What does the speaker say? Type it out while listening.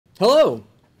Hello,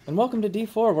 and welcome to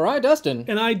D4, where I, Dustin,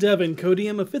 and I, Devan,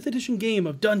 co-DM a 5th edition game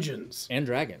of Dungeons and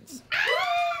Dragons.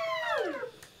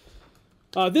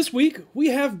 This week, we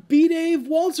have B-Dave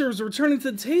Walters returning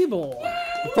to the table.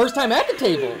 First time at the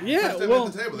table. Yeah, First time well,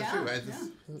 at the table, that's true. Right?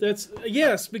 that's,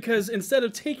 yes, because instead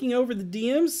of taking over the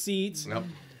DM seats,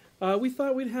 we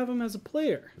thought we'd have him as a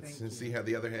player. Let's see how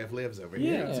the other half lives over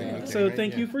Yeah. here. Yeah. So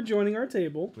thank you for joining our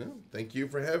table. Well, thank you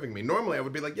for having me. Normally, I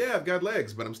would be like, yeah, I've got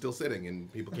legs, but I'm still sitting,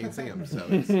 and people can't see them. So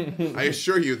I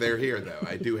assure you they're here, though.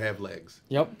 I do have legs.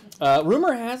 Yep.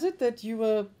 Rumor has it that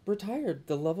you retired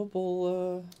the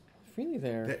lovable Freely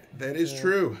there. That is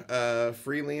true.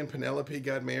 Freely and Penelope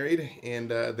got married,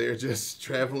 and they're just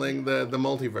traveling the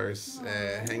multiverse,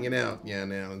 hanging out. Yeah,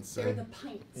 now it's They're the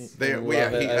pints. they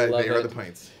love it. they are the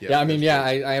pints. Yeah, I mean, yeah,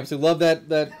 I absolutely love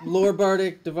that lore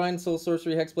bardic, divine soul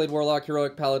sorcery, hexblade, warlock,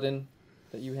 heroic paladin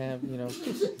that you have. You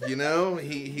know,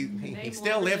 he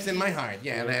still lives in my heart.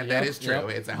 Yeah, that is true. Yep.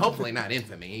 It's hopefully not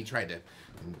infamy. He tried to,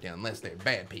 unless they're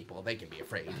bad people, they can be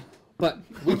afraid. But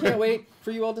we can't wait for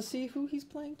you all to see who he's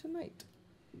playing tonight.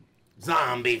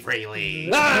 Zombie Freely.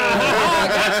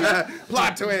 Plot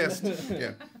twist.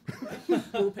 Yeah.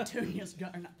 Oh, Petunia's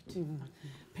gonna.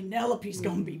 Penelope's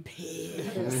gonna be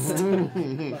pissed.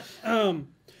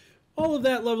 All of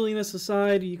that loveliness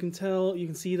aside, you can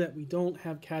see that we don't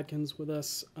have Cadkins with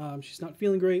us. She's not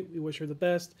feeling great. We wish her the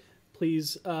best.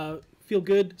 Please feel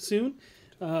good soon.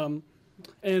 And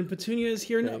Petunia is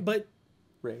here now, but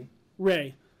Ray.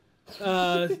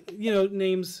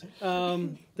 Names.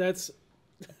 That's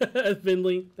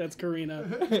Finley. That's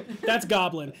Karina. That's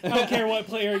Goblin. I don't care what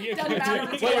player you Doesn't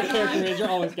matter What your character is, you're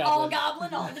always All Goblin.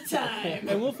 goblin all the time.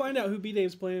 And we'll find out who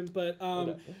B-Dave's playing. But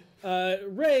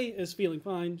Ray is feeling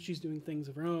fine. She's doing things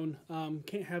of her own.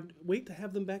 Wait to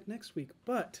have them back next week.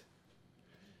 But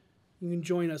you can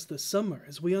join us this summer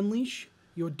as we unleash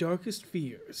your darkest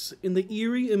fears in the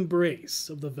eerie embrace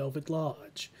of the Velvet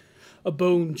Lodge. A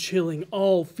bone-chilling,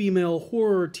 all-female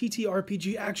horror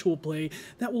TTRPG actual play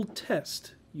that will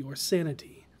test your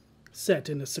sanity. Set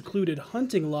in a secluded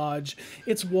hunting lodge,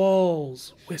 its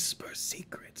walls whisper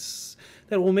secrets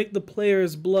that will make the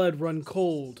player's blood run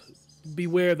cold.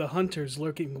 Beware the hunters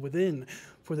lurking within,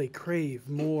 for they crave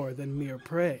more than mere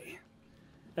prey.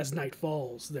 As night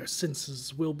falls, their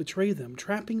senses will betray them,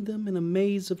 trapping them in a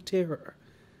maze of terror.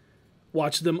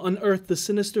 Watch them unearth the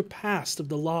sinister past of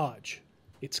the lodge,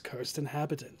 its cursed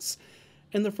inhabitants,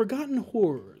 and the forgotten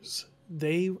horrors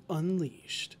they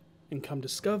unleashed, and come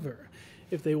discover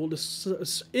if they will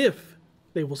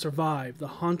survive the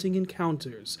haunting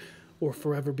encounters or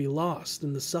forever be lost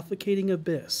in the suffocating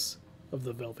abyss of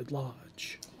the Velvet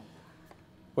Lodge.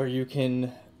 Where you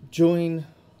can join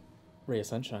Ray of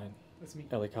Sunshine, That's me.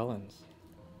 Ellie Collins,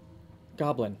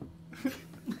 Goblin,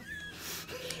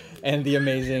 and the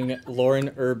amazing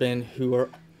Lauren Urban, who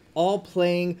are all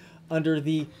playing under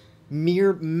the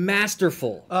mere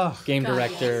masterful game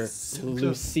director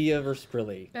Lucia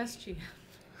Versprilli Best GM.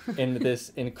 in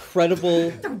this incredible,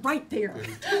 They're right there.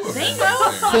 They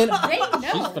know. They know.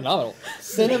 she's phenomenal,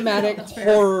 cinematic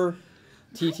horror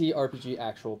TTRPG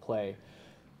actual play.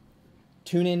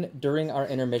 Tune in during our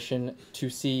intermission to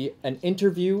see an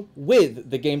interview with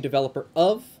the game developer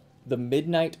of the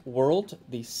Midnight World,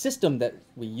 the system that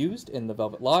we used in the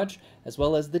Velvet Lodge, as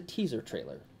well as the teaser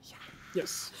trailer.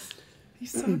 Yes.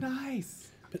 He's so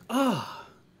nice.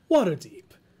 Waterdeep,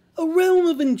 a realm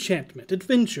of enchantment,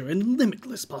 adventure, and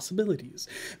limitless possibilities.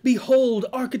 Behold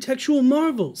architectural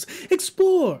marvels,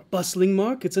 explore bustling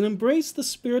markets, and embrace the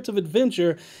spirit of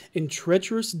adventure in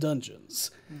treacherous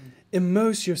dungeons.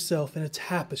 Immerse yourself in a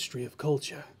tapestry of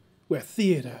culture, where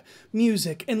theater,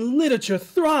 music, and literature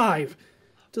thrive.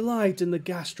 Delight in the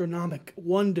gastronomic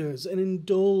wonders and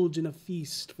indulge in a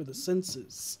feast for the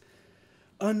senses.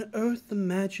 Unearth the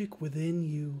magic within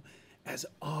you as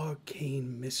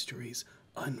arcane mysteries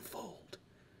unfold.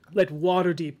 Let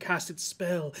Waterdeep cast its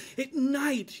spell,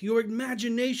 ignite your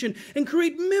imagination, and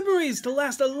create memories to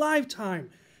last a lifetime.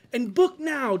 And book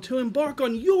now to embark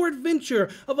on your adventure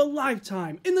of a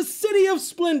lifetime in the City of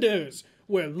Splendors,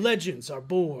 where legends are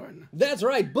born. That's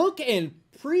right, book and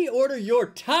pre-order your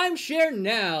timeshare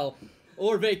now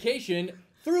or vacation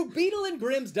through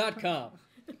BeetleandGrims.com.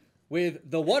 with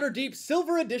the Waterdeep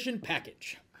Silver Edition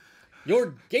package.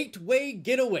 Your gateway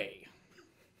getaway.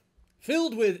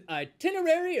 Filled with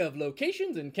itinerary of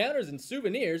locations, encounters, and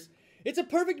souvenirs, it's a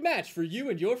perfect match for you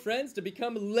and your friends to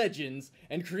become legends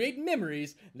and create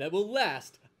memories that will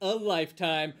last a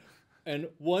lifetime, and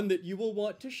one that you will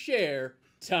want to share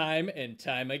time and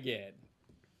time again.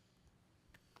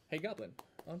 Hey, Goblin,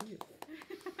 on to you.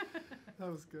 That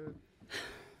was good.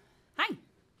 Hi.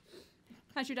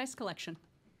 How's your dice collection?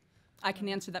 I can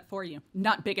answer that for you.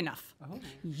 Not big enough.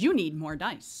 You need more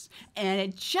dice. And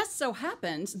it just so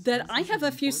happens that I have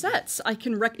a few sets I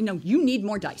can no, you need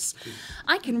more dice.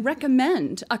 I can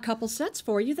recommend a couple sets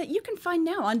for you that you can find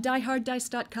now on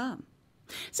dieharddice.com.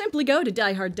 Simply go to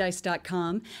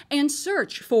dieharddice.com and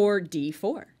search for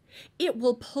D4. It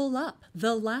will pull up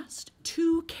the last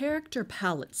 2 character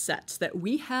palette sets that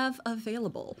we have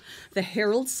available, the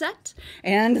Herald set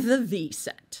and the V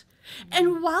set.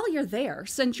 And while you're there,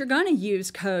 since you're going to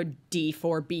use code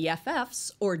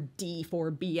D4BFFs or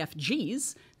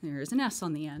D4BFGs, there's an S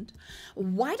on the end,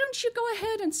 why don't you go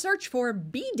ahead and search for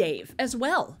B-Dave as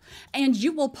well? And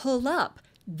you will pull up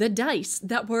the dice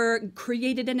that were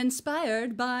created and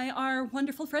inspired by our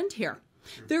wonderful friend here.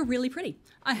 They're really pretty.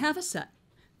 I have a set.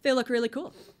 They look really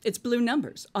cool. It's blue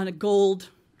numbers on a gold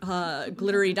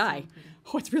glittery die.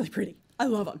 Oh, it's really pretty. I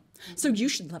love them. So you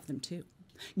should love them too.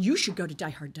 You should go to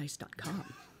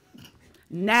dieharddice.com.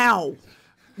 Now.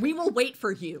 We will wait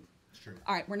for you. Sure.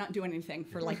 All right, we're not doing anything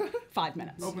for like 5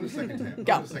 minutes. Open a second tab.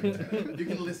 Go. Open a second tab. You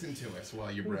can listen to us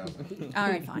while you're browsing. All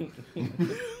right, fine.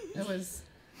 That was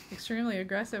extremely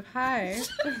aggressive. Hi.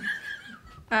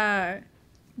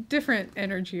 Different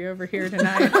energy over here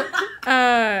tonight.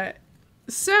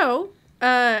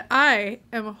 I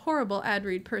am a horrible ad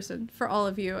read person for all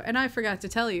of you, and I forgot to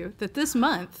tell you that this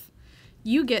month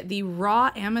you get the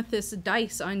raw amethyst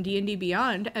dice on D&D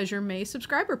Beyond as your May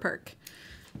subscriber perk.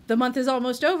 The month is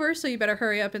almost over, so you better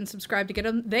hurry up and subscribe to get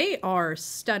them. They are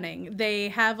stunning. They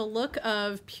have a look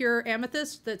of pure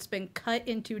amethyst that's been cut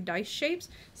into dice shapes.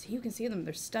 So you can see them.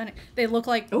 They're stunning. They look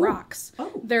like rocks.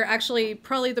 Oh. They're actually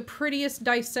probably the prettiest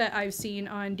dice set I've seen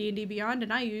on D&D Beyond,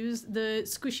 and I use the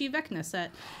Squishy Vecna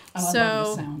set. Oh, I love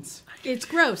the sounds. It's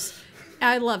gross.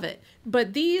 I love it.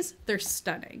 But these, they're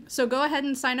stunning. So go ahead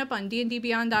and sign up on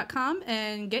dndbeyond.com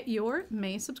and get your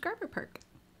May subscriber perk.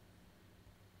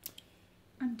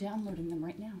 I'm downloading them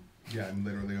right now. Yeah, I'm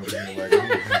literally over here like,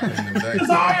 I'm It's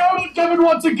I, Eldritch Kevin,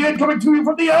 once again coming to you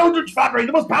from the Eldritch Foundry,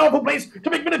 the most powerful place to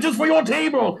make miniatures for your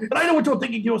table. And I know what you're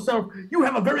thinking to yourself. You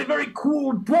have a very, very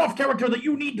cool dwarf character that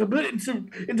you need to put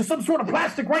into some sort of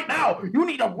plastic right now. You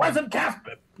need a resin cast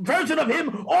version of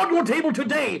him on your table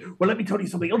today. Well, let me tell you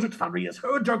something. Eldritch Foundry has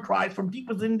heard your cries from deep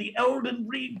within the Elden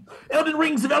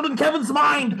rings of Elden Kevin's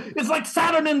mind. It's like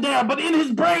Saturn in there, but in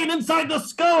his brain, inside the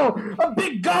skull, a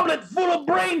big goblet full of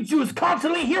brain juice,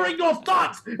 constantly hearing your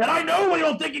thoughts. And I know what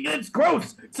you're thinking, and it's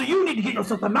gross. So you need to get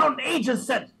yourself the Mountain Ages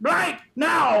set right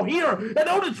now here at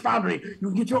Eldritch Foundry. You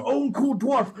can get your own cool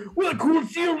dwarf with a cool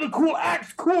shield, a cool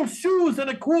axe, cool shoes, and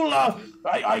a cool,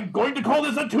 I'm going to call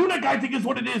this a tunic, I think is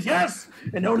what it is, yes?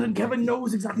 And Elden Kevin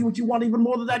knows exactly what you want even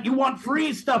more than that. You want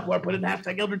free stuff. Well, put in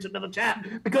hashtag Eldritch into the chat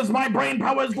because my brain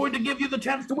power is going to give you the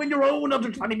chance to win your own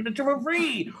Eldritch Foundry miniature for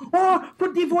free. Or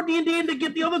put D4D&D in to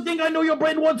get the other thing I know your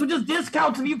brain wants, which is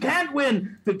discounts if you can't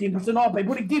win. 15% off by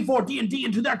putting D4D&D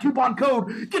into their coupon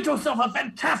code. Get yourself a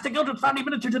fantastic Eldritch Foundry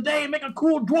miniature today and make a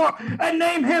cool dwarf and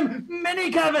name him Mini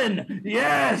Kevin.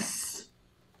 Yes.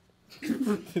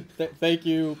 Thank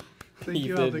you, Thank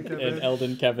you, Ethan Elden Kevin. and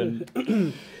Elden Kevin.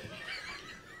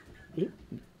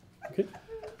 Okay.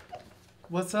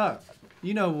 What's up?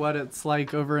 You know what it's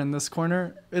like over in this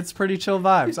corner? It's pretty chill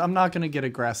vibes. I'm not going to get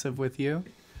aggressive with you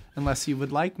unless you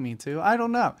would like me to. I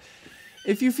don't know.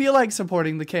 If you feel like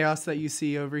supporting the chaos that you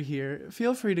see over here,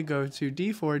 feel free to go to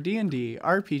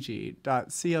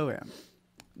d4dndrpg.com.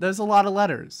 There's a lot of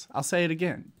letters. I'll say it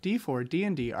again.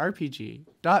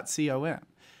 d4dndrpg.com.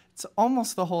 It's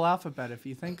almost the whole alphabet if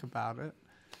you think about it.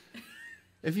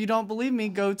 If you don't believe me,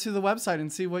 go to the website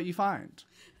and see what you find.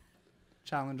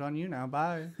 Challenge on you now.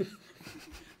 Bye.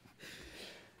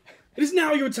 It is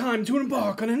now your time to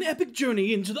embark on an epic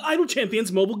journey into the Idle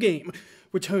Champions mobile game.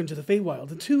 Return to the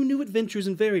Feywild and 2 new adventures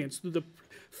and variants through the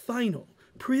final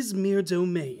Prismere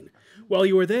domain. While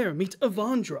you are there, meet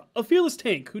Avandra, a fearless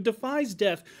tank who defies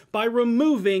death by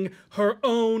removing her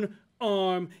own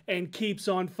arm and keeps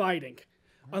on fighting.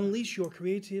 Unleash your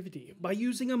creativity by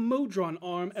using a Modron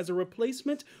arm as a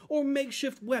replacement or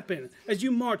makeshift weapon as you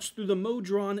march through the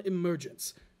Modron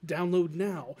emergence. Download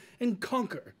now and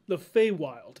conquer the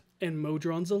Feywild and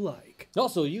Modrons alike.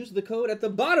 Also, use the code at the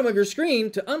bottom of your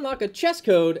screen to unlock a chest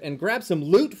code and grab some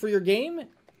loot for your game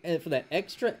and for that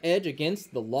extra edge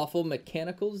against the lawful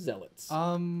mechanical zealots.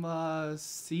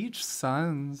 Siege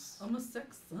Sons. Almost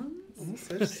 6 sons.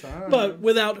 Siege Sons. But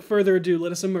without further ado,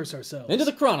 let us immerse ourselves Into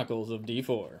the Chronicles of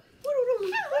D4.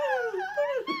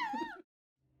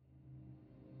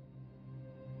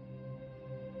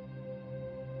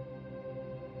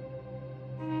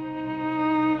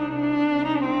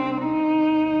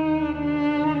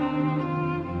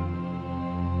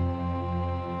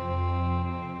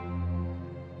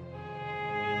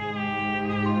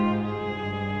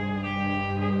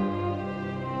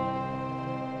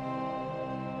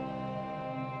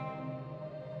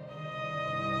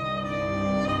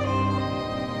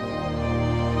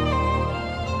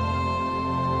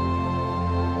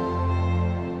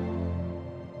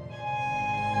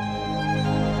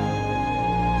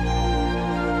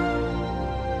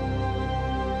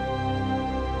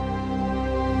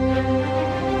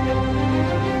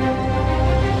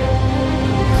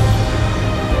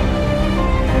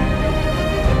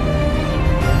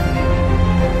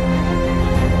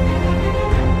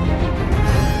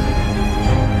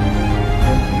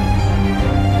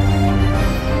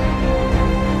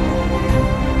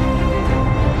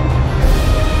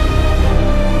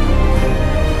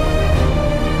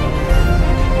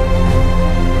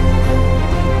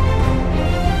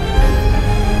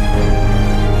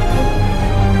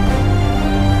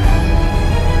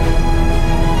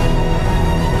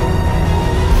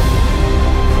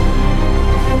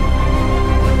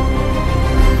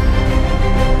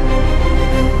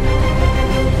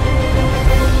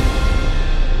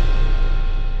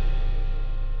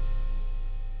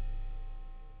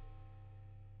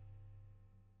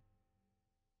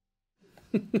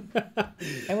 And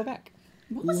we're back.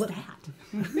 What was that?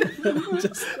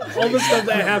 Just all the stuff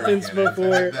that happens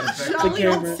before the Jolly old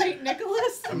camera. St.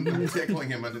 Nicholas. I'm tickling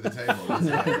him under the table.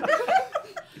 That's right.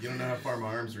 You don't know how far my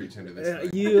arms reach into this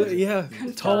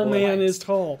thing. Tall man is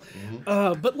tall.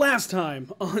 But last time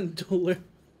on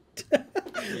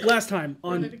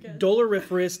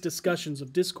Doloriferous Discussions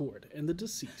of Discord and the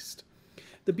Deceased,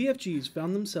 the BFGs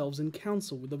found themselves in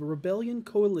council with a rebellion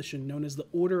coalition known as the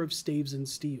Order of Staves and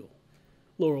Steel.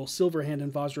 Laurel Silverhand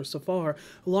and Vajra Safar,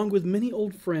 along with many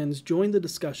old friends, joined the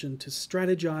discussion to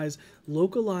strategize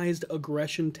localized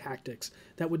aggression tactics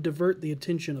that would divert the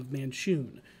attention of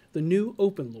Manchun, the new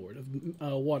Open Lord of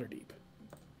Waterdeep.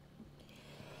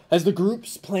 As the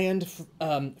groups planned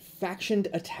factioned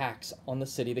attacks on the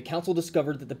city, the council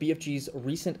discovered that the BFG's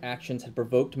recent actions had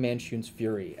provoked Manchun's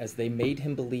fury, as they made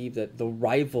him believe that the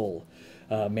rival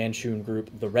Manchun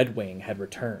group, the Red Wing, had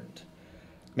returned.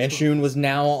 Manchun was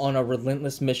now on a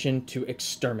relentless mission to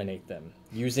exterminate them.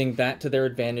 Using that to their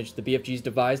advantage, the BFGs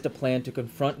devised a plan to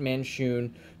confront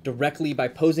Manchun directly by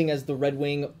posing as the Red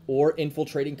Wing or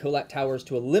infiltrating Kolat Towers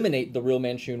to eliminate the real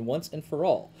Manchun once and for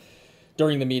all.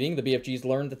 During the meeting, the BFGs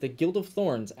learned that the Guild of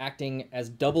Thorns, acting as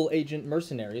double-agent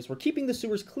mercenaries, were keeping the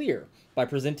sewers clear by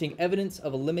presenting evidence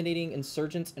of eliminating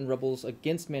insurgents and rebels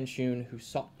against Manchun who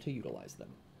sought to utilize them.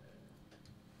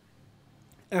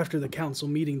 After the council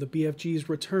meeting, the BFGs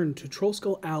returned to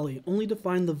Trollskull Alley only to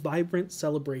find the vibrant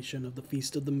celebration of the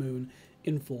Feast of the Moon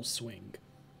in full swing.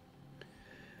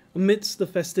 Amidst the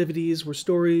festivities were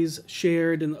stories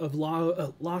shared of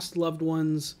lost loved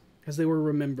ones as they were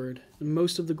remembered, and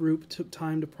most of the group took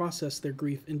time to process their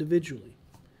grief individually.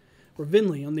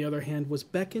 Ravinley, on the other hand, was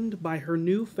beckoned by her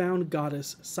newfound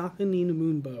goddess Sahanin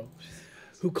Moonbow,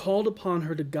 who called upon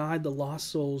her to guide the lost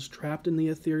souls trapped in the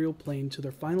ethereal plane to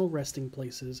their final resting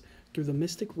places through the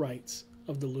mystic rites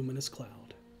of the luminous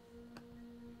cloud.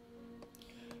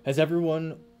 As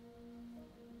everyone...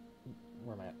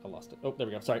 Where am I at? I lost it. Oh, there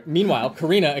we go. Sorry. Meanwhile,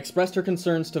 Karina expressed her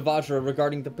concerns to Vajra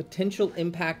regarding the potential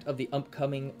impact of the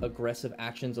upcoming aggressive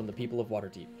actions on the people of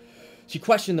Waterdeep. She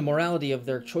questioned the morality of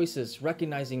their choices,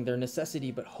 recognizing their necessity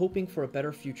but hoping for a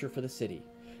better future for the city.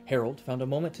 Harold found a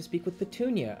moment to speak with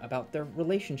Petunia about their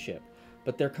relationship,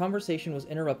 but their conversation was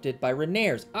interrupted by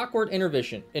Renair's awkward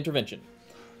intervention.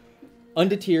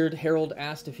 Undeterred, Harold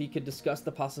asked if he could discuss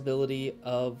the possibility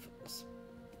of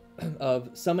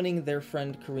summoning their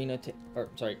friend Kira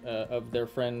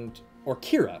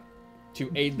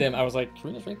to aid them. I was like,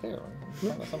 Karina's right there.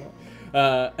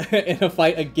 In a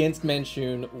fight against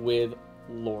Manchun with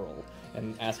Laurel,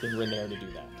 and asking Renair to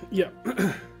do that. Yeah.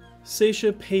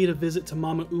 Seisha paid a visit to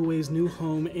Mama Uwe's new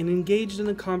home and engaged in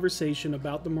a conversation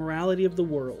about the morality of the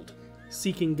world.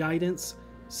 Seeking guidance,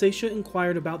 Seisha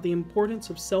inquired about the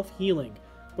importance of self-healing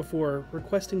before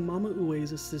requesting Mama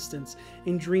Uwe's assistance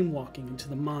in dreamwalking into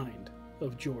the mind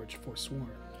of George Forsworn.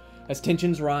 As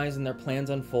tensions rise and their plans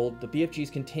unfold, the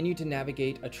BFGs continue to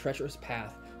navigate a treacherous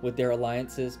path with their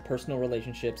alliances, personal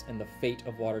relationships, and the fate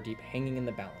of Waterdeep hanging in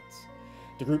the balance.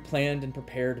 The group planned and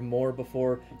prepared more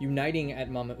before uniting at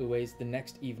Mama Uwe's the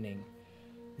next evening.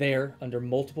 There, under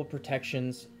multiple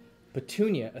protections,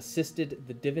 Petunia assisted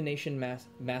the divination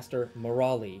master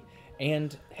Morali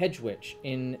and Hedgewitch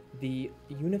in the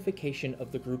unification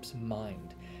of the group's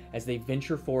mind as they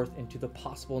venture forth into the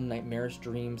possible nightmarish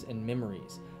dreams and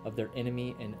memories of their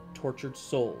enemy and tortured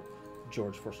soul,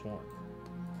 George Forsworn.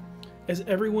 As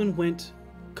everyone went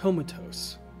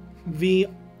comatose, V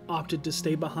opted to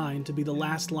stay behind to be the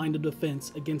last line of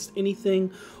defense against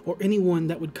anything or anyone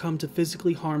that would come to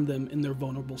physically harm them in their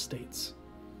vulnerable states.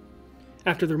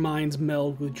 After their minds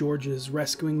meld with George's,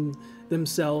 rescuing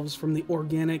themselves from the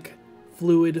organic,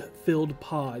 fluid-filled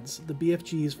pods, the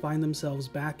BFGs find themselves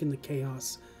back in the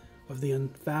chaos of the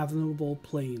unfathomable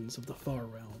plains of the Far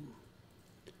Realm.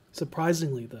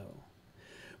 Surprisingly, though,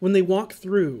 when they walk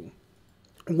through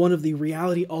one of the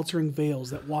reality-altering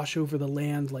veils that wash over the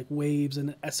land like waves in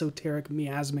an esoteric,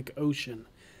 miasmic ocean,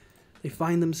 they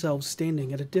find themselves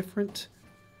standing at different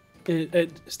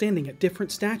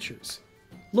statures,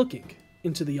 looking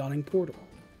into the yawning portal.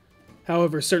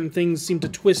 However, certain things seem to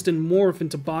twist and morph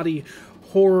into body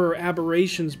horror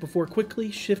aberrations before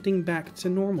quickly shifting back to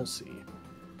normalcy,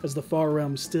 as the Far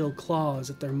Realm still claws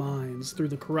at their minds through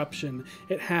the corruption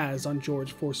it has on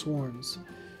George Forsworn's.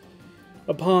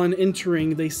 Upon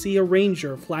entering, they see a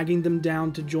ranger flagging them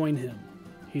down to join him.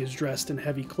 He is dressed in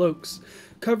heavy cloaks,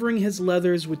 covering his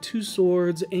leathers with two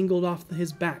swords angled off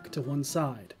his back to one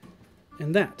side.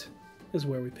 And that is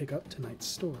where we pick up tonight's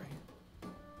story.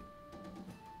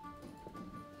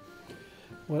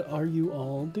 What are you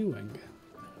all doing?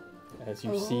 As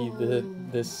you see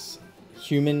this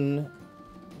human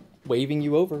waving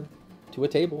you over to a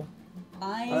table.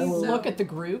 I will- look at the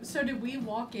group. So did we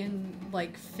walk in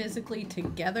like physically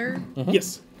together?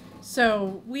 Yes.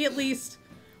 So we at least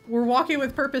we're walking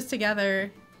with purpose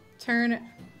together. Turn.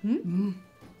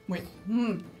 Wait.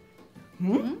 Do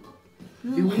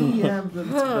we have the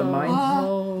mindset?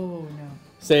 Oh no.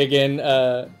 Say again,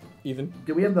 Ethan.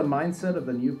 Do we have the mindset of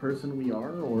the new person we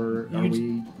are, or are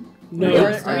we? No, We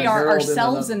are Herald in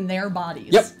ourselves another- in their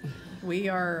bodies. Yep. We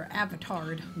are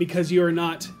avatared. because you are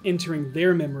not entering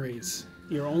their memories.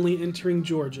 You're only entering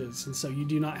George's, and so you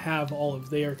do not have all of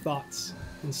their thoughts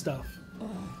and stuff.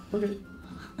 Okay.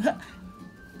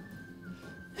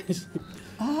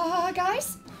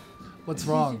 Guys? What's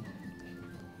wrong?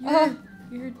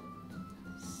 You're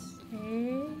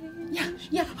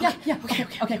Yeah.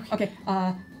 Okay.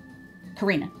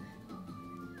 Karina.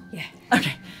 Yeah.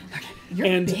 Okay. You're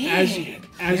And big.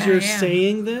 as you're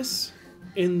saying this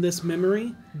in this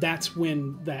memory, that's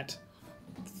when that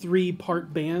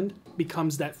 3-part band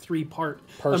becomes that 3-part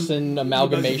Person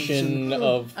amalgamation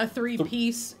of a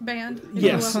 3-piece band. if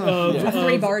yes, you will. of, a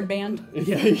 3-barred band.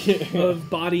 of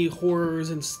body horrors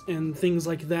and things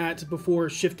like that before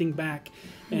shifting back.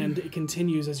 And it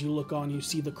continues as you look on. You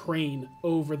see the crane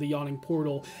over the yawning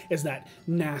portal as that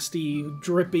nasty,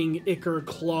 dripping ichor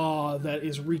claw that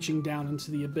is reaching down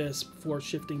into the abyss before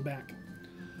shifting back.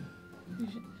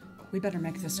 We better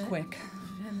make this quick.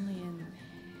 Finley and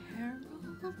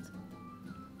Harold.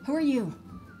 Who are you?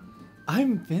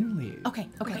 I'm Finley. Okay.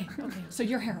 So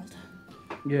you're Harold.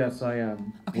 Yes, I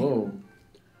am. Okay. Whoa,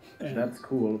 that's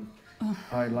cool.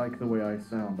 I like the way I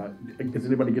sound. Is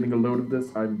anybody getting a load of this?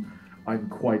 I'm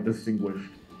quite distinguished.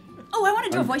 Oh, I want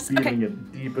to do a I'm voice. feeling Okay.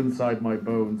 it deep inside my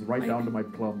bones, right down to my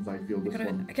plums. I feel this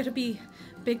one. I gotta be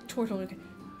big turtle. Okay.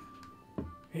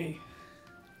 Hey,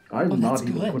 I'm Oh, not that's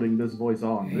even good. putting this voice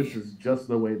on. This is just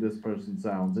the way this person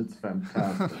sounds. It's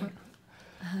fantastic.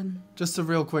 Just a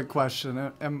real quick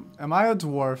question. Am I a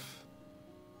dwarf?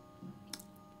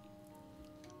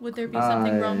 Would there be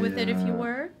something wrong with it if you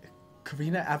were?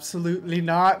 Karina, absolutely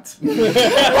not.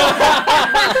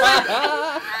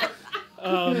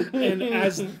 and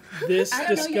as this I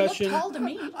don't know. You look discussion tall to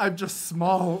me. I'm just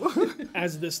small.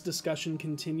 as this discussion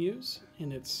continues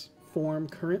in its form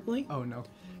currently, Oh no.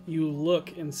 you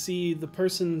look and see the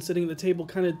person sitting at the table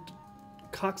kind of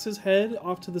cocks his head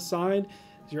off to the side.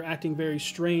 You're acting very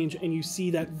strange, and you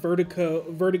see that vertigo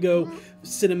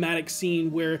cinematic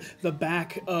scene where the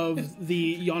back of the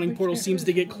yawning portal seems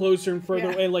to get closer and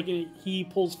further away, like he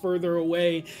pulls further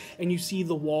away, and you see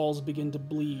the walls begin to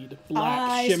bleed black,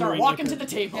 I shimmering. start walking ichor. to the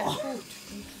table.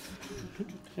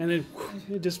 And then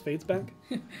it just fades back.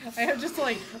 I have just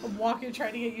like I'm walking,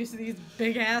 trying to get used to these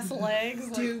big ass legs.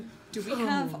 Like, Do we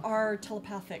have our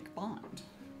telepathic bond?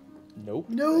 Nope.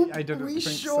 I didn't think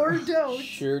so. don't.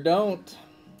 Sure don't.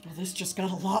 Well, this just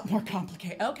got a lot more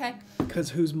complicated. Okay.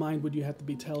 Because whose mind would you have to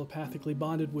be telepathically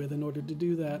bonded with in order to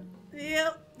do that?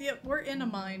 Yep. We're in a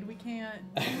mind. We can't.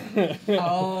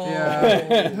 Oh.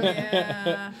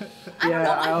 Yeah.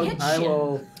 Yeah. I don't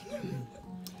know.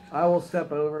 I will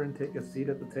step over and take a seat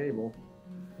at the table.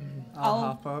 I'll I'll-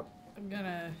 hop up. I'm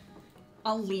gonna.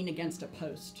 I'll lean against a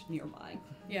post nearby.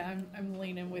 Yeah, I'm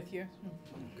leaning with you.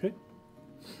 Okay.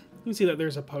 You can see that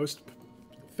there's a post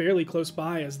fairly close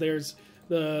by, as there's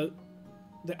the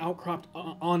outcropped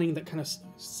awning that kind of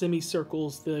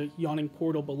semicircles the yawning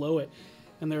portal below it,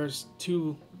 and there's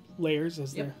 2 layers,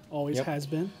 as there always Yep. has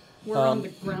been. We're on the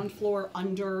ground floor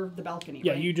under the balcony.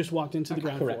 Yeah, right? you just walked into the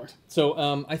ground floor. Correct.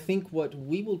 So I think what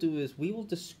we will do is we will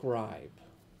describe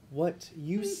what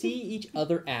you see each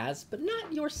other as, but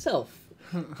not yourself,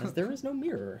 as there is no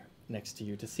mirror next to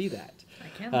you to see that. I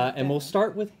can't. And we'll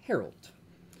start with Harold.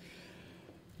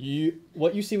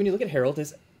 What you see when you look at Harold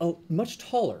is much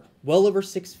taller, well over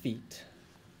 6 feet,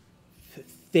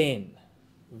 thin,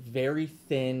 very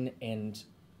thin, and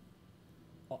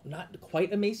not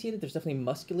quite emaciated. There's definitely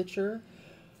musculature,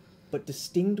 but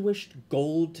distinguished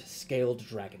gold-scaled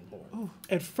dragonborn.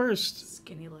 At first,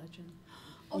 Skinny legend.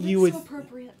 Oh, that's you would- so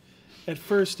appropriate. at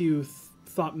first you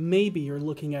thought maybe you're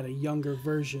looking at a younger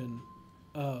version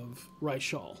of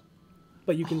Raishal.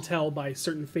 But you can tell by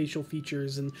certain facial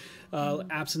features and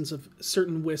absence of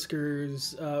certain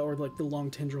whiskers or like the long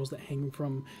tendrils that hang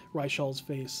from Raishal's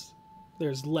face.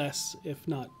 There's less, if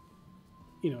not,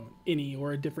 any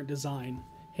or a different design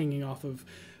hanging off of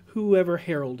whoever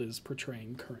Harold is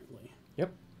portraying currently.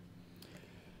 Yep.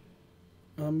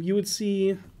 You would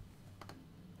see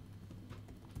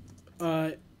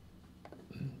the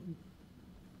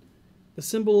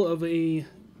symbol of a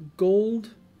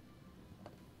gold,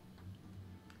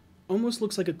 almost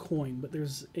looks like a coin, but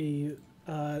there's a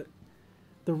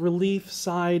the relief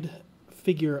side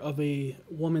figure of a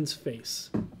woman's face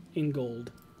in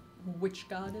gold. Which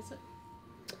god is it?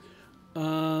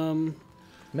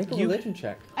 Make a religion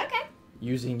check. Okay.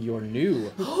 Using your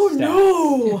new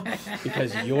Oh stat,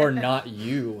 because you're not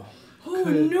you. Oh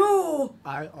no!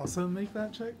 I also make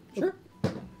that check? Sure.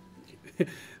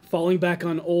 Falling back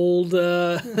on old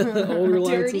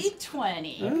reliances. Dirty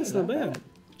 20. Oh, that's not bad.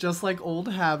 Just like old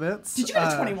habits. Did you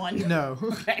get a 21? No.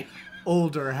 Okay.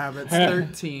 Older habits,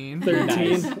 13.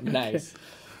 13. Nice.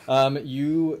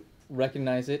 You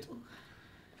recognize it,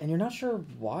 and you're not sure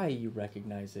why you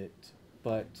recognize it,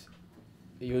 but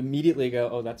you immediately go,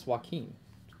 "Oh, that's Joaquin,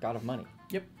 god of money."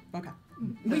 Yep. Okay.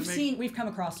 We've come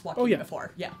across Joaquin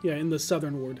before. Yeah. Yeah, in the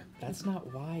southern ward. That's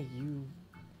not why you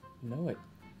know it.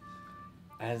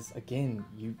 As again,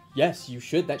 yes, you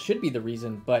should. That should be the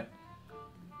reason, but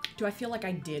Do I feel like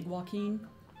I did Joaquin?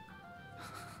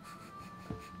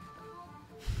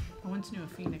 I once knew a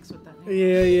phoenix with that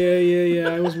name. Yeah.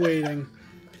 I was waiting.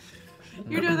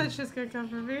 You know that shit's gonna come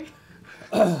from me.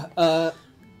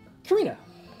 Karina,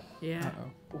 Yeah.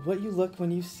 what you look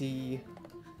when you see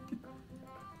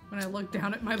When I look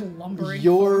down at my lumbering.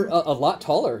 you're a lot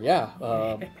taller,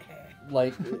 yeah.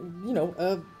 Like,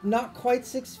 not quite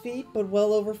 6 feet, but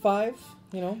well over 5,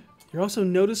 You're also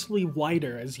noticeably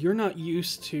wider, as you're not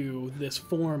used to this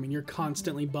form, and you're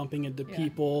constantly bumping into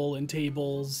people and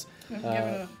tables.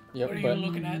 Yep, What are you but-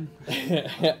 looking at?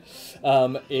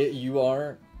 You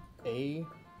are a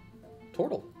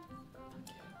turtle.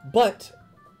 But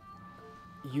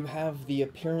you have the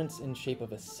appearance and shape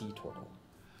of a sea turtle.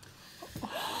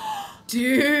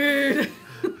 Dude!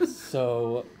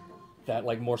 So that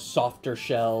like more softer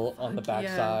shell on the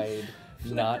backside,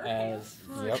 not as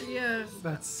yep. Yes.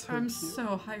 That's so I'm cute.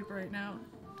 so hype right now.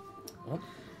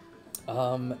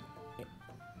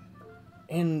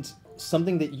 And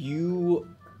something that you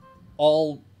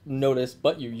all notice,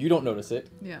 but you don't notice it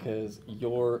Yeah. because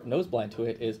you're nose blind to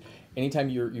it, is anytime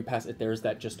you pass it, there's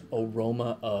that just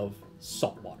aroma of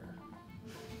salt water.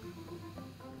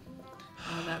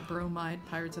 Oh, that bromide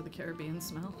Pirates of the Caribbean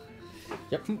smell.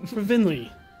 Yep. For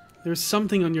Vinley, there's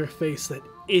something on your face that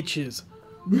itches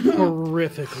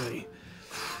horrifically.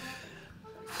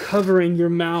 Covering your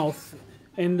mouth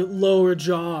and lower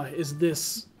jaw is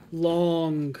this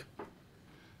long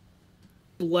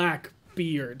black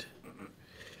beard.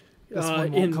 This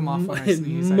one won't come off when I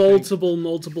sneeze, I think.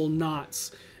 multiple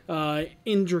knots,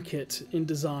 intricate in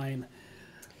design.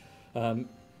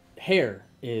 Hair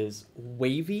is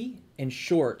wavy and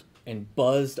short and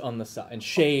buzzed on the side and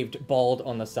shaved bald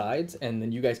on the sides, and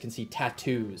then you guys can see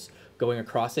tattoos going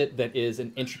across it that is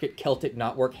an intricate Celtic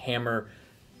knotwork hammer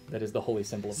that is the holy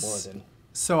symbol of Moradin.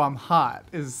 So I'm hot.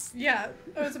 Is Yeah,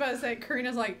 I was about to say,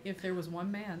 Karina's like, if there was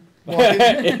one man.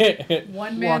 walking,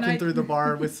 One man walking through the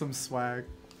bar with some swag.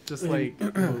 Just like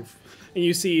move. And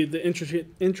you see the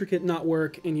intricate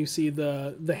knotwork, and you see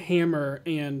the hammer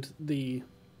and the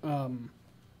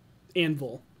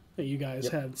anvil that you guys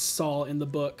had saw in the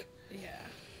book. Yeah.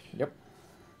 Yep.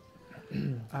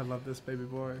 I love this baby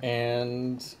boy.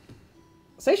 And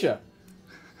Seisha,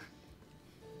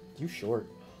 you short.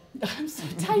 I'm so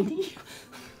tiny.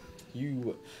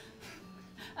 You.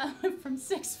 I went from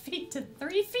 6 feet to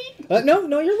 3 feet. No,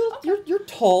 you're little. You're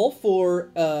tall for.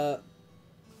 Hold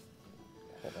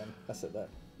on, I said that.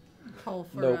 Tall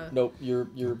for Nope. You're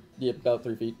about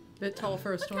 3 feet. bit tall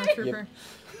for a stormtrooper.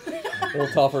 A little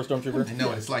tall for a stormtrooper. I know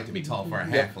what it's like to be tall for a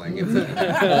halfling. It's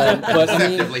But I mean,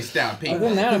 deceptively stout people. other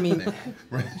than that, I mean,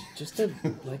 just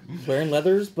like wearing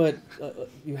leathers, but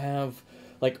you have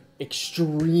like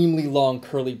extremely long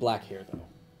curly black hair though,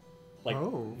 like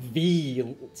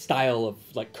V style of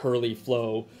like curly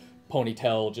flow,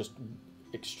 ponytail, just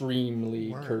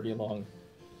extremely curvy long.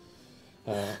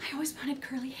 I always wanted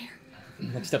curly hair,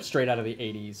 Like stepped straight out of the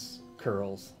 '80s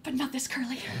curls. but not this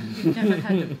curly hair. You've never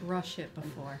had to brush it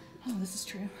before. Oh, this is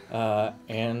true.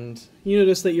 And You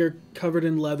notice that you're covered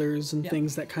in leathers and Yep.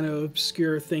 things that kind of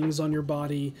obscure things on your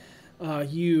body.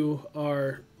 You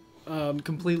are.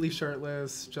 Completely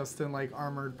shirtless, just in like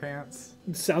armored pants.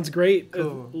 Sounds great.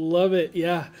 Cool. Love it.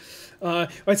 Yeah.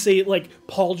 I'd say like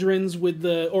pauldrons with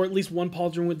or at least one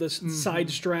pauldron with the side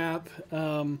strap.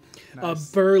 A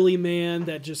burly man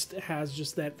that just has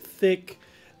just that thick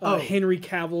Henry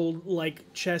Cavill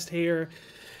like chest hair.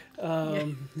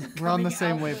 We're on the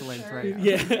same wavelength right now.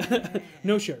 Yeah.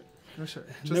 No shirt. No shirt.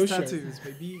 No Just shirt. tattoos,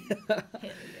 baby.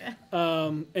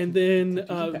 And then,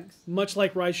 pecs. much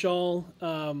like Raishal,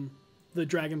 the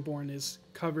Dragonborn is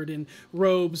covered in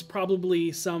robes,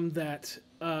 probably some that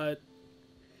are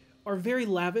very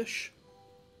lavish,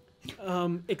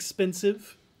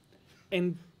 expensive,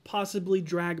 and possibly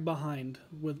drag behind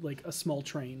with like a small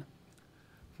train.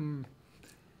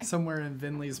 somewhere in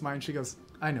Vinley's mind, she goes,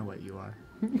 I know what you are.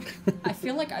 I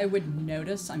feel like I would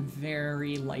notice I'm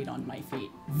very light on my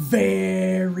feet.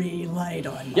 Very light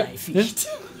on my feet.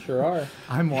 Sure are.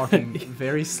 I'm walking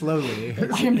very slowly.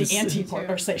 I am the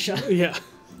anti-Porsetia. Yeah.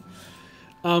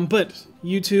 But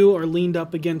you two are leaned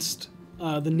up against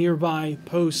the nearby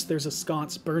post. There's a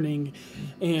sconce burning,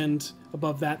 and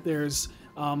above that there's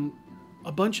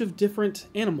a bunch of different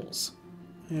animals,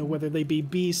 whether they be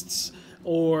beasts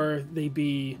or they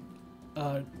be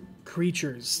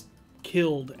creatures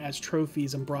killed as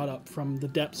trophies and brought up from the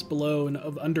depths below and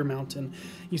of Undermountain.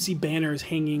 You see banners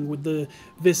hanging with the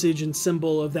visage and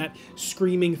symbol of that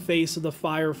screaming face of the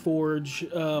fire forge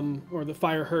or the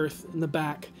fire hearth in the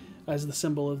back as the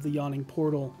symbol of the yawning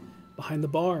portal. Behind the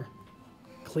bar,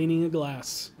 cleaning a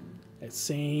glass, that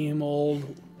same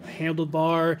old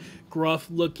handlebar, gruff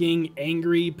looking,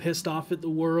 angry, pissed off at the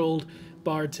world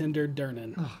bartender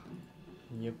Dernan.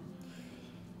 Yep.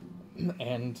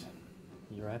 And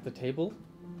you're at the table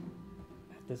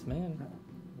at this man.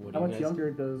 What do How you much guys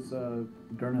younger does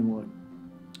Dernan look? do?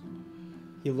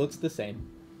 He looks the same.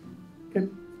 Okay.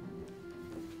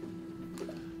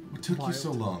 What took you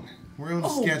so long? We're on a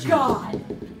Oh, schedule. God.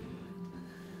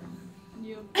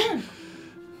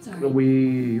 Sorry.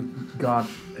 We got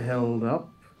held up,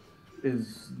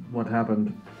 is what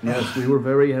happened. Yes, we were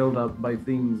very held up by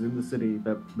things in the city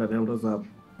that held us up.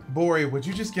 Bori, would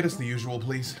you just get us the usual,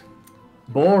 please?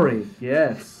 Bori,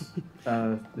 yes.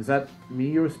 Is that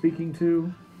me you're speaking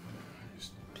to?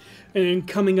 And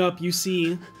coming up, you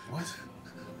see What?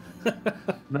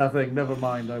 Nothing, never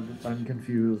mind, I'm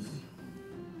confused.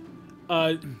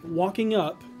 walking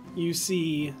up, you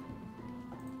see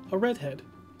a redhead.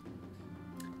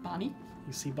 Bonnie?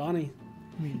 You see Bonnie.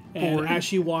 And as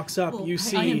she walks up, you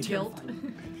I am see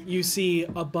terrified. you see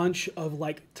a bunch of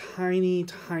like tiny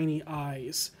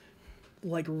eyes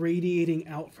like radiating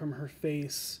out from her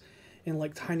face and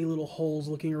like tiny little holes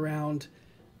looking around,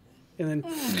 and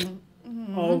then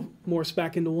all morphs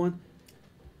back into one.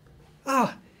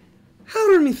 Ah,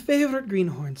 how are my favorite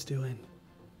greenhorns doing?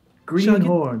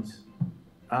 Greenhorns.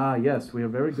 Ah, yes, we are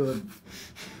very good.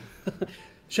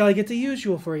 Shall I get the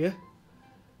usual for you?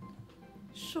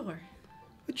 Sure.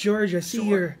 George, I see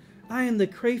you're eyeing the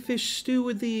crayfish stew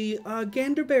with the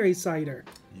ganderberry cider.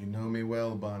 You know me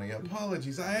well, Bonnie.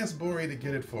 Apologies. I asked Bori to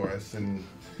get it for us, and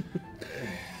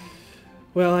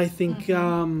Well, I think,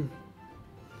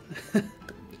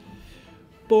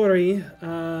 Bori,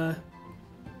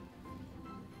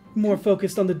 more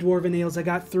focused on the dwarven ales. I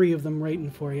got 3 of them waiting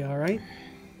for you, alright?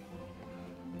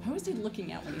 Who is he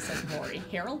looking at when he says Rory?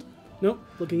 Harold? Nope,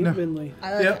 looking at Vinley.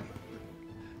 Yep.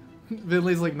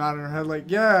 Vinley's like nodding her head like,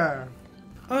 yeah.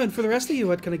 Oh, and for the rest of you,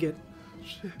 what can I get?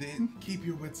 keep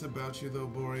your wits about you, though,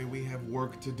 Bori. We have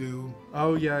work to do.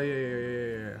 Oh,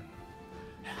 yeah.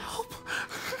 Help.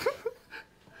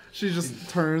 She just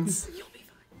turns.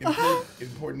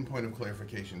 Important point of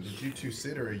clarification. Did you two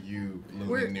sit, or are you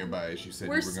looming nearby as you said you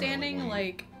We're were gonna standing lean?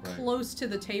 like Right. close to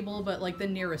the table, but like the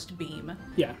nearest beam.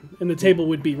 Yeah, and the table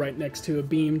would be right next to a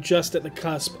beam, just at the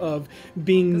cusp of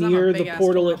being 'Cause I'm a near the big-ass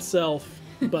portal girl. itself.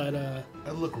 But, I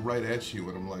look right at you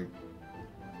and I'm like,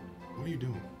 what are you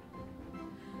doing?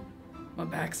 My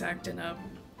back's acting up.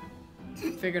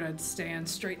 Figured I'd stand,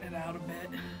 straighten it out a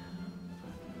bit.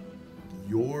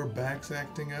 Your back's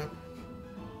acting up?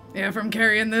 Yeah, from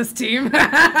carrying this team.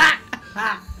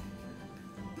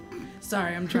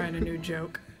 Sorry, I'm trying a new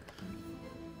joke.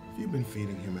 Have you been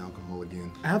feeding him alcohol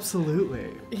again? Absolutely.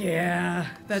 Yeah,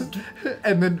 that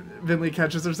And then Vinley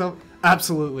catches herself.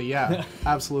 Absolutely, yeah.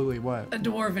 Absolutely, what? a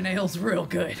dwarven ale's real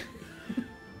good.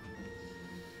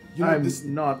 You know, I'm this,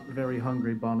 not very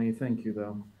hungry, Bonnie. Thank you,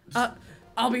 though.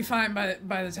 I'll be fine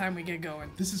by the time we get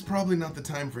going. this is probably not the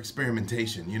time for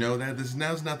experimentation. You know that?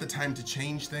 Now's not the time to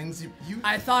change things. You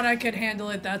I thought I could handle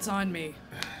it. That's on me.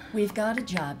 We've got a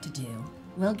job to do.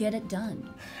 We'll get it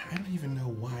done. I don't even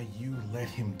know why you let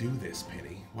him do this,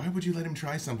 Penny. Why would you let him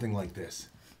try something like this?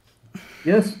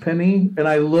 Yes, Penny. And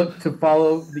I look to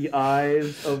follow the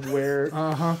eyes of where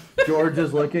George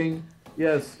is looking.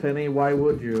 Yes, Penny, why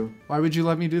would you? Why would you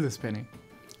let me do this, Penny?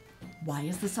 Why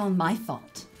is this all my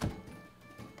fault?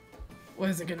 What,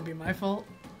 is it gonna be my fault?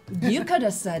 You could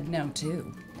have said no,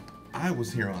 too. I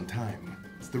was here on time.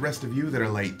 It's the rest of you that are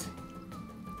late.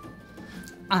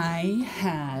 I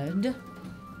had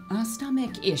a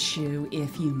stomach issue,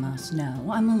 if you must know.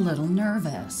 I'm a little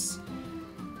nervous.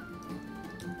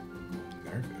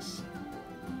 Nervous.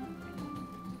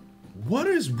 What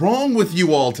is wrong with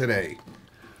you all today?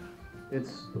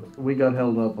 We got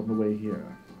held up on the way here.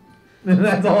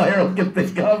 That's all Harold can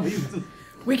think of. He's just,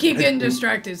 We keep getting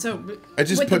distracted, so... I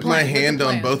just with the put my plan, with the hand on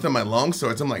plan. both of my long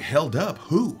swords. I'm like, held up?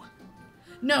 Who?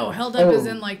 No, held up as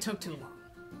in, like, took too long.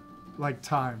 Like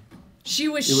time. She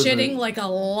was was shitting, like, a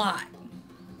lot.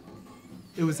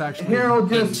 It was actually. Harold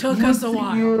just took us a looks at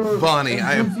while. you Bonnie,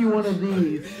 and gives you one of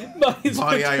these.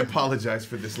 Bonnie, I apologize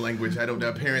for this language. I don't know.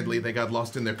 Apparently, they got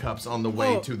lost in their cups on the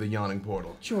way to the yawning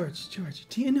portal. George,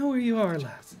 do you know where you are,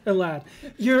 lad?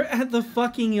 You're at the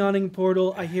fucking yawning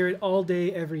portal. I hear it all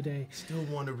day, every day. Still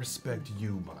want to respect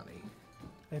you, Bonnie.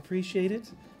 I appreciate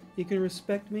it. You can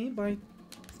respect me by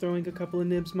throwing a couple of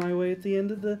nibs my way at the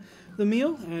end of the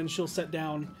meal, and she'll set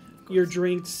down your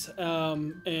drinks,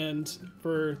 and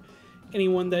for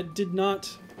anyone that did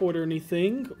not order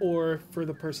anything, or for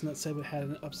the person that said it had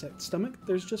an upset stomach,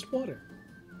 there's just water.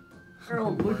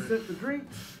 Harold looks at the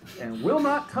drinks and will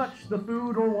not touch the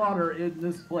food or water in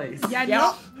this place.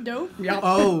 Yeah, nope.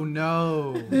 Oh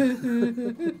no.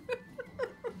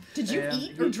 Did you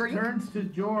eat or drink? He turns to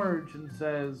George and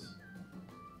says,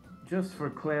 just for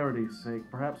clarity's sake,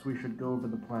 perhaps we should go over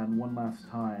the plan one last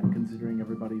time, considering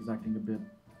everybody's acting a bit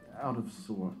out of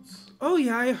sorts. Oh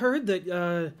yeah, I heard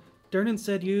that Durnan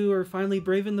said you are finally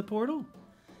braving the portal.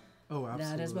 Oh,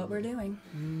 absolutely. That is what we're doing.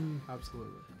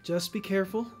 Absolutely. Just be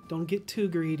careful. Don't get too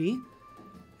greedy.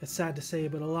 It's sad to say,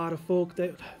 but a lot of folk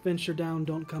that venture down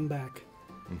don't come back.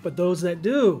 But those that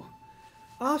do,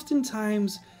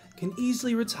 oftentimes can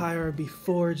easily retire or be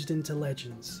forged into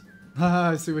legends.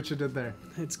 I see what you did there.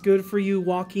 It's good for you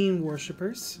walking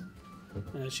worshippers.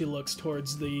 She looks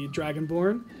towards the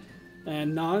Dragonborn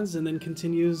and nods, and then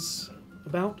continues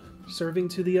about serving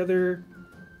to the other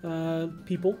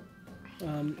people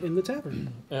in the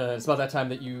tavern. It's about that time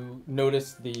that you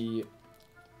notice the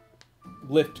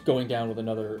lift going down with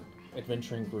another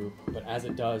adventuring group, but as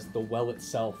it does, the well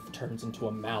itself turns into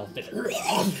a mouth that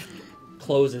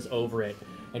closes over it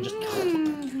and just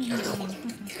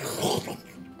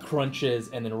crunches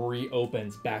and then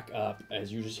reopens back up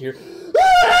as you just hear.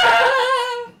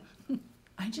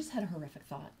 I just had a horrific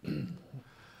thought.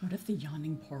 What if the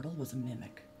yawning portal was a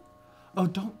mimic? Oh,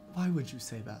 don't. Why would you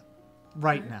say that?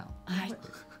 Right now.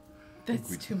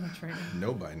 That's too much right now.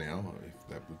 Know by now. If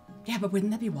that would... Yeah, but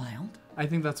wouldn't that be wild? I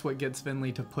think that's what gets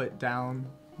Finley to put down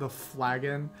the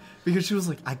flagon, because she was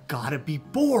like, I gotta be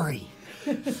Bori.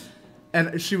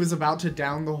 And she was about to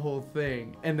down the whole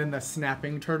thing, and then the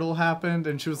snapping turtle happened,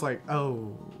 and she was like,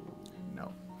 oh,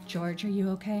 no. George, are you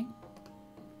okay?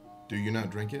 Do you not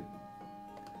drink it?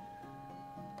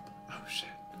 Oh, shit.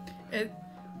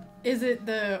 Is it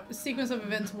the sequence of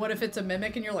events, what if it's a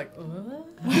mimic, and you're like,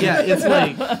 Yeah, it's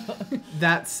like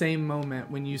that same moment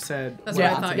when you said... That's what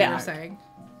I thought you were saying.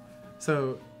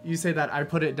 So you say that, I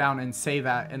put it down and say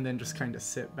that, and then just kind of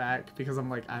sit back, because I'm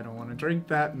like, I don't want to drink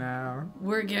that now.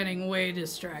 We're getting way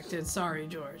distracted. Sorry,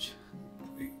 George.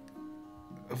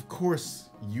 Of course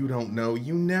you don't know.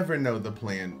 You never know the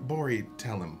plan. Bori,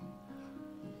 tell him.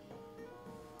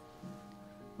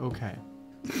 Okay.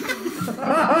 You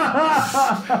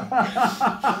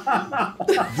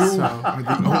are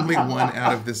the only one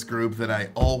out of this group that I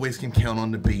always can count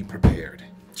on to be prepared.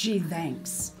 Gee,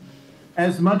 thanks.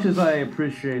 As much as I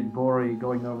appreciate Bori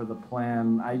going over the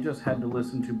plan, I just had to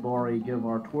listen to Bori give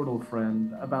our turtle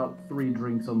friend about 3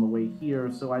 drinks on the way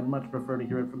here, so I'd much prefer to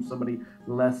hear it from somebody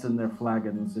less in their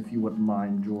flagons, if you wouldn't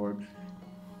mind, George.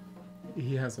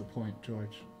 He has a point,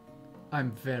 George.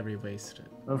 I'm very wasted.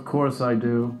 Of course I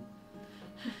do.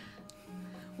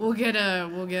 We'll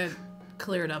get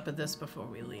cleared up at this before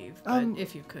we leave. But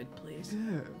if you could, please.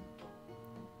 Yeah.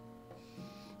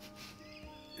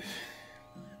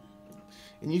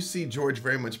 And you see George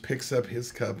very much picks up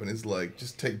his cup and is like,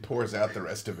 pours out the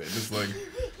rest of it. Just like,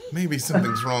 maybe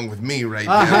something's wrong with me right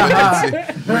now.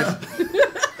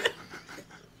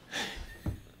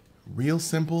 Real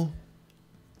simple.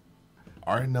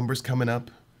 Our number's coming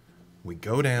up. We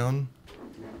go down.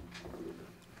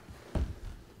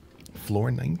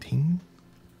 Floor 19.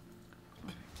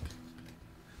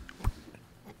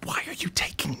 Why are you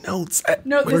taking notes?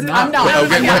 No, We're I'm not.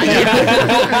 Okay.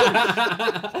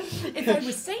 If I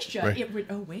was Seisha, Right. it would.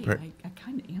 Oh wait, Right. I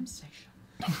kind of am Seisha.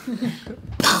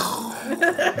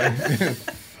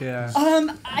 Yeah.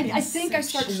 I think I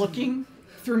start looking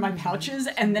through my pouches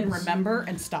and then remember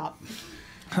and stop.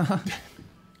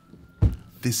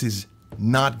 This is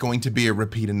not going to be a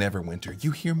repeat of Neverwinter.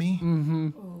 You hear me? Mm-hmm.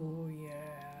 Oh, yeah.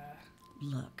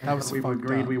 Look, That was We've fucked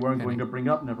agreed up. we weren't going to bring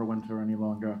up Neverwinter any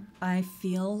longer. I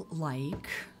feel like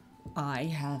I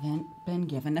haven't been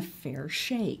given a fair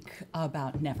shake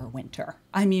about Neverwinter.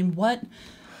 I mean, what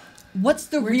What's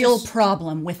the real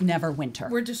problem with Neverwinter?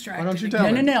 We're distracted. Why don't you again.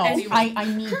 tell me? No. Anyway. I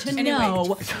need to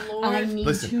know. I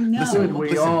need to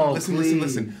know.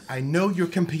 Listen. I know you're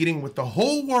competing with the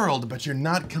whole world, but you're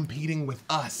not competing with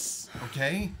us,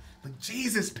 okay? Like,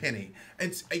 Jesus, Penny.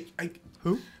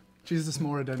 Who? Jesus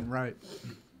Moradin, right.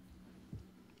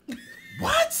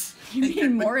 What? You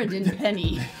mean Moradin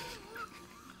Penny?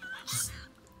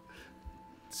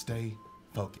 Stay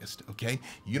focused, okay?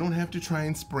 You don't have to try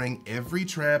and spring every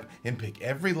trap and pick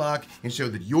every lock and show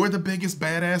that you're the biggest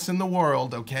badass in the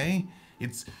world, okay?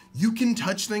 You can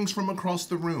touch things from across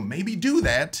the room. Maybe do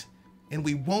that, and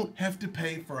we won't have to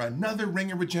pay for another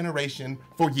ring of regeneration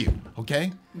for you,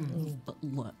 okay? But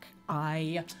look,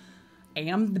 I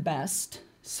am the best,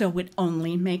 so it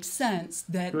only makes sense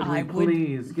that Could I we would...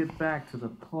 please get back to the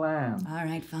plan? All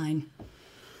right, fine.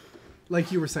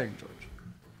 Like you were saying, George.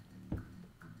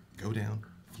 Go down,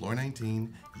 floor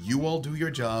 19, you all do your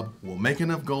job, we'll make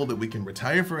enough gold that we can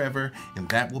retire forever, and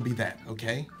that will be that,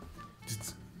 okay?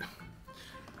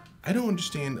 I don't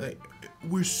understand,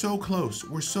 we're so close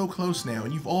now,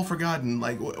 and you've all forgotten,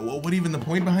 like, what even the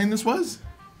point behind this was?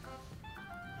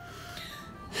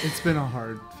 It's been a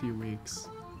hard few weeks.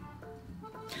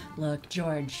 Look,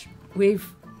 George, we've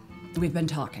been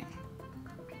talking.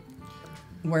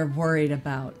 We're worried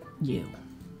about you.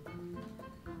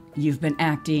 You've been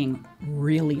acting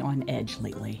really on edge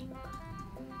lately.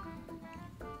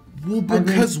 Well,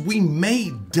 because we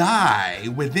may die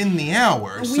within the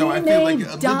hour, so I feel like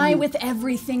a die little... with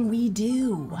everything we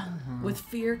do. With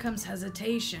fear comes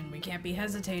hesitation. We can't be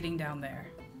hesitating down there.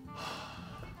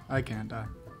 I can't die.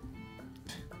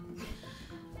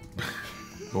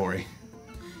 Bori,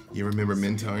 you remember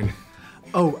Mintarn?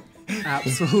 Oh,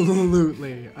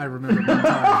 absolutely. I remember that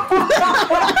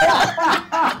time.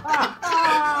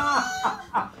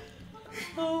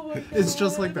 It's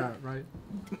just like that, right?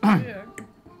 Yeah.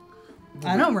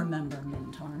 I don't remember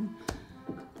Mintarn.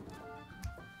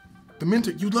 The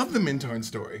Mintarn, you love the Mintarn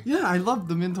story. Yeah, I love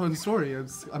the Minton story.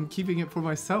 I'm keeping it for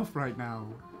myself right now,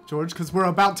 George, because we're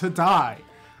about to die.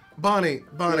 Bonnie,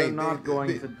 We're not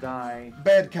going to die.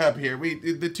 Bad cop here.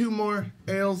 The 2 more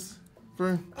ales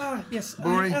for... Yes,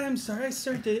 Bori? I'm sorry, I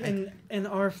served it in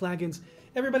our flagons.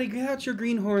 Everybody, get out your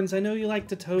greenhorns. I know you like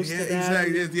to toast Yeah, to that.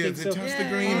 exactly. Yeah, Think to so. toast the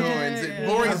greenhorns. yeah.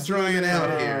 Bori's drawing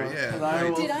out here. And Yeah. I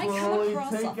will Did I come slowly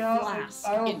across a take out. flask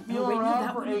I will in feel the around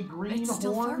that for a one? green It's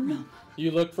still horn. firm.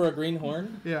 You look for a green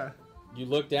horn. Yeah. You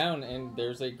look down, and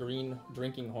there's a green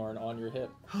drinking horn on your hip.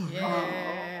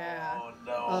 Yeah. Oh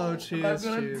no! Oh, I'm cheers,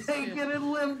 gonna cheers. take it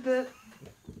and lift it.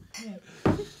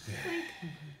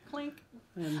 Clink.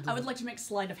 I would like to make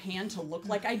sleight of hand to look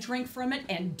like I drink from it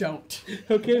and don't.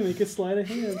 Okay, make a sleight of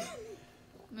hand.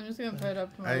 I'm just gonna put it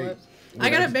up to my I- lips. I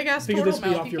got a big ass Figure turtle this be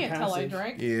mouth. off You your can't tell I passive.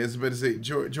 drank. Yes, but it's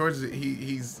George,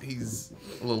 he's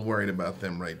a little worried about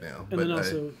them right now. And but then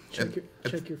also check your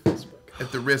Facebook.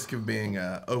 at the risk of being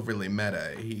overly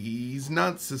meta, he's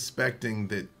not suspecting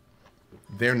that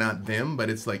they're not them, but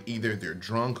it's like either they're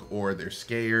drunk or they're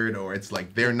scared, or it's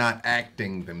like they're not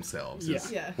acting themselves. Is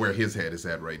Yeah. where his head is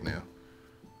at right now.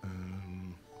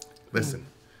 Listen.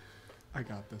 I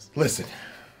got this. Listen.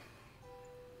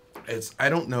 I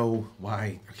don't know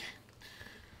why.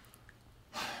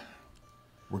 Okay.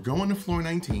 We're going to floor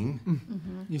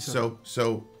 19. You said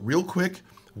So real quick,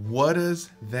 what does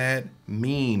that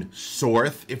mean,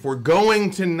 Sorth? If we're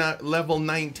going to level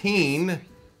 19,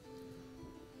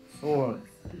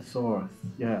 Sorth,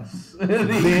 yes.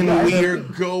 then we're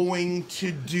going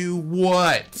to do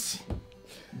what?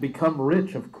 Become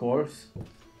rich, of course.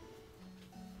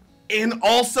 And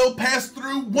also pass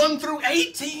through 1 through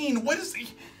 18. What is...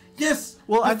 Yes,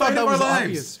 Well, the I thought fight that of our was lives.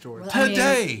 obvious, George. Well, I mean-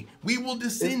 Today, we will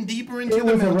descend deeper into It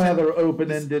the was a mountain. rather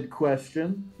open-ended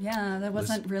question. Yeah, that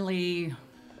wasn't really.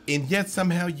 And yet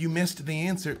somehow you missed the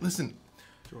answer. Listen.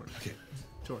 George. Okay.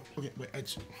 George. Okay,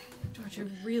 wait. George, you're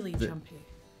really jumpy.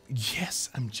 Yes,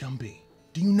 I'm jumpy.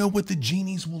 Do you know what the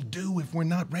genies will do if we're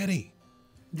not ready?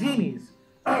 Genies.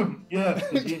 Yes,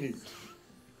 the genies.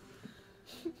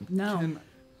 No.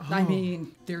 I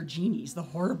mean, they're genies, the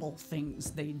horrible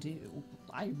things they do.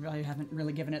 I haven't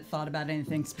really given it thought about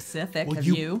anything specific. Well, Have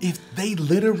you? If they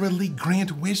literally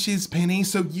grant wishes, Penny,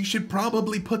 so you should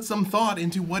probably put some thought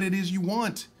into what it is you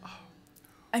want.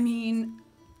 I mean,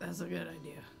 That's a good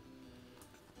idea.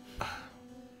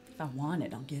 if I want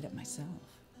it, I'll get it myself.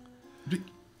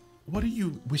 What are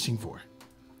you wishing for?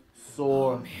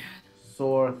 Sorth.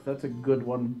 Sorth. That's a good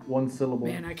one. One syllable.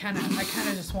 Man, I kind of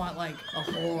just want like a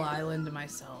whole island to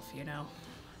myself, you know.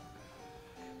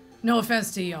 No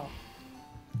offense to y'all.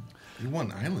 You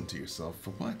want an island to yourself for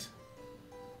what?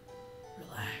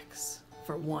 Relax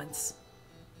for once.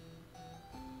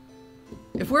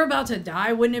 If we're about to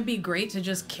die, wouldn't it be great to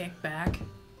just kick back?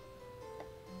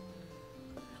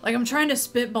 Like, I'm trying to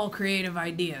spitball creative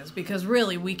ideas, because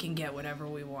really, we can get whatever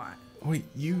we want. Wait,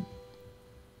 you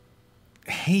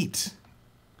hate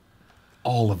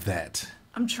all of that.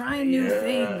 I'm trying new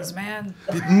things, man.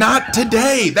 Not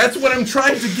today. That's what I'm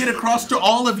trying to get across to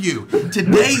all of you.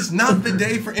 Today's not the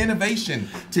day for innovation.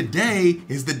 Today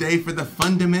is the day for the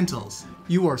fundamentals.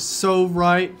 You are so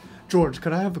right. George,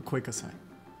 could I have a quick aside?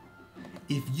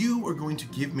 If you are going to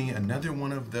give me another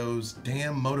one of those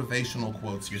damn motivational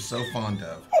quotes you're so fond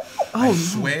of, I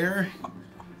swear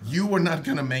you are not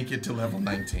going to make it to level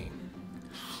 19.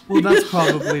 Well, that's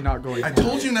probably not going to I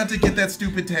told you not to get that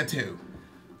stupid tattoo.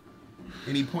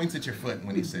 And he points at your foot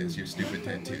when he says your stupid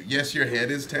tattoo. Yes, your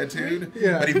head is tattooed,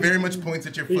 but he very much points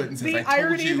at your foot and says, The I told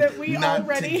irony you that we not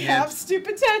already to have get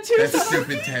stupid tattoos. that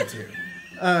stupid tattoo.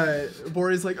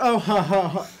 Bori's like, oh, ha, ha,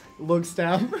 ha. Looks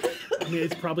down. I mean,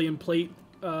 it's probably in plate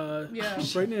Yeah.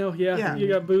 right now. Yeah, you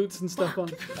got boots and stuff on.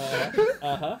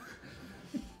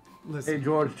 Listen. Hey,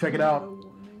 George, check it out.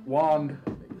 Wand.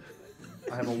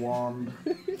 I have a wand.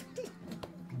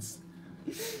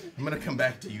 I'm gonna come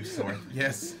back to you, Sorth.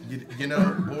 Yes, you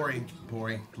know, Bori,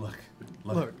 look.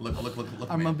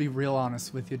 I'm gonna be real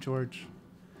honest with you, George.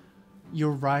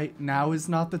 You're right, now is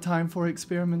not the time for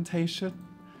experimentation.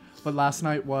 But last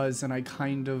night was, and I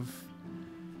kind of...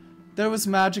 There was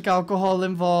magic alcohol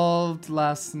involved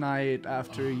last night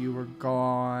after you were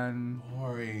gone.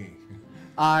 Bori.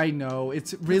 I know,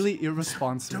 it's really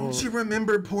irresponsible. Don't you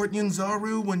remember Port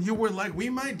Yunzaru when you were like, we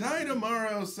might die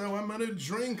tomorrow, so I'm gonna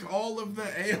drink all of the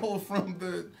ale from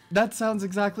the... That sounds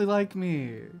exactly like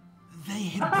me. They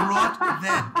had brought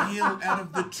that ale out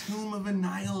of the Tomb of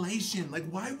Annihilation. Like,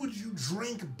 why would you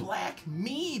drink black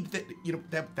mead? That, you know,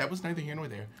 that was neither here nor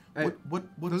there. What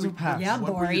those are past. Yeah,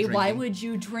 what were Bori, you why drinking? would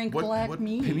you drink What- black what-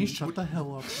 meat? Penny, shut the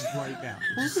hell up right now.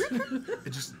 It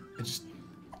just,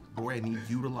 Bori, I need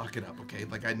you to lock it up, okay?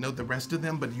 Like, I know the rest of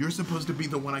them, but you're supposed to be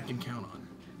the one I can count on.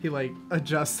 He like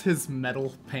adjusts his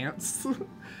metal pants and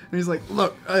he's like,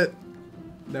 look,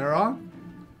 they're on.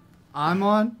 I'm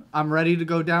on. I'm ready to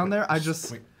go down there.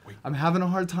 Wait. I'm having a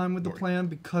hard time with the Bori. plan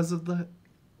because of the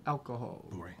alcohol.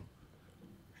 Bori,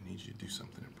 I need you to do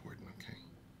something important, okay?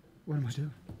 What am I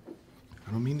doing?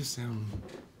 I don't mean to sound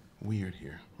weird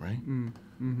here, right?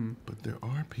 But there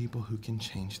are people who can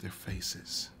change their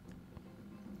faces.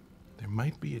 There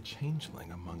might be a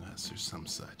changeling among us or some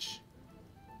such.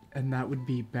 And that would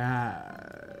be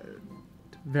bad.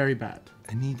 Very bad.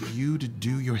 I need you to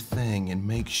do your thing and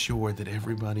make sure that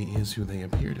everybody is who they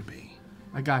appear to be.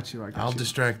 I got you. I'll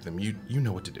distract them. You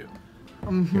know what to do.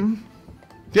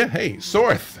 Yeah, hey,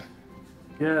 Sorth.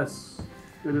 Yes,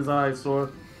 it is I,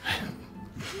 Sorth.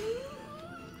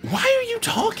 Why are you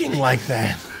talking like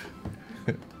that?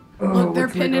 Look, they're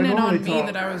which way pinning do I it on normally me talk?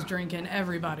 that I was drinking.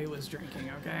 Everybody was drinking,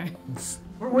 okay?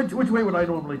 Which way would I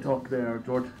normally talk there,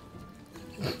 George?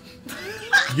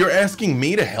 You're asking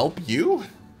me to help you?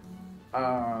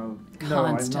 No,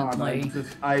 Constantly.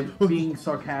 I'm being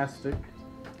sarcastic.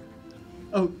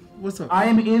 Oh, what's up? I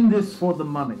am in this for the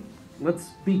money. Let's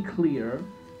be clear.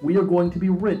 We are going to be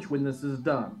rich when this is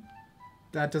done.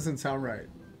 That doesn't sound right.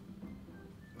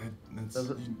 Does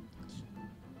it?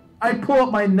 I pull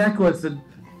up my necklace and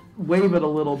wave it a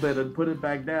little bit and put it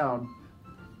back down.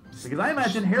 Because I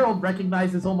imagine Harold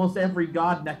recognizes almost every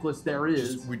god necklace there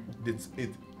is.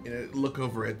 Look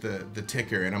over at the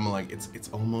ticker, and I'm like, it's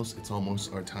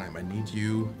almost our time. I need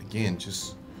you again.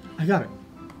 Just I got it.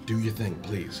 do your thing,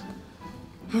 please.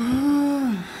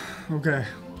 Okay.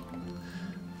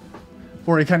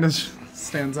 Bori kind of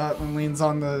stands up and leans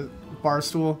on the bar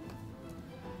stool.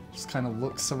 Just kind of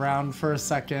looks around for a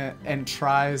second and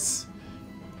tries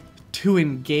to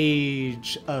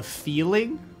engage a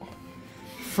feeling.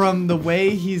 From the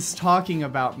way he's talking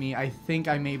about me, I think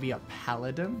I may be a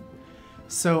paladin.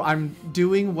 So I'm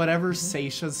doing whatever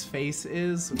Seisha's face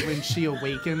is when she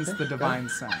awakens the divine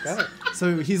sense.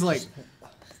 So he's like,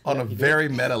 On a very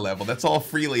meta level, that's all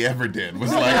Freely ever did.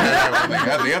 Was like, oh my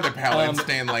God, the other paladins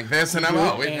stand like this, and I'm,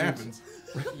 oh, it happens.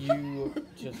 You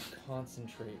just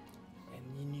concentrate, and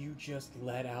then you just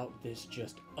let out this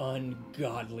just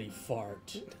ungodly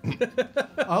fart.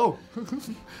 oh.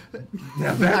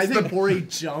 Now I that's think Bori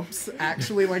jumps,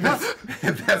 actually, like,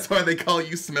 that's why they call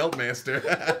you Smelt Master.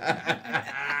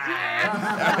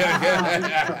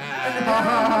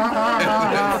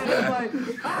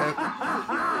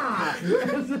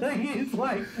 He's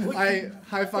like, I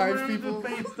high five people.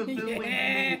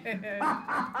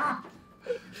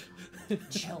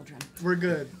 Children. We're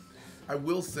good. I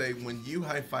will say, when you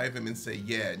high five him and say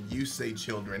yeah, and you say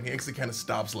children, he actually kind of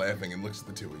stops laughing and looks at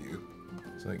the two of you.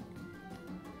 It's like,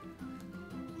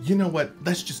 You know what?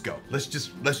 Let's just go. Let's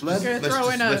just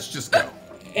go.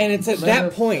 And it's at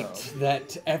that point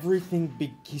that everything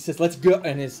he says, "Let's go,"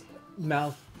 and his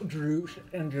mouth droops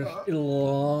and just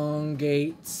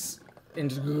elongates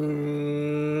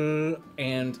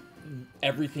and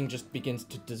everything just begins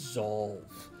to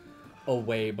dissolve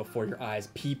away before your eyes.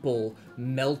 People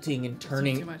melting and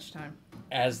turning Too much time.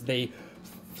 as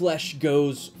flesh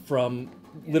goes from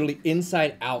literally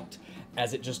inside out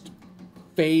as it just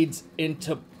fades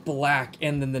into black,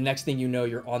 and then the next thing you know,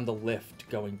 you're on the lift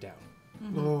going down.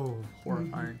 Oh,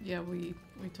 horrifying. Yeah, we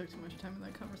took too much time in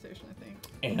that conversation, I think.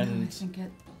 I And think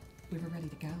we were ready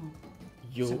to go.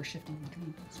 So we're shifting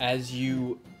between. as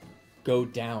you go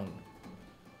down,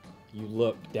 you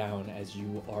look down as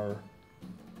you are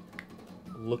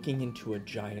looking into a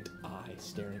giant eye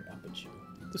staring up at you.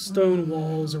 The stone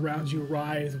walls around you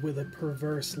writhe with a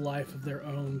perverse life of their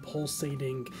own,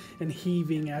 pulsating and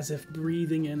heaving as if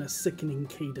breathing in a sickening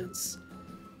cadence.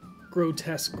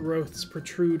 Grotesque growths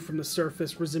protrude from the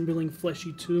surface, resembling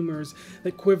fleshy tumors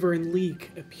that quiver and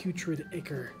leak a putrid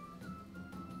ichor.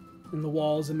 And the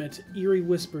walls emit eerie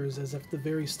whispers as if the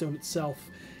very stone itself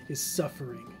is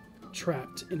suffering,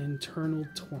 trapped in internal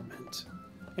torment.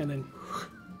 And then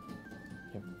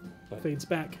fades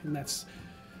back, and that's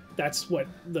what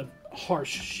the harsh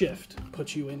shift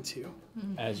puts you into.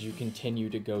 As you continue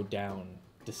to go down,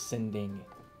 descending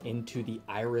into the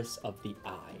iris of the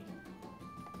eye,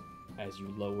 as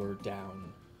you lower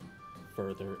down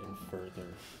further and further.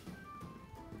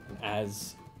 And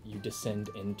as you descend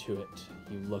into it,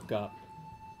 you look up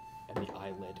and the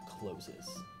eyelid closes.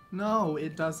 No,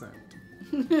 it doesn't.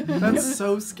 That's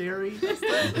so scary. It's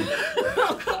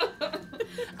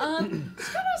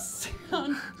gonna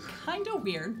sound kind of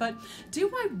weird, but do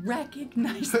I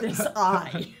recognize this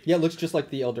eye? Yeah, it looks just like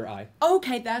the Elder Eye.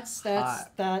 Okay, that's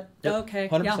that. Yep, Okay,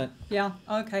 100%. Yeah,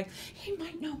 okay. He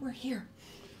might know we're here.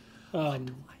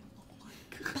 And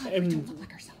Don't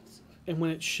look ourselves. And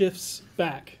when it shifts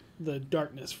back, the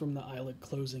darkness from the eyelid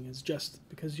closing is just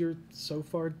because you're so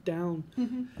far down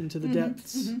into the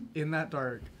depths. In that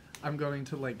dark, I'm going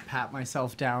to like pat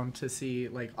myself down to see,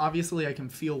 like, obviously I can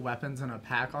feel weapons in a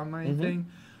pack on my thing.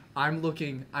 I'm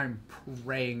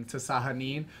praying to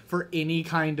Sahanin for any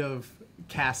kind of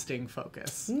casting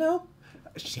focus. No.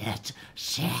 Shit.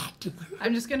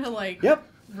 I'm just gonna like,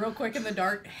 real quick in the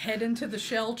dark, head into the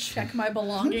shell, check my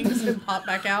belongings, and pop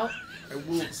back out. I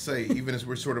will say, even as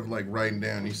we're sort of like riding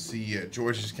down, you see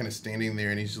George just kind of standing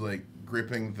there, and he's like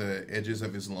gripping the edges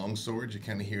of his longsword. You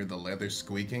kind of hear the leather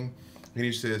squeaking, and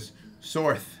he says,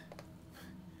 "Sorth,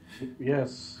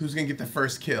 Yes. who's gonna get the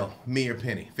first kill? Me or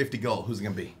Penny? 50 gold. Who's it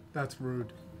gonna be?" That's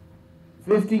rude.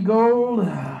 50 gold?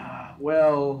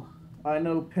 Well, I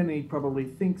know Penny probably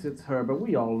thinks it's her, but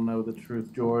we all know the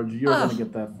truth, George. You're gonna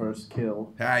get that first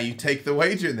kill. Ah, you take the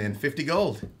wager then. 50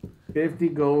 gold. 50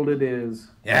 gold it is.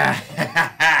 Yeah.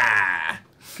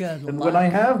 Good And luck. when I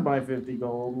have my 50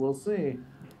 gold, we'll see.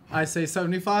 I say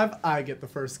 75, I get the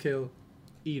first kill.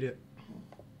 Eat it.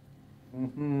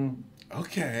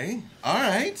 Okay. All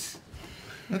right.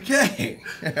 Okay.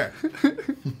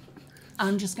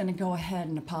 I'm just gonna go ahead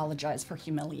and apologize for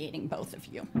humiliating both of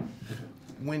you.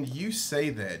 When you say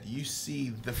that, you see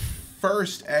the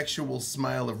first actual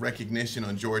smile of recognition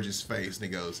on George's face, and he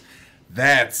goes,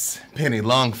 "That's Penny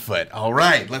Longfoot. All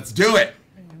right, let's do it.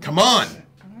 Come on."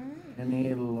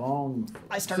 Penny Long.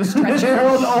 I start stretching.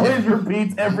 Harold always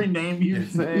repeats every name you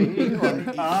say.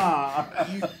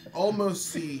 You almost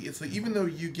see, it's like, even though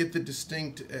you get the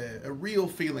distinct, a real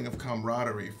feeling of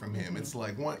camaraderie from him, it's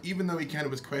like, even though he kind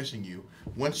of was questioning you,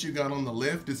 once you got on the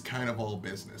lift, it's kind of all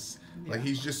business. Yeah. Like,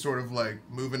 he's just sort of like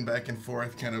moving back and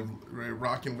forth, kind of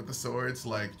rocking with the swords,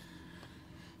 like,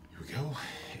 here we go,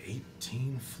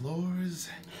 18 floors,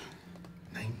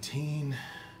 19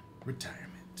 retirement.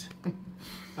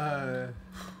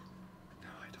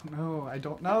 No, I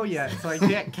don't know yet. So I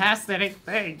can't cast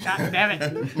anything. God damn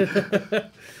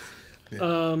it.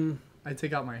 I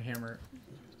take out my hammer.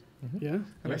 Yeah.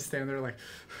 And I stand there like,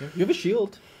 You have a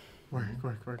shield. work.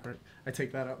 I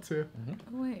take that out too. Oh,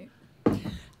 wait.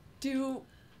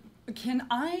 Can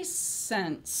I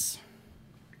sense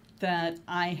that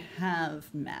I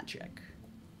have magic?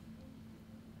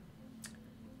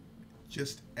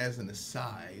 Just as an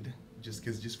aside,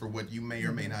 just for what you may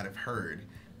or may not have heard,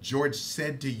 George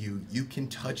said to you, you can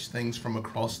touch things from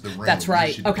across the room. That's right.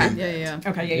 You should Okay. do that. Yeah.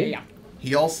 Okay, yeah.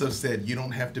 He also said you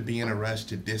don't have to be in a rush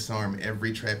to disarm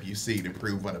every trap you see to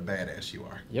prove what a badass you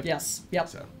are. Yep. Yes. Yep.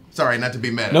 So, sorry, not to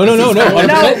be mad. No. No.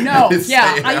 Just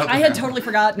Yeah, say it out I had loud. totally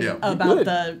forgotten Yeah. about Good.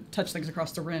 the touch things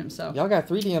across the room. So. Y'all got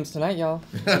 3 DMs tonight, y'all.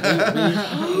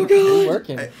 Oh We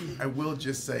working. I will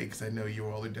just say, because I know you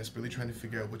all are desperately trying to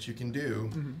figure out what you can do,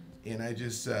 and I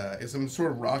just, as I'm sort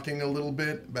of rocking a little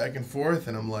bit back and forth,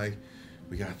 and I'm like,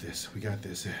 we got this.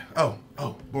 Oh,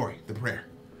 Bori, the prayer.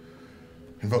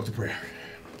 Invoke the prayer.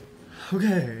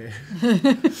 Okay.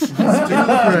 Let's do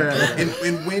the prayer.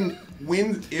 And when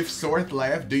if Sorth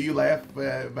laugh, do you laugh?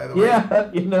 By the way, Yeah,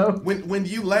 you know. When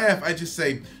you laugh, I just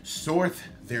say, Sorth,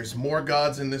 there's more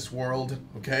gods in this world.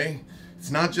 Okay, it's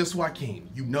not just Joaquin.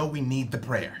 You know we need the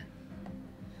prayer.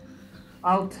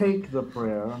 I'll take the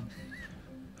prayer.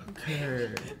 Okay.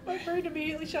 My brain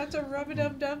immediately shot to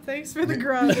rub-a-dub-dub. Thanks for the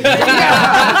grunt.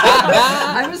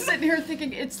 I was sitting here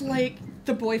thinking it's like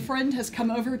the boyfriend has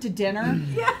come over to dinner,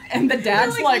 and the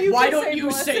dad's Like, like, you "Why can don't say you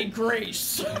blessing." say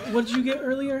grace?" What did you get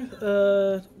earlier?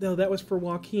 No, that was for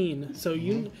Joaquin. So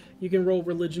you can roll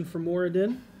religion for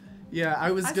Moradin. Yeah,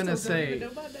 I was I gonna still don't even say,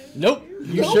 know my name. Nope.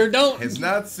 You sure don't. Has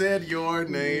not said your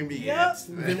name yet.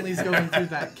 Vinley's going through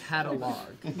that catalog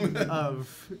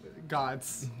of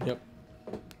gods. Yep.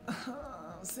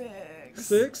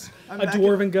 6. I'm A back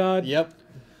dwarven god. Yep.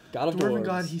 God of Dwarven Dwarves.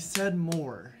 God, he said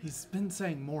more. He's been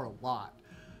saying more a lot.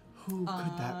 Who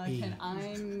could that be? Can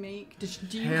I make? Do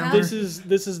you Hammer. have? This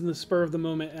is in the spur of the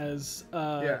moment as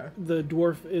Yeah. the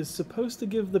dwarf is supposed to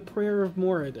give the prayer of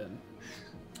Moradin.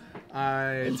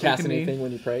 And cast anything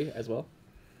when you pray as well.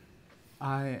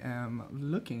 I am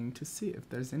looking to see if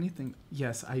there's anything.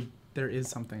 Yes, there is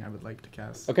something I would like to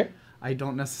cast. Okay. I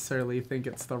don't necessarily think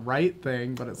it's the right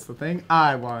thing, but it's the thing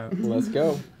I want. Let's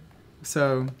go.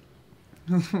 So,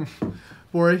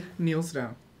 Bori kneels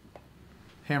down.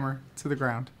 Hammer to the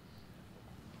ground.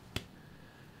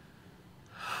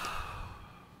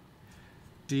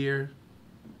 Dear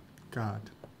God,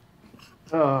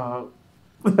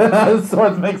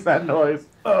 Swords makes that noise.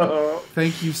 Oh.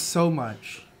 thank you so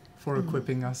much for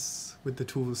equipping us with the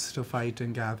tools to fight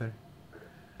and gather.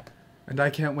 And I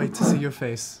can't wait to see your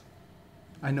face.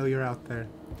 I know you're out there.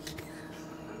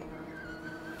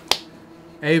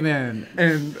 Amen.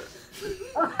 And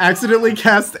accidentally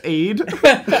cast aid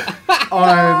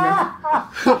on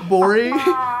Bori,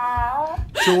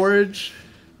 George.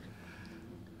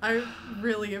 I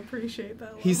really appreciate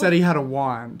that. He said he had a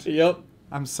wand. Yep.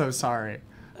 I'm so sorry.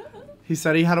 He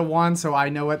said he had a wand, so I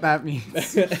know what that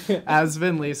means as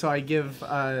Vinley. So I give,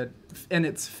 and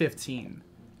it's 15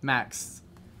 max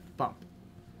bump.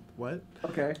 What?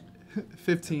 Okay.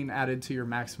 15 added to your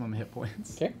maximum hit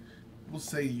points. Okay. We'll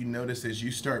say you notice as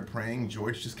you start praying,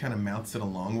 George just kind of mounts it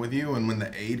along with you, and when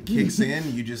the aid kicks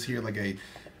in, you just hear like a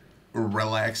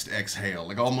relaxed exhale.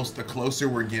 Like almost the closer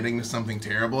we're getting to something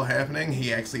terrible happening,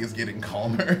 he actually is getting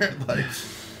calmer. Like,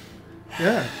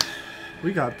 Yeah,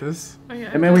 we got this. Oh,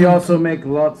 yeah. And may we also make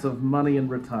lots of money and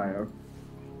retire.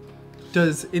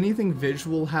 Does anything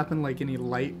visual happen, like any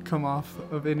light come off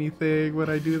of anything when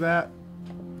I do that?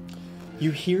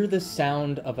 You hear the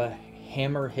sound of a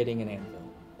hammer hitting an anvil.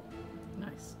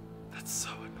 Nice. That's so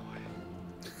annoying.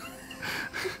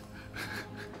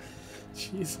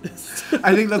 Jesus.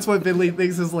 I think that's what Vinley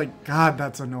thinks is like, God,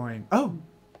 that's annoying. Oh,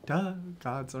 duh,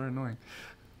 gods are annoying.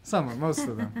 Most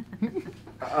of them.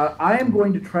 I am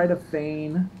going to try to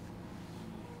feign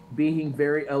being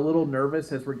a little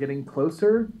nervous as we're getting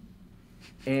closer,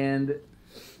 and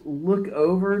look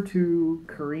over to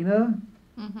Karina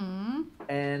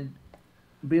and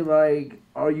be like,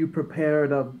 "Are you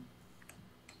prepared?"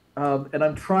 And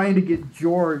I'm trying to get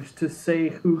George to say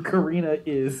who Karina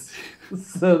is,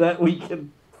 so that we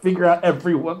can figure out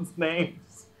everyone's names.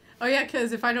 Oh yeah,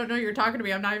 because if I don't know you're talking to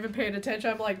me, I'm not even paying attention.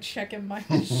 I'm like checking my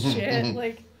shit.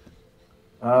 Like,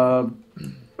 Oh,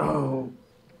 Oh,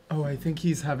 I think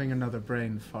he's having another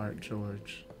brain fart,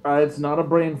 George. it's not a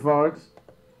brain fart.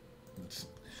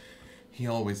 he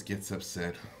always gets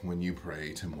upset when you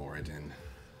pray to Moradin.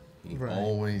 He Right.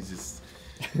 always is.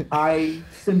 I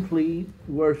simply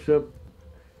worship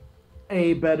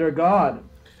a better god.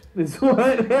 Is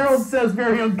what Harold says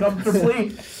very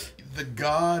uncomfortably. The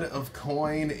god of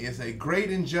coin is a great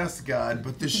and just god,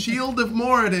 but the shield of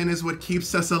Moradin is what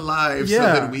keeps us alive so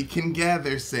Yeah. that we can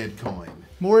gather said coin.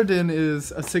 Moradin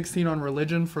is a 16 on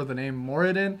religion for the name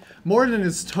Moradin. Moradin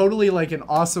is totally like an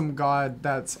awesome god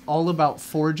that's all about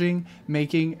forging,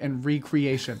 making, and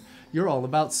recreation. You're all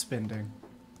about spending.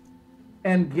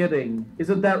 And getting.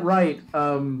 Isn't that right?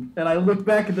 And I look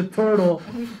back at the turtle,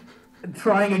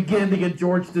 trying again to get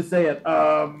George to say it.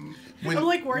 I'm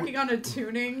like working on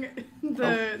attuning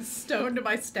the stone to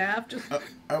my staff. Just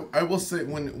I will say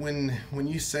when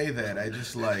you say that, I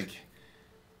just like,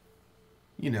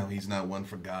 he's not one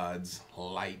for gods,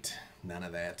 light, none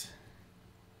of that.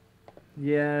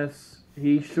 Yes,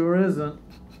 he sure isn't.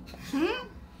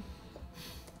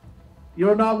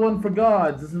 You're not one for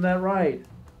gods, isn't that right?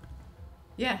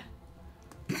 yeah.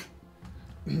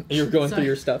 You're going through Sorry.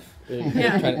 your stuff.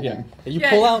 Yeah. You Yeah.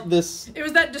 pull out this. It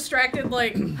was that distracted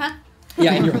like, huh?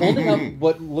 Yeah, and you're holding up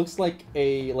what looks like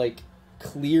a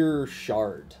clear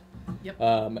shard. Yep.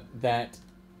 That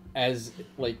as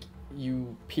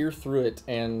you peer through it,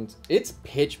 and it's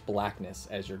pitch blackness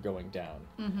as you're going down.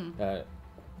 Mm-hmm.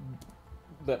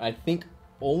 But I think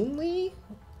only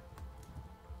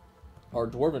our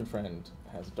dwarven friend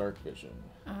has dark vision.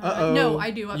 No, I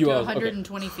do up You to have-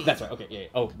 120 feet. That's right. Okay. Yeah.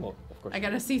 Oh, well, of course. I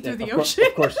gotta see through Yeah, the of course- ocean.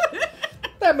 Of course.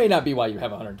 That may not be why you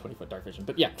have 120-foot dark vision,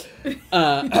 but yeah.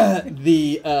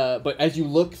 But as you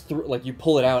look through, you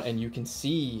pull it out, and you can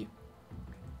see,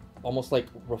 almost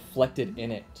reflected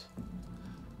in it,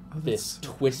 this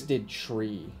twisted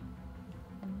tree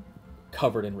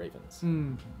covered in ravens.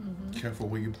 Mm-hmm. Careful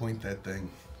where you point that thing.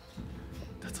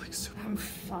 That's super. I'm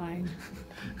fine.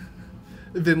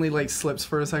 Vinley slips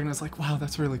for a second. It's like, wow,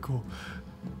 that's really cool,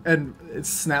 and it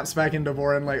snaps back into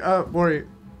Borin. Oh, Bori.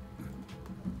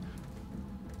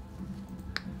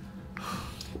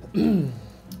 No,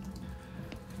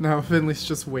 Finley's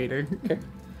just waiting. Okay.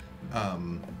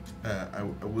 I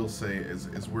will say,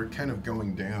 as we're kind of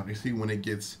going down, you see when it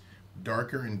gets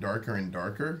darker and darker and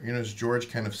darker, as George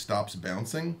kind of stops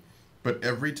bouncing, but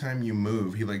every time you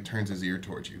move, he turns his ear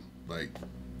towards you.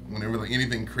 Whenever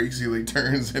anything creaks, he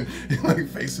turns and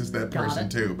faces that person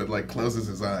too, but closes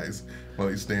his eyes while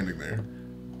he's standing there.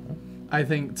 I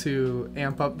think to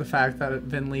amp up the fact that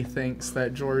Vinley thinks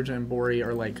that George and Bori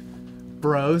are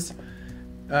bros,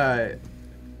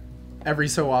 every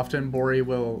so often Bori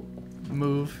will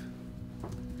move,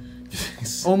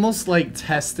 almost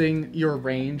testing your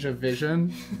range of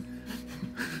vision,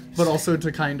 but also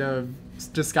to kind of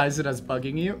disguise it as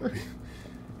bugging you.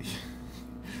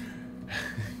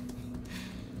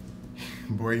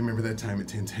 Boy, you remember that time at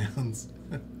 10 Towns?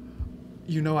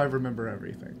 I remember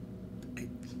everything.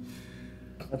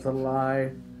 That's a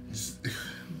lie.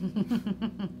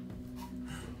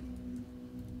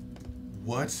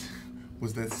 What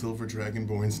was that silver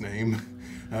dragonborn's name?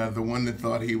 The one that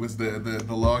thought he was the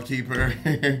lawkeeper?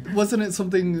 Wasn't it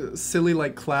something silly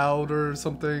like Cloud or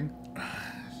something?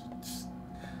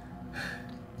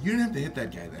 You didn't have to hit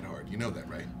that guy that hard. You know that,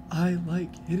 right? I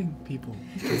like hitting people.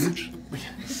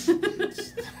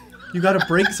 You gotta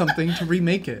break something to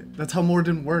remake it. That's how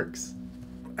Morden works.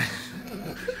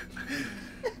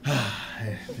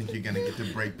 I think you're gonna get to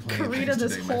break plenty of Karina things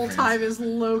this today, my whole friends. time is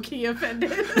low-key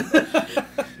offended.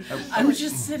 I was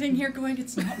just sitting here going,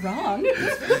 it's not wrong.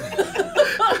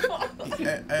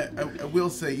 I will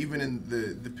say, even in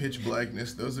the pitch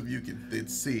blackness, those of you that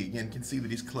see, can see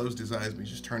that he's closed his eyes, but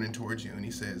he's just turning towards you, and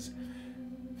he says,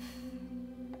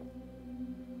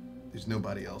 there's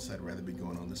nobody else I'd rather be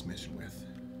going on this mission with.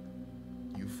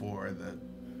 You four are the...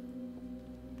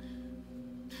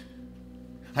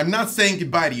 I'm not saying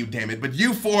goodbye to you, damn it, but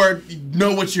you four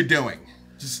know what you're doing.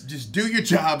 Just do your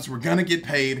jobs, we're gonna get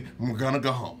paid, and we're gonna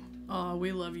go home. Oh,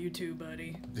 we love you too,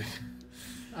 buddy.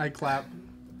 I clap.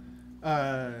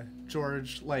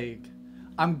 George,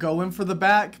 I'm going for the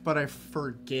back, but I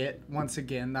forget once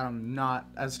again that I'm not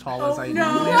as tall as I no.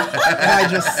 normally am. And I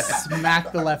just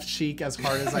smack the left cheek as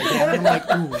hard as I can. And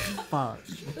I'm ooh, fuck.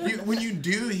 When you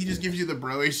do, he just gives you the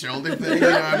broy shoulder thing.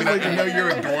 I know you're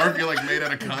a dwarf. You're made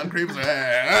out of concrete. It's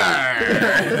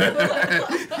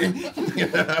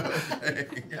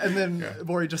And then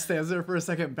Bori just stands there for a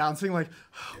second, bouncing oh my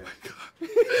god,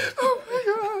 oh my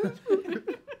god.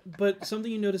 But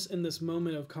something you notice in this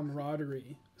moment of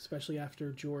camaraderie, especially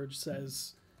after George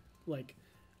says,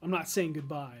 I'm not saying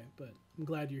goodbye, but I'm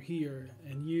glad you're here,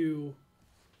 and you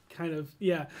kind of,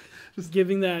 just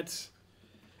giving that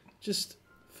just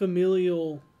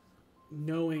familial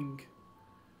knowing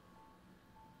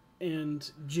and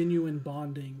genuine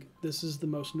bonding. This is the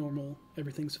most normal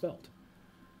everything's felt.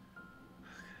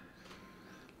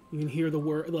 You can hear the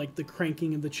word, the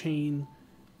cranking of the chain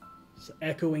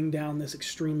echoing down this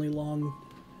extremely long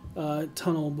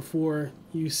tunnel before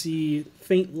you see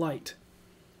faint light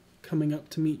coming up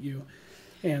to meet you.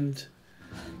 And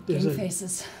there's Game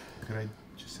faces. Could I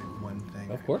just say one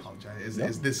thing? Of course. I apologize.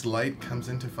 As this light comes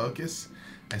into focus,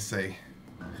 I say,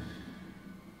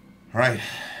 all right,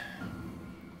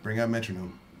 bring out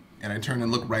metronome. And I turn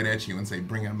and look right at you and say,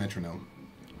 bring out metronome.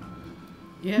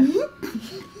 Yeah.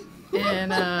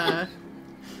 And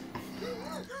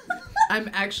I'm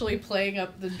actually playing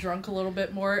up the drunk a little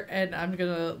bit more, and I'm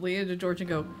gonna lean into George and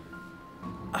go,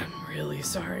 I'm really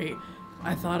sorry.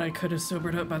 I thought I could have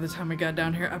sobered up by the time we got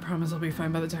down here. I promise I'll be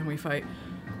fine by the time we fight.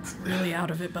 Really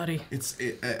out of it, buddy.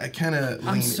 I kind of.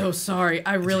 I'm so sorry.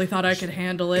 I really thought I could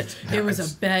handle it. It was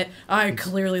a bet. I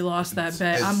clearly lost that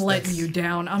bet. I'm letting you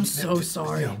down. I'm so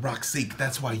sorry. Roxy,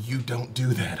 that's why you don't do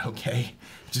that, okay?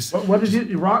 Just. What did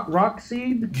you rock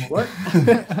seed? What?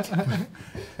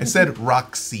 I said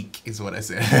Roxy is what I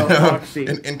said. Oh, Roxy.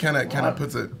 and kind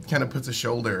of puts a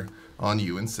shoulder on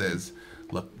you and says,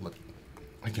 look,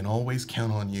 I can always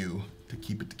count on you to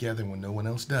keep it together when no one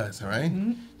else does, all right?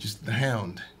 Mm-hmm. Just the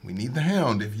hound. We need the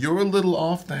hound. If you're a little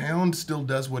off, the hound still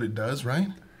does what it does, right?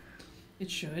 It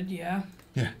should, yeah.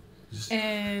 Yeah. Just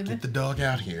and get the dog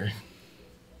out here.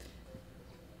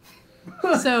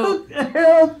 So the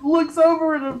hound looks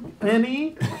over at a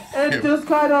Penny and just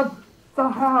kind of the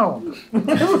hound.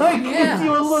 Like gives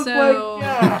you a look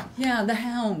like yeah, the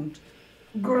hound.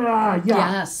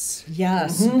 Yeah.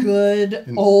 Yes,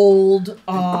 good old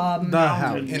the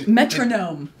hound.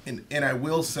 metronome. And I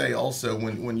will say also,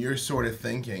 when you're sort of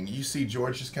thinking, you see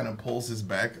George just kind of pulls his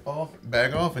bag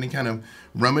off, and he kind of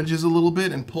rummages a little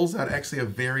bit and pulls out actually a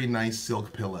very nice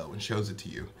silk pillow and shows it to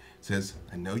you. Says,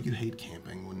 I know you hate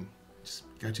camping. Just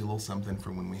got you a little something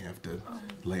for when we have to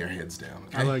lay our heads down.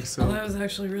 Okay? I like silk. Well, that was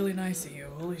actually really nice of you.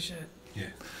 Holy shit. Yeah.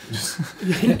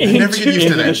 I never get used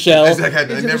to that. Shell. It's like I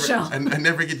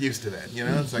never get used to that. You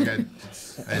know, it's like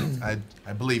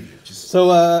I believe you. Just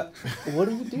So, what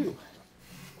do you do?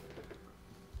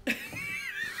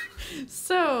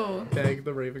 So. Beg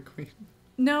the Raven Queen.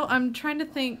 No, I'm trying to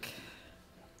think.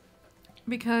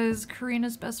 Because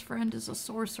Karina's best friend is a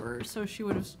sorcerer, so she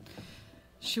would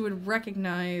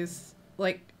recognize,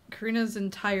 like, Karina's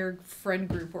entire friend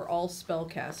group were all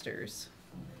spellcasters.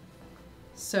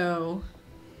 So,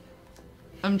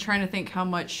 I'm trying to think how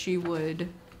much she would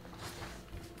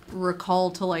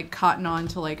recall to, like, cotton on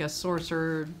to, like, a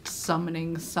sorcerer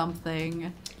summoning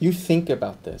something. You think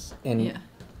about this, and Yeah.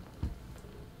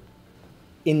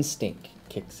 instinct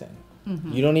kicks in.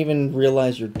 Mm-hmm. You don't even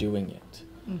realize you're doing it.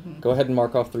 Mm-hmm. Go ahead and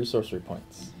mark off 3 sorcery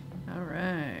points. All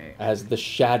right. As the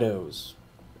shadows,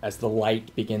 as the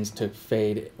light begins to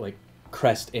fade, like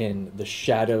crest in, the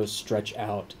shadows stretch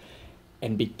out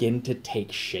and begin to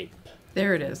take shape.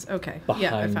 There it is. Okay.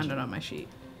 Yeah, I Behind found it on my sheet.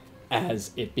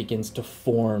 As it begins to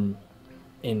form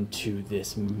into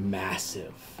this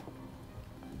massive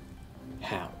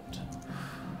hound.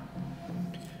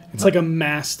 It's like a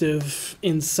mastiff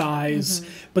in size,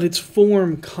 but its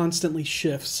form constantly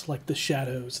shifts like the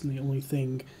shadows, and the only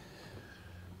thing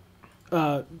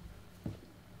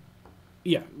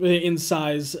in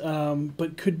size,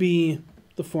 but could be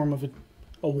the form of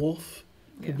a wolf,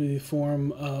 could be the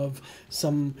form of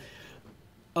some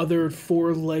other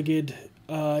 4-legged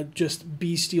just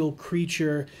bestial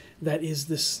creature that is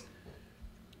this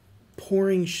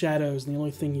pouring shadows, and the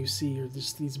only thing you see are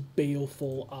just these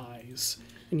baleful eyes,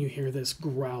 and you hear this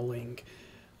growling.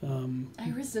 I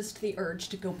resist the urge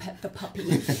to go pet the puppy.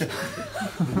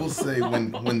 we'll say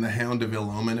when the Hound of Ill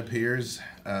Omen appears,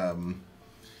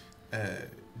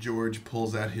 George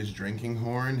pulls out his drinking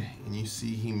horn, and you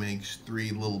see he makes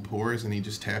 3 little pours, and he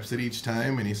just taps it each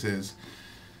time, and he says,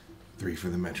 3 for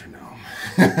the metronome,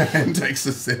 and takes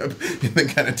a sip, and then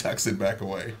kind of tucks it back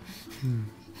away.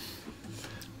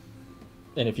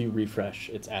 And if you refresh,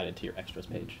 it's added to your extras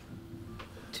page.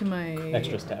 To my...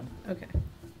 Extras tab. Okay.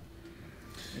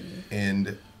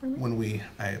 And when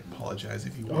I apologize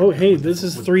if you... Oh, hey, this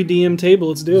is 3DM table.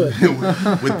 Let's do it.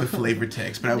 with the flavor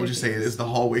text. But I would just say, as the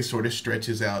hallway sort of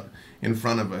stretches out in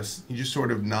front of us, he just sort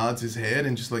of nods his head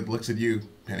and just, like, looks at you,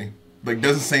 Penny. Like,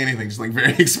 doesn't say anything, just, like,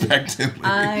 very expectantly.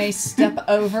 I step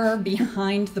over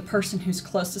behind the person who's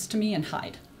closest to me and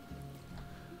hide.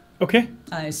 Okay.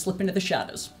 I slip into the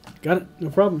shadows. Got it. No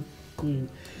problem. And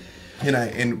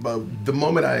the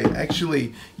moment I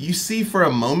actually, you see for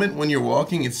a moment when you're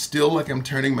walking, it's still like I'm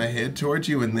turning my head towards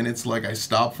you, and then it's like I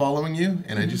stop following you,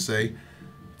 and I just say,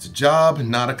 it's a job,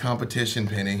 not a competition,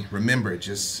 Penny. Remember,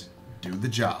 just do the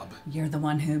job. You're the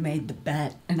one who made the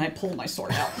bet. And I pull my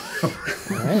sword out.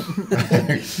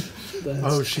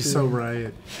 Oh, she's so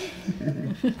right.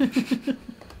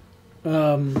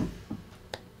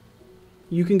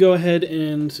 You can go ahead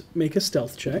and make a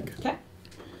stealth check. Okay.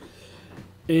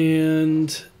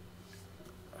 And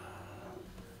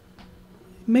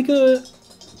make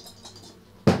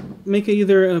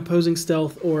either an opposing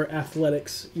stealth or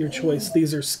athletics, your choice.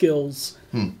 These are skills.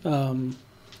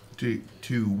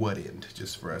 To what end?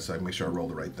 Just for us, so I can make sure I roll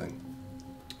the right thing.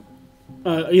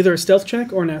 Either a stealth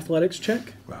check or an athletics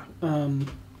check. Wow.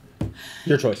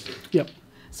 Your choice. Yep.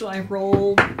 So I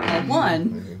rolled a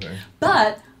 1,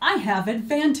 but I have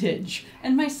advantage.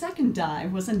 And my second die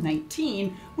was a 19,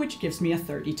 which gives me a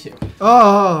 32.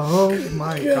 Oh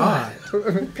my god.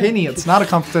 Penny, it's not a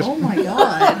competition. Oh my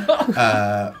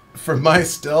god. For my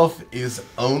stealth is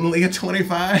only a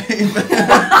 25.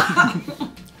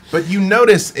 But you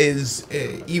notice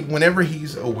whenever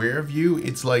he's aware of you,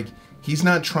 it's like he's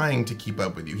not trying to keep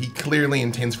up with you. He clearly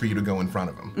intends for you to go in front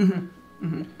of him.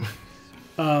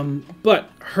 But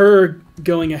her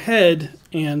going ahead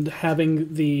and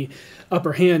having the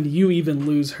upper hand, you even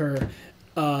lose her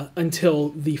until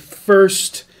the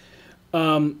first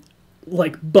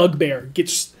bugbear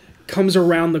comes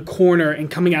around the corner, and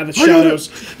coming out of the shadows,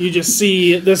 you just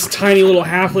see this tiny little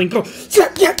halfling go,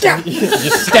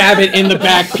 Just stab it in the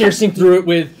back, piercing through it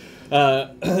with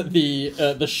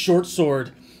the short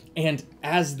sword. And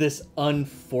as this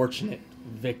unfortunate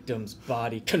victim's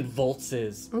body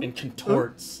convulses and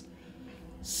contorts,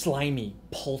 slimy,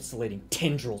 pulsating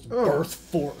tendrils burst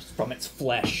forth from its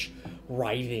flesh,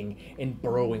 writhing and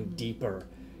burrowing deeper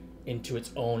into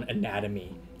its own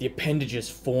anatomy. The appendages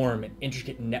form an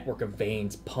intricate network of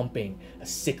veins pumping a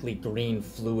sickly green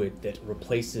fluid that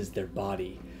replaces their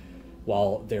body,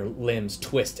 while their limbs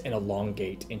twist and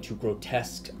elongate into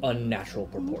grotesque, unnatural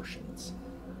proportions.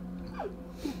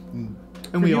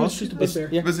 And we all just a bugbear.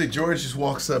 Yeah. But George just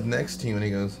walks up next to you and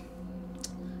he goes,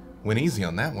 "Went easy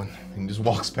on that one," and just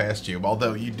walks past you.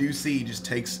 Although you do see he just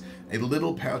takes a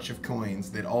little pouch of coins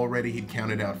that already he'd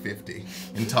counted out 50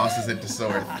 and tosses it to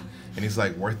Sorth. And he's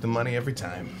like, "Worth the money every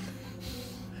time."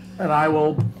 And I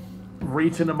will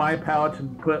reach into my pouch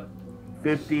and put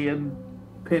 50 in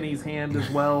Penny's hand as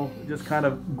well, just kind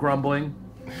of grumbling.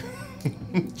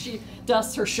 She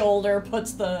dusts her shoulder,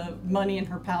 puts the money in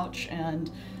her pouch,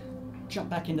 and jump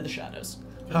back into the shadows.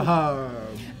 Haha.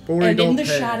 And in the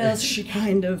shadows, she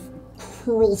kind of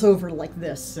curls over like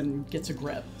this and gets a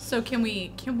grip. So can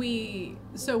we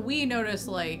so we notice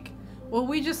what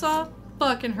we just saw,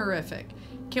 fucking horrific.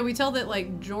 Can we tell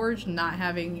that George not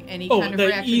having any kind of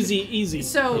reaction? Easy.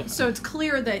 So it's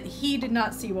clear that he did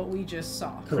not see what we just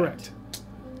saw. Correct.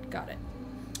 Got it.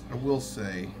 I will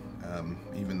say,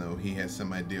 even though he has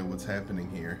some idea what's happening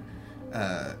here,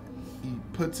 he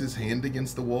puts his hand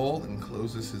against the wall and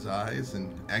closes his eyes and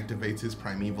activates his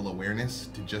primeval awareness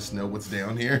to just know what's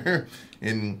down here,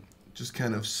 and just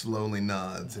kind of slowly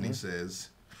nods, and he says,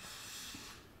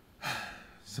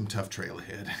 "Some tough trail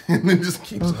ahead," and then just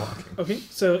keeps walking. Okay,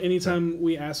 so anytime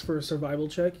we ask for a survival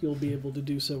check, you'll be able to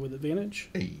do so with advantage.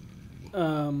 Hey.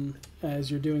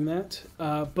 As you're doing that.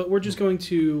 But we're just going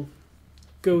to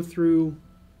go through.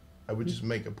 I would just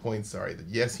make a point, sorry, that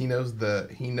yes, he knows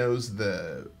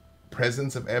the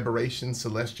presence of aberrations,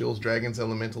 celestials, dragons,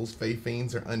 elementals, fey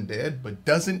fiends, or undead, but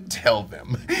doesn't tell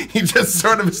them. He just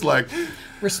sort of is like,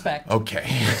 Respect. okay.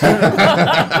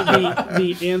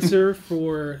 the answer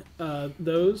for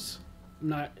those,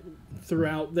 not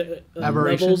throughout the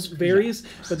levels, varies,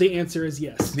 but the answer is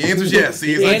yes. The answer is yes.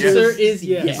 The answer is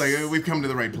yes. It's like, we've come to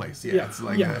the right place. Yeah, Yeah. it's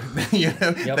like,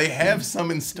 Yeah. they have some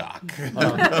in stock.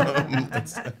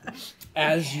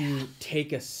 As you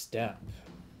take a step,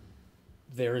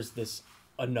 there is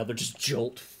another just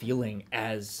jolt feeling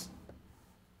as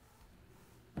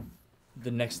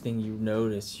the next thing you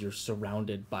notice, you're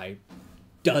surrounded by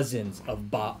dozens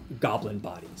of goblin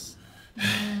bodies.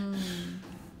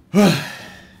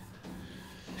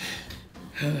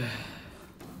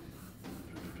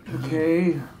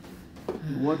 Okay,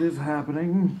 what is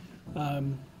happening?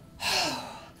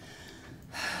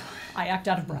 I act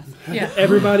out of breath. Yeah.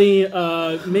 Everybody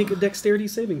make dexterity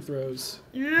saving throws.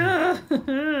 Yeah.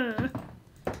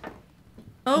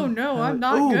 Oh no, I'm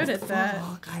not good at that.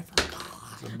 I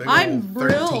forgot. I'm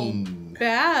real 13.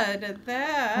 bad at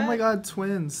that. Oh my god,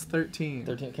 twins. 13.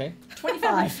 13, okay.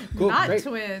 25. Cool, Not great.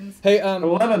 twins. Hey,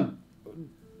 11.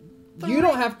 you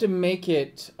don't have to make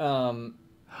it, You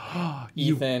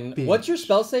Ethan. bitch. What's your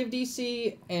spell save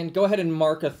DC? And go ahead and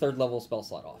mark a 3rd level spell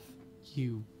slot off.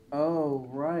 You Oh,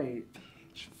 right.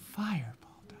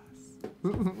 fireball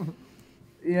does.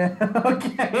 Yeah,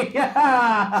 okay.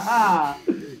 Yeah.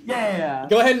 Yeah.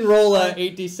 Go ahead and roll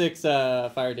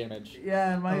 8d6 fire damage.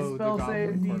 Yeah, and my Oh, the spell save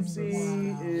goblin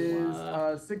DC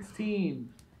corpses. is 16.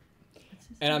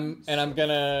 And I'm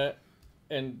gonna,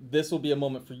 and this will be a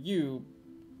moment for you,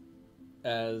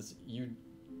 as you,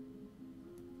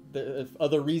 the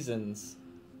other reasons.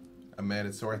 I'm mad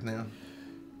at Sorth now.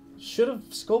 Should have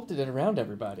sculpted it around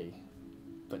everybody,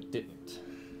 but didn't.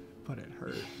 But it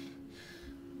hurt.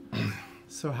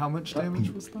 So how much damage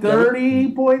was that?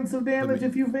 30 points of damage me-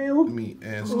 if you Let failed. me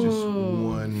ask just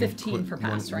one 15 quick, for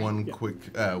pass, one,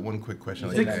 right? one quick question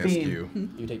I'd like to ask 16. you.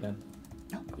 You take none.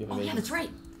 No. You have Oh, yeah, evade. that's right.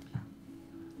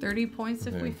 30 points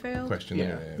if we fail. Question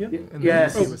Yeah. there. Yep. And then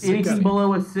Yes, you see what's anything 16.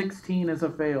 below a 16 is a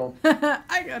fail.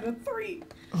 I got a 3.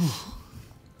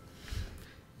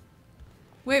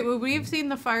 Wait, would we have seen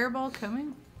the fireball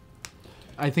coming?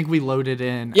 I think we loaded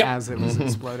in Yep. as it was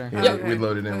exploding. Yeah, Okay. we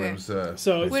loaded in. Okay. It was,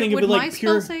 So Would, think of would it my like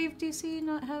pure. spell save DC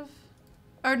not have?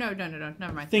 Or no, never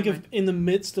mind. Think never of mind. in the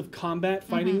midst of combat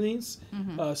fighting these,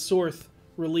 Sorth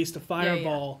released a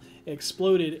fireball,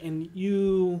 exploded, and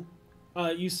you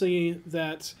see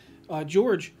that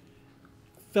George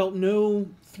felt no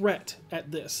threat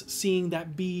at this, seeing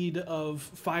that bead of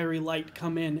fiery light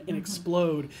come in and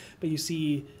explode. But you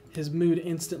see his mood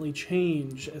instantly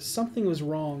change as something was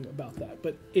wrong about that.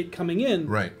 But it coming in,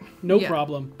 right. no Yeah.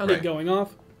 problem. Okay. It going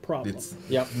off, problem. It's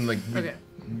Yep. like Okay.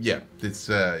 yeah. It's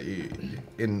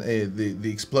in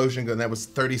the explosion. That was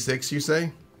 36. You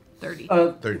say? 30.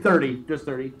 30, just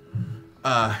 30.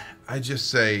 I just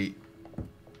say,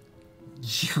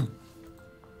 you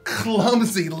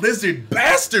clumsy lizard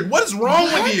bastard! What is wrong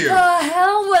with What you? the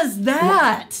hell was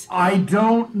that? I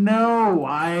don't know.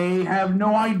 I have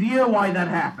no idea why that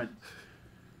happened.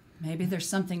 Maybe there's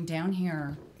something down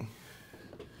here.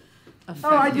 Oh,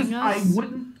 I Affecting us?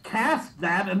 wouldn't cast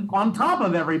that on top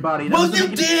of everybody. That Well, doesn't you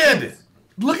make any did. sense.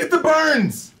 Look at the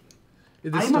burns.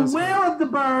 This I'm does aware hurt. of the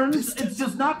burns. It's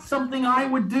just not something I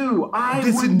would do. No,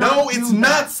 it's do not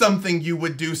that. something you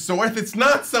would do, Sorth. It's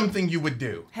not something you would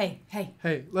do. Hey,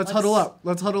 Hey, let's huddle up.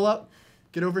 Let's huddle up.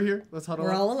 Get over here. Let's huddle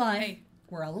we're up. all alive. Hey.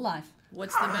 We're all alive.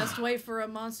 What's the best way for a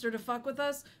monster to fuck with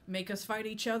us? Make us fight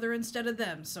each other instead of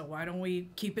them. So why don't we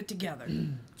keep it together?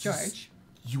 George.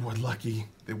 You were lucky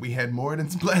that we had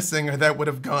Morden's blessing, or that would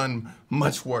have gone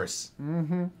much worse.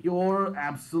 You're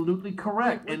absolutely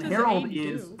correct. What And does Harold aim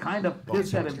is do? kind of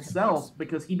pissed at himself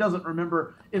because he doesn't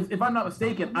remember. If I'm not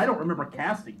mistaken, I don't remember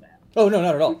casting that. Oh, no,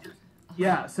 not at all.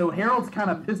 Yeah, so Harold's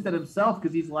kind of pissed at himself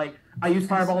because he's like, I use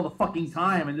Fireball all the fucking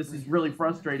time, and this is really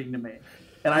frustrating to me.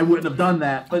 And I wouldn't have done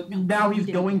that. But now he's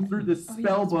going through this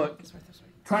spell book,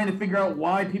 trying to figure out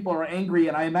why people are angry.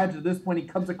 And I imagine at this point he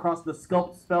comes across the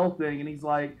sculpt spell thing, and he's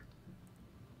like,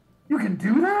 you can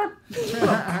do that? What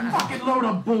a fucking load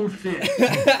of bullshit.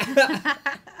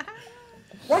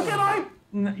 Why can't I?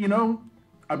 You know,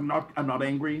 I'm not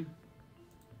angry.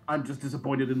 I'm just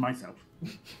disappointed in myself.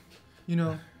 You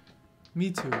know,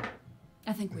 me too.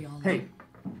 I think we all are. Hey.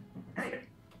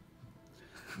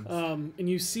 And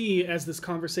you see, as this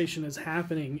conversation is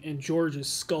happening and George is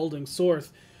scalding Sorth,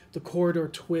 the corridor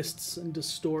twists and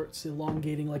distorts,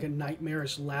 elongating like a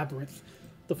nightmarish labyrinth.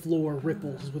 The floor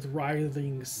ripples with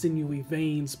writhing, sinewy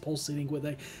veins pulsating with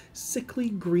a sickly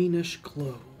greenish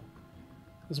glow.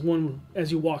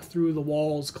 As you walk through, the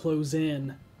walls close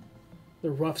in,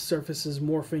 the rough surfaces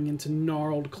morphing into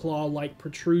gnarled claw-like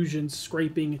protrusions,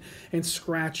 scraping and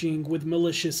scratching with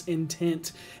malicious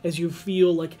intent as you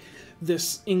feel like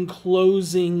this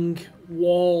enclosing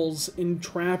walls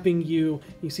entrapping you.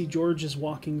 You see George is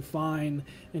walking fine,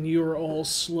 and you are all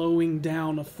slowing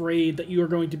down, afraid that you are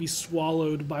going to be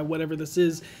swallowed by whatever this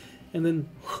is. And then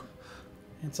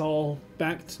it's all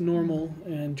back to normal,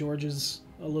 and George is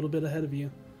a little bit ahead of you.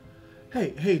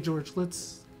 Hey, George,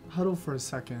 let's huddle for a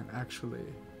second, actually.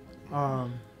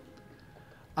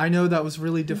 I know that was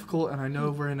really difficult, and I know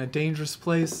we're in a dangerous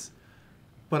place,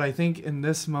 but I think in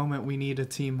this moment we need a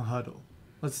team huddle.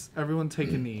 Let's everyone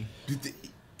take a knee. Dude,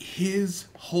 his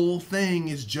whole thing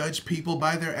is judge people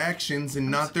by their actions and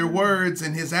not their words,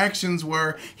 and his actions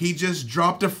were he just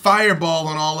dropped a fireball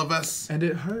on all of us. And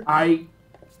it hurt.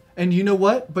 And you know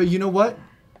what? But you know what?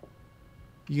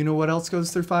 You know what else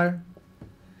goes through fire?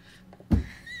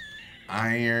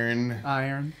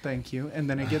 Iron. Thank you. And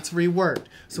then it gets reworked.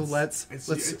 So let's It's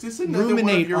just another one of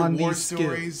ruminate your on war these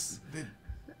stories skills. that-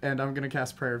 And I'm gonna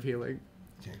cast Prayer of Healing.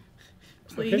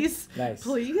 Please. Nice.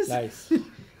 Please. Nice.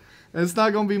 It's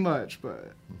not gonna be much,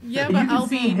 but Yeah, You but can I'll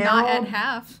see be not at Harold-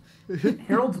 half.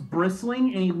 Harold's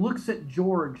bristling, and he looks at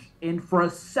George, and for a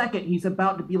second he's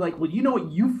about to be like, well, you know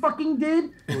what you fucking did?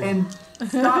 And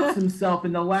stops himself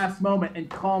in the last moment and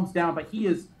calms down, but he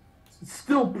is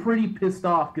still pretty pissed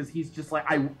off because he's just like,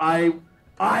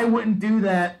 I wouldn't do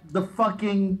that. The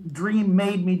fucking dream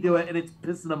made me do it, and it's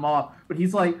pissing him off. But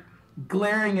he's like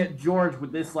glaring at George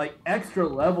with this like extra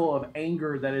level of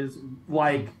anger that is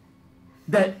like,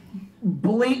 that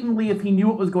blatantly, if he knew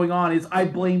what was going on, is I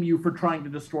blame you for trying to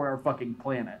destroy our fucking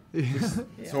planet.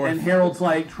 And Harold's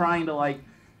like trying to like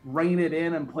rein it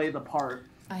in and play the part.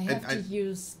 I have to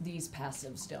use these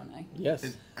passives, don't I? Yes.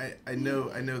 And I know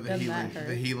the Doesn't that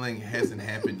hurt? healing hasn't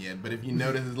happened yet, but if you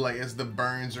notice, like as the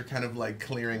burns are kind of like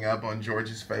clearing up on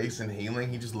George's face and healing,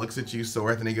 he just looks at you,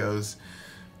 Sorth, and he goes,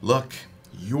 "Look,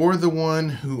 you're the one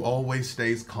who always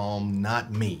stays calm,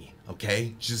 not me.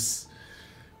 okay? Just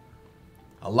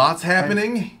a lot's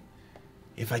happening.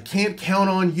 If I can't count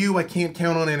on you, I can't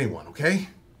count on anyone, okay?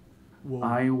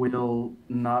 I will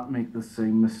not make the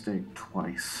same mistake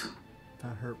twice.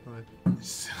 That hurt, bud.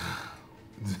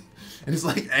 And it's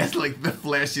like as like the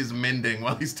flesh is mending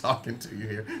while he's talking to you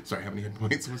here. Sorry, how many hit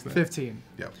points was that? 15.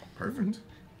 Yep, perfect.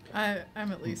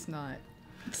 I'm at least not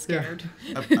scared.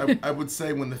 I would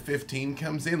say when the 15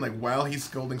 comes in, like while he's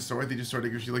scolding Sorth, he just sort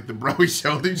of gives you like the broy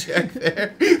shoulder check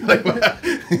there. Like,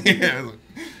 yeah.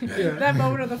 That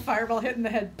moment of the fireball hitting the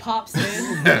head pops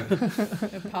in.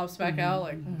 It pops back out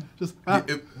like. Just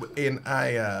And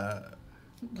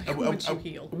Once you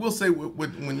heal. We'll say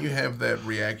when you have that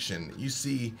reaction, you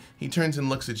see he turns and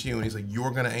looks at you and he's like,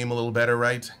 "You're gonna aim a little better,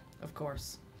 right?" Of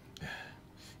course.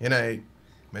 And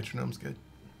metronome's good.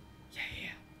 Yeah.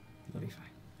 That'll be fine.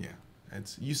 Yeah,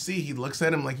 you see he looks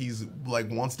at him like he's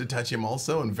like wants to touch him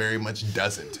also, and very much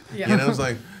doesn't. Yeah. You know, it's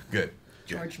like good.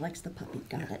 George likes the puppy.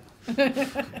 Got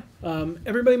it.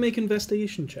 Everybody make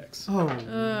investigation checks. oh.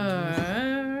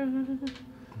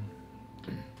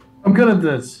 I'm good at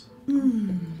this.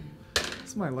 This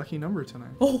is my lucky number tonight.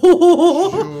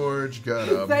 George got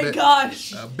a Thank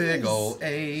gosh. a big ol'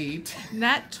 8.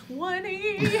 Nat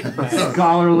 20.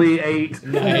 Scholarly 8.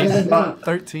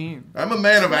 13. I'm a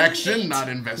man of action, not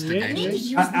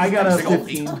investigation. I got a Big ol'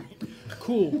 15.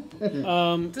 Cool.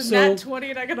 It's So Nat 20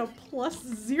 and I got a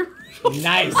 +0.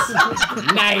 Nice.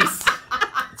 Nice.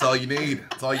 That's all you need.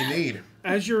 That's all you need.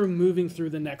 as you're moving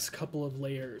through the next couple of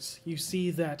layers, you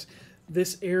see that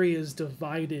this area is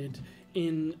divided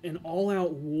in an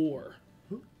all-out war.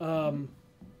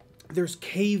 There's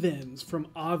cave-ins from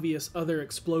obvious other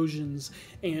explosions,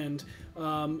 and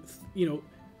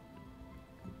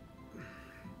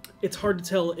it's hard to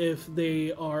tell if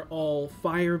they are all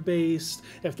fire-based,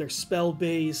 if they're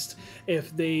spell-based,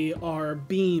 if they are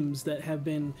beams that have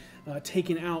been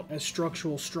taken out as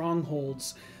structural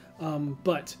strongholds.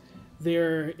 But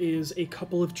there is a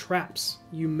couple of traps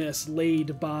you miss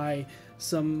laid by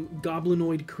some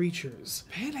goblinoid creatures.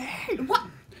 What?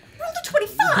 Roll the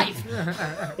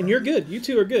 25! And you're good. You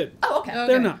two are good. Oh, okay.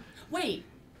 They're not. Wait,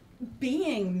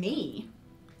 being me,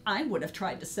 I would have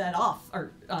tried to set off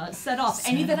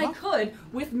any that I could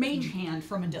with Mage Hand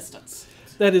from a distance.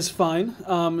 That is fine,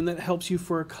 and that helps you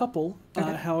for a couple.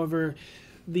 However,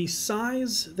 the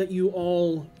size that you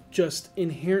all just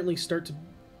inherently start to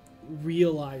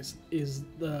realize is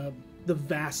the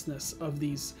vastness of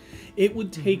these. It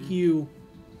would take you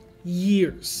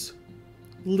years,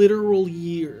 literal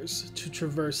years, to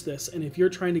traverse this. And if you're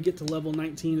trying to get to level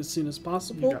 19 as soon as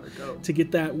possible, to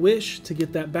get that wish, to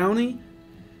get that bounty,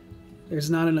 there's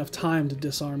not enough time to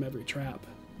disarm every trap.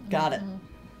 Got it.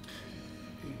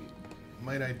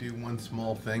 Might I do one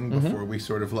small thing before we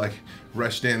sort of like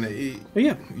rushed in?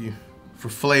 Yeah. For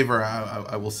flavor,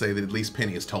 I will say that at least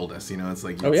Penny has told us. You know, it's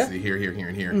like yeah? here, here, here,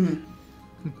 and here.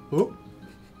 Oh.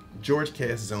 George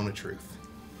casts Zone of Truth.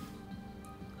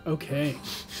 Okay.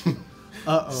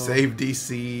 Uh-oh. Save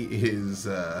DC is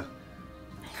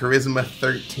Charisma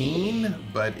 13,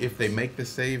 but if they make the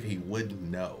save, he would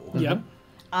know. Yep.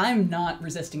 I'm not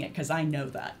resisting it because I know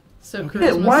that. So Hey,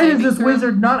 charisma why does saving this throw.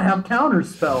 wizard not have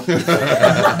counterspell?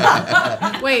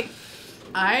 Wait,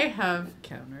 I have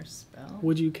counterspell.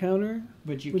 Would you counter?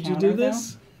 Would you Would you counter, do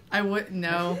this? I would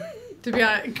no, to be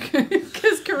honest,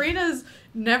 because Karina's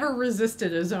never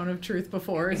resisted a zone of truth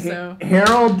before. So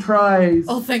Harold tries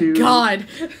oh, thank to God.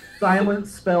 silent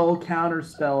spell,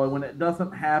 counterspell, and when it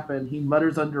doesn't happen, he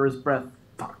mutters under his breath,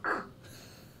 "Fuck."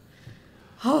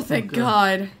 Oh, thank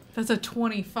God. That's a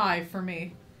 25 for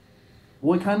me.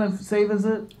 What kind of save is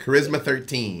it? Charisma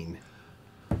 13.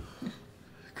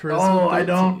 Charisma Oh, I 13.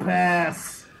 don't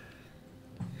pass.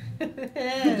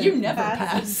 You never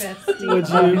pass. Would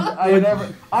I you?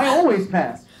 I always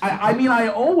pass. I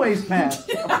always pass.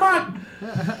 Come on.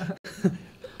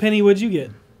 Penny, what'd you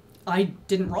get? I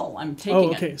didn't roll. I'm taking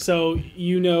Oh, okay. So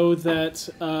you know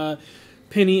that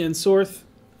Penny and Sorth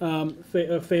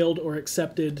failed or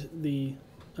accepted the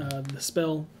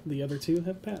spell. The other two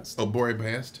have passed. Oh, Bori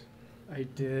passed? I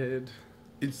did.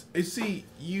 I see,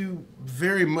 you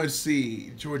very much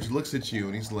see George looks at you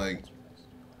and he's like,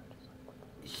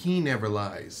 he never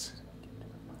lies.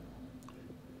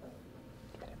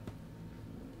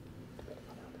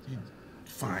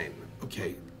 Fine.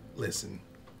 Okay, listen.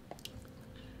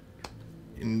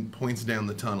 And points down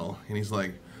the tunnel and he's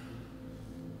like,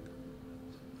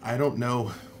 I don't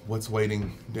know what's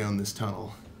waiting down this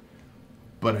tunnel,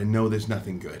 but I know there's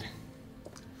nothing good.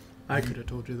 I could have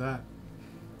told you that.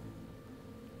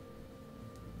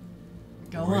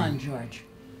 Go on, George.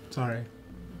 Sorry.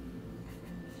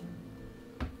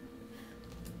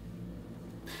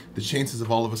 the chances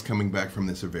of all of us coming back from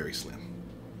this are very slim.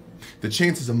 The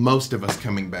chances of most of us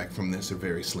coming back from this are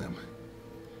very slim.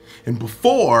 And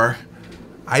before,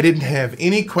 I didn't have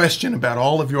any question about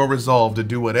all of your resolve to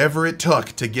do whatever it took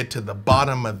to get to the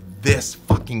bottom of this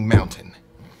fucking mountain.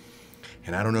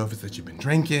 And I don't know if it's that you've been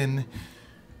drinking,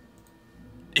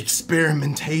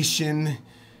 experimentation,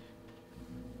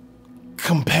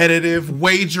 competitive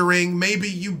wagering. Maybe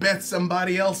you bet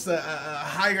somebody else a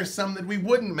higher sum that we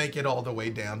wouldn't make it all the way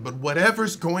down. But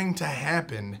whatever's going to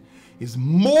happen is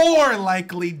more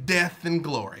likely death than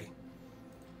glory.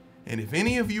 And if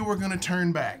any of you are going to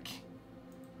turn back,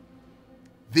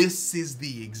 this is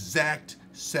the exact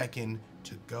second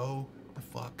to go the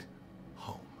fuck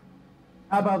home.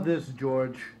 How about this,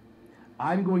 George?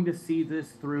 I'm going to see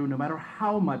this through no matter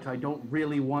how much I don't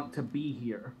really want to be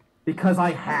here. Because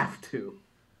I have to.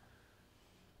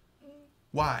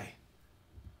 Why?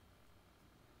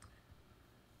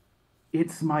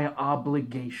 It's my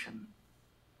obligation.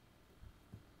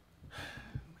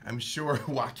 I'm sure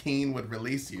Joaquin would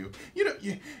release you. You know,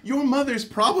 your mother's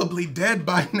probably dead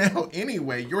by now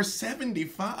anyway. You're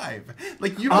 75.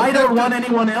 Like, you don't I don't have want to...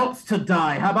 anyone else to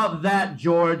die. How about that,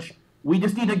 George? We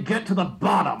just need to get to the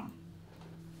bottom.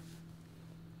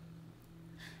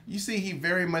 You see, he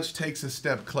very much takes a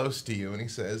step close to you and he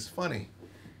says, funny,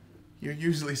 you're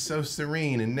usually so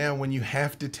serene, and now when you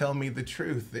have to tell me the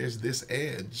truth, there's this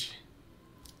edge.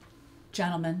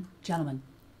 Gentlemen,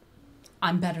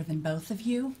 I'm better than both of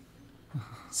you,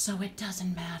 so it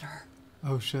doesn't matter.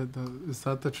 Oh shit, is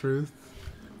that the truth?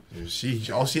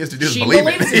 All she has to do is She believe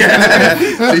believes it.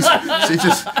 Yeah.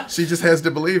 she just has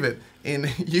to believe it. And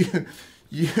he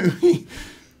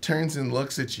turns and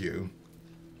looks at you.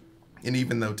 And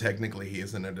even though technically he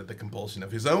isn't under the compulsion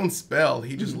of his own spell,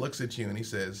 he just looks at you and he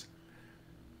says,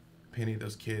 Penny,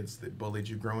 those kids that bullied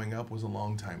you growing up was a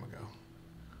long time ago.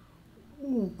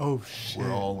 Oh shit.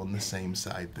 We're all on the same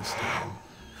side this time.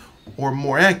 Or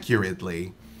more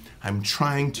accurately, I'm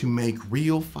trying to make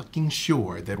real fucking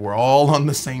sure that we're all on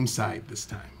the same side this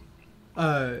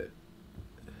time.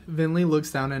 Vinley looks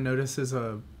down and notices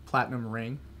a platinum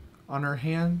ring on her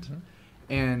hand. Mm-hmm.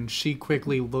 And she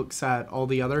quickly looks at all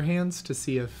the other hands to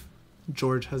see if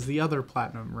George has the other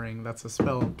platinum ring. That's a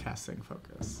spell casting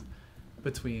focus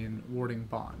between Warding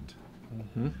Bond.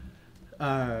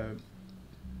 Mm-hmm.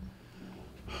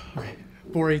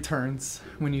 Bori turns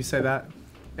when you say that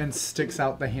and sticks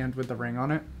out the hand with the ring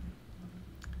on it,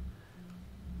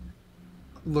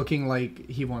 looking like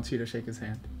he wants you to shake his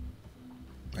hand.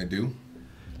 I do.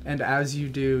 And as you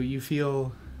do, you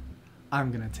feel... I'm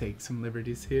going to take some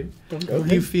liberties here.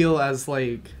 Okay. You feel as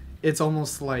like, it's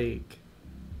almost like,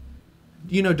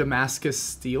 you know, Damascus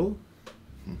steel?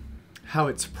 How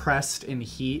it's pressed in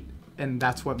heat, and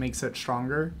that's what makes it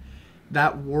stronger.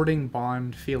 That warding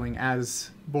bond feeling, as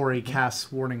Bori casts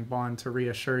warding bond to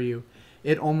reassure you,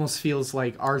 it almost feels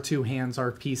like our two hands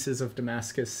are pieces of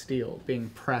Damascus steel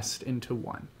being pressed into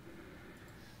one.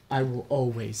 I will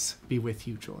always be with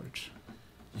you, George.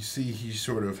 You see, he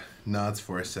sort of nods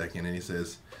for a second and he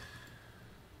says,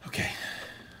 okay,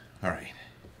 all right.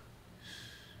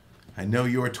 I know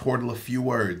you're a turtle of few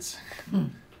words,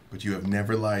 but you have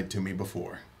never lied to me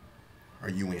before. Are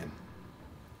you in?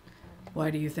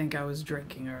 Why do you think I was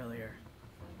drinking earlier?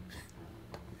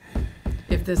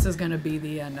 If this is going to be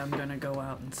the end, I'm going to go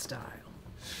out in style.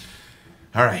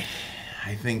 All right.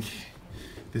 I think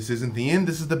this isn't the end,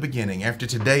 this is the beginning. After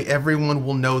today, everyone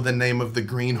will know the name of the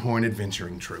Greenhorn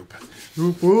Adventuring Troupe.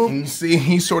 And see,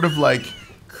 he sort of like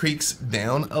creaks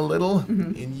down a little,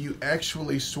 and you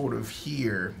actually sort of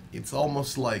hear, it's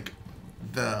almost like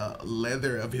the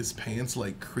leather of his pants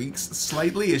like creaks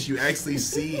slightly as you actually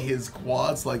see his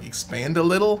quads like expand a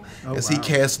little as he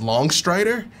casts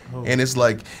Longstrider, and it's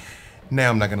like, now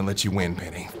I'm not gonna let you win,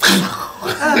 Penny.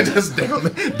 Just down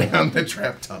the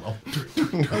trap tunnel.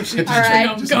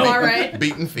 All right.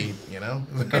 Beaten feet, you know?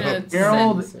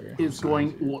 Harold is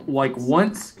going, like,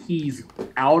 once he's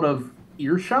out of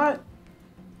earshot,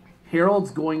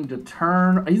 Harold's going to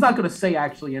turn. He's not going to say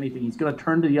actually anything. He's going to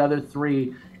turn to the other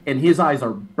three, and his eyes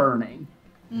are burning.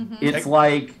 Mm-hmm. It's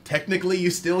like... Technically, you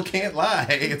still can't lie.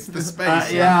 It's the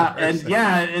space.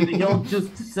 And he'll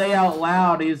just say out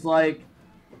loud, he's like,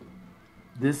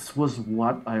 this was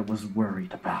what I was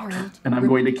worried about. Harold, and I'm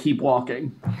going to keep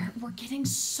walking. We're getting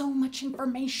so much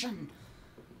information.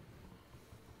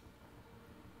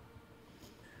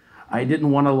 I didn't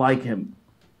want to like him.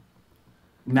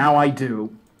 Now I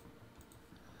do.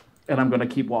 And I'm going to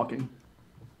keep walking.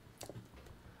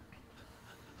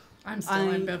 I'm still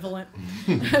ambivalent.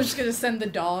 I'm just going to send the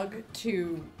dog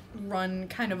to run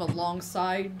kind of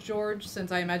alongside George,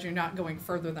 since I imagine you're not going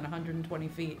further than 120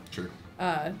 feet. Sure.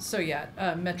 So yeah,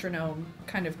 metronome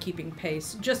kind of keeping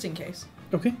pace, just in case.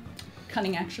 Okay.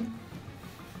 Cunning action.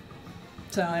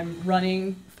 So I'm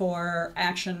running for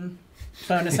action,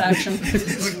 bonus action,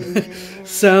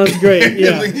 Sounds great.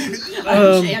 Yeah.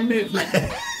 and movement.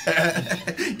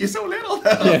 You're so little.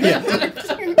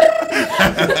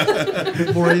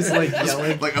 Boris like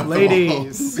yelling, Like up the ladies.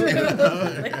 walls, you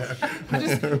know? I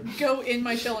just go in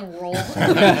my shell and roll.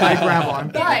 I grab on.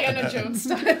 Diana Jones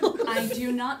style. I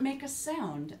do not make a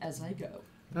sound as I go.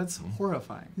 That's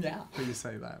horrifying. Yeah. For you to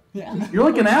say that. Yeah. You're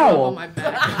like an On owl. my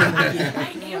back. I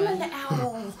am an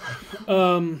owl.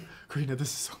 Karina, this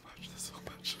is so much. This is so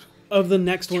much. Of the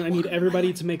next one, I need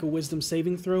everybody to make a wisdom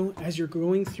saving throw as you're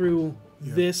going through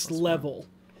this level.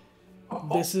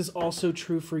 This is also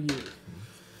true for you.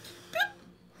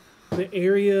 The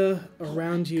area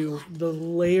around you, the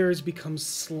layers become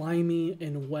slimy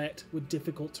and wet with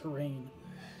difficult terrain.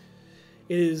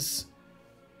 It is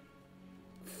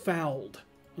fouled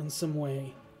in some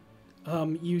way.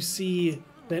 You see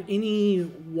that any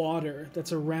water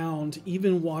that's around,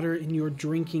 even water in your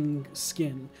drinking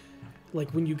skin,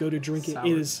 like when you go to drink it,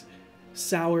 it is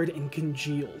soured and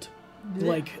congealed.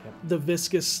 Like the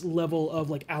viscous level of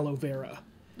like aloe vera.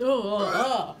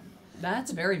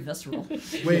 That's very visceral.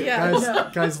 Wait, Yeah.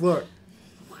 guys, look.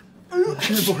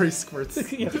 Boris squirts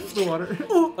the water.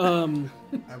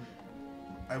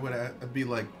 I would I'd be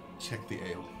like, check the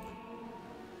ale.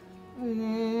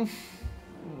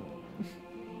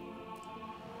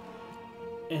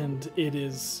 And it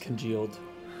is Congealed.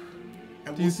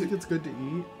 Do you think it's good to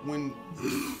eat? When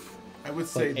I would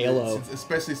say, Like that aloe.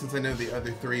 especially since I know the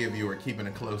other three of you are keeping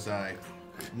a close eye,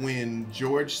 when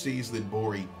George sees that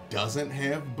Bori doesn't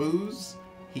have booze,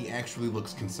 he actually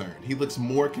looks concerned. He looks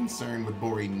more concerned with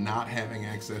Bori not having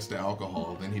access to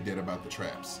alcohol than he did about the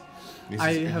traps. He says,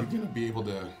 are you gonna be able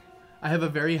to? I have a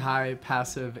very high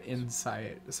passive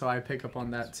insight, so I pick up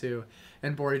on that too.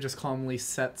 And Bori just calmly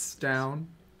sets down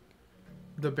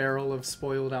the barrel of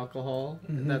spoiled alcohol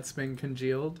that's been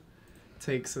congealed,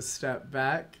 takes a step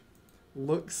back,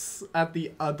 looks at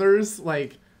the others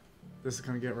like, this is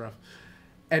gonna get rough,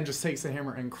 and just takes the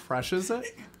hammer and crushes it.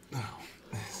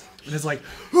 And it's like,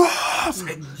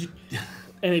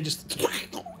 and it just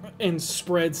and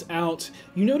spreads out.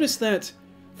 You notice that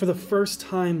for the first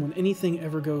time when anything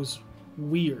ever goes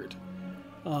weird,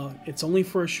 it's only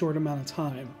for a short amount of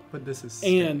time. but this is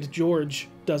And George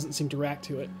doesn't seem to react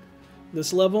to it.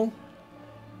 This level,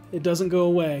 it doesn't go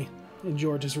away, and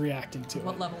George is reacting to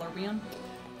What level are we on?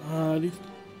 it.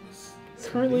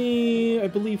 Currently, I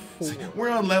believe 4. We're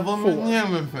on level.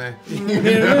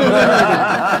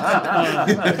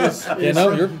 You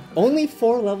know, you're only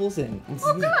 4 levels in.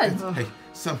 Oh, good. Hey,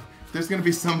 if there's gonna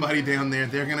be somebody down there,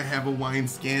 they're gonna have a wine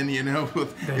skin, you know.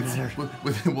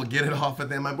 We'll get it off of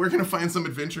them. We're gonna find some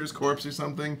adventurer's corpse or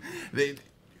something.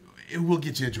 We'll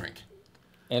get you a drink.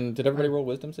 And did everybody roll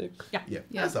wisdom saves? Yeah,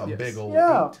 that's a big old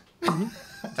Yeah.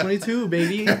 22,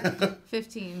 baby.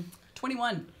 15.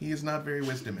 21. He is not very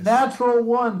wisdomous. Natural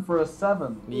 1 for a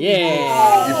 7.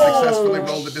 Yeah. You successfully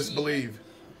rolled to disbelieve.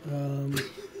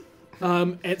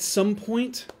 At some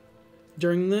point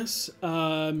during this,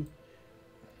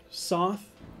 Soth,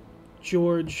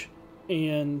 George,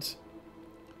 and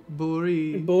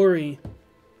Bori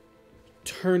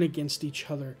turn against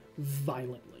each other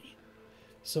violently.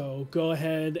 So go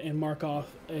ahead and mark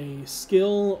off a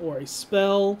skill or a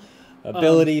spell.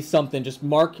 Ability, something. Just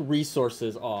mark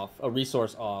resources off. A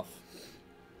resource off.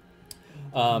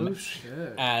 Oh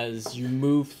shit. As you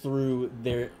move through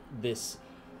this.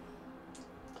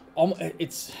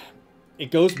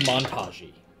 It goes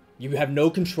montagey. You have no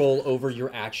control over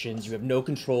your actions. You have no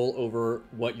control over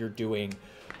what you're doing,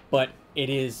 but it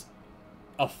is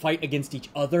a fight against each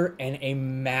other and a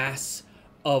mass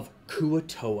of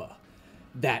Kuatoa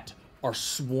that are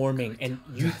swarming, and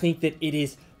you think that it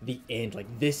is the end, like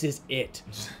this is it.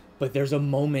 But there's a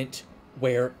moment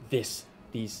where these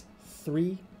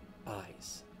 3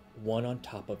 eyes, one on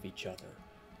top of each other,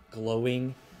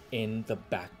 glowing in the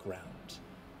background,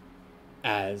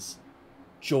 as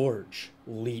George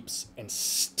leaps and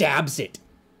stabs it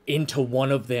into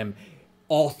one of them.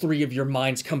 All 3 of your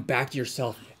minds come back to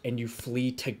yourself, and you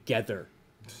flee together.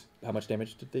 How much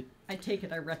damage did they? I take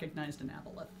it I recognized an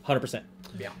aboleth. 100%.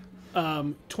 Yeah.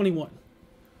 21.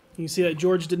 You see that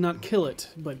George did not kill it,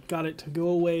 but got it to go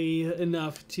away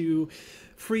enough to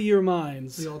free your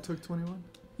minds. We all took 21?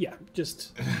 Yeah,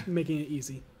 just making it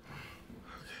easy.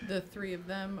 The 3 of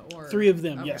them, or 3 of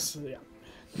them, Okay. yes.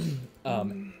 Yeah.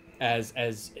 As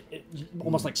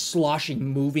almost like sloshing,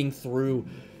 moving through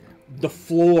the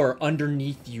floor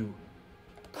underneath you,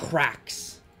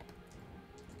 cracks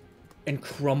and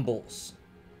crumbles,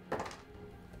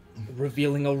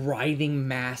 revealing a writhing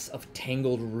mass of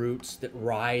tangled roots that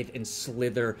writhe and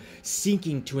slither,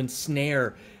 seeking to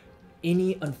ensnare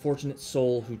any unfortunate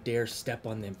soul who dares step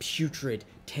on them. Putrid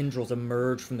tendrils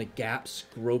emerge from the gaps,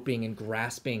 groping and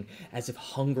grasping as if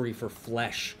hungry for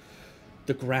flesh.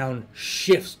 The ground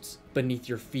shifts beneath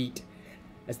your feet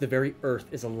as the very earth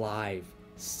is alive,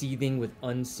 seething with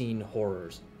unseen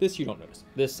horrors. This you don't notice.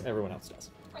 This everyone else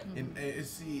does. And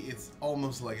see, it's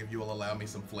almost like, if you will allow me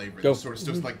some flavor, Go. it's sort of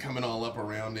just like coming all up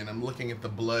around, and I'm looking at the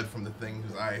blood from the thing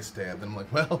whose eye is stabbed, and I'm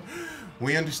like, well,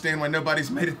 we understand why nobody's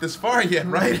made it this far yet,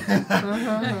 right?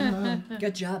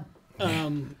 Good job.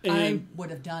 And I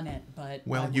would have done it, but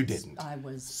Well, you didn't. I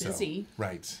was So, busy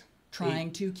right.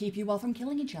 trying to keep you all from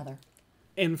killing each other.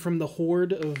 and from the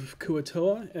horde of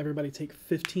Kuatoa, everybody take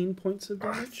 15 points of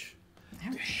damage.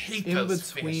 Hate In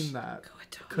those between fish. that,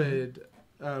 could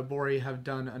Bori have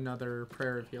done another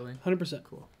prayer of healing? 100%.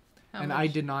 Cool. How And much? I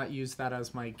did not use that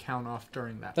as my count off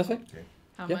during that. That's fine.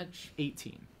 How Yeah. much?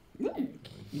 18.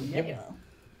 Yeah.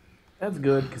 That's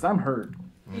good, because I'm hurt.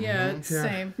 Yeah,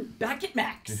 same. Back at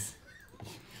max.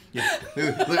 Yeah. You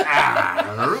know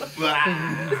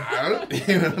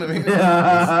what I mean?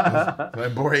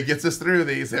 But Bori gets us through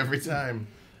these every time.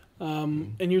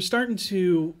 And you're starting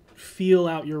to feel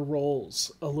out your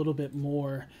roles a little bit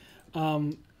more,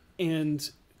 and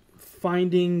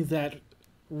finding that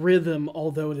rhythm,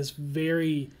 although it is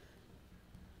very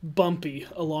bumpy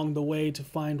along the way to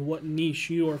find what niche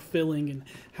you are filling and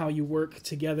how you work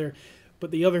together.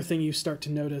 But the other thing you start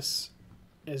to notice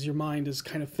as your mind is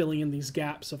kind of filling in these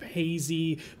gaps of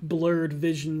hazy, blurred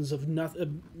visions of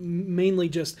nothing, mainly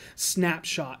just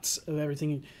snapshots of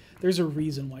everything. There's a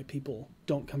reason why people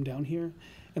don't come down here,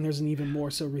 and there's an even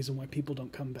more so reason why people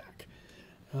don't come back.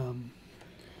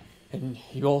 And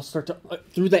you all start to,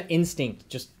 through that instinct,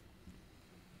 just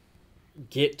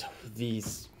get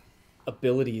these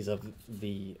abilities of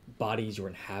the bodies you're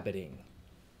inhabiting,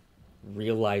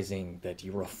 realizing that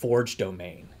you're a forged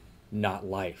domain, not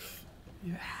life.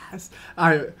 Yes.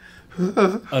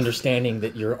 Understanding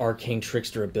that your arcane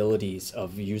trickster abilities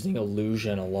of using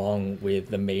illusion along with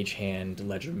the mage hand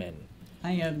ledgermen.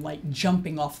 I am like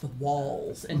jumping off the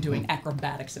walls and doing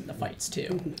acrobatics in the fights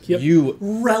too. Yep. You,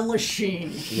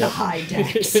 Relishing the high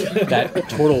decks. that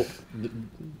total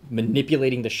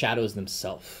manipulating the shadows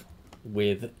themselves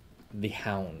with the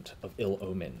hound of ill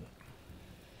omen.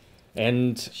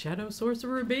 And Shadow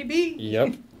sorcerer, baby.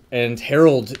 yep. And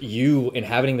Harold, you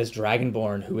inhabiting this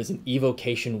Dragonborn who is an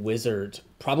evocation wizard,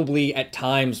 probably at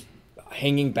times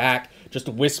hanging back, just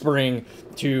whispering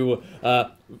to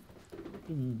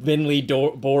Vinley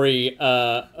Bori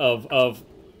of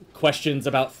questions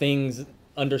about things,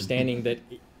 understanding that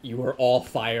you are all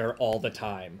fire all the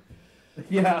time.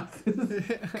 Yeah.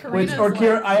 Karina's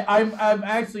Kira, I'm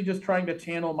actually just trying to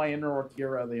channel my inner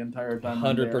Orkira the entire time.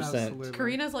 I'm there. 100%. Absolutely.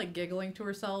 Karina's like giggling to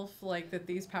herself, like that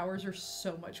these powers are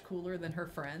so much cooler than her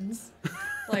friends.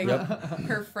 Like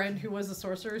her friend who was a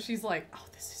sorcerer, she's like, "Oh,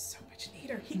 this is so much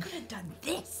neater. He could have done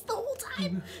this the whole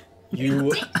time."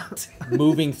 You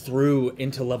moving through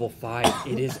into level 5,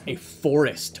 it is a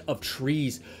forest of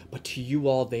trees, but to you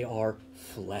all they are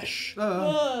flesh.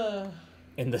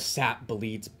 And the sap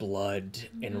bleeds blood,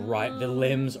 and the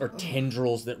limbs are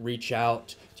tendrils that reach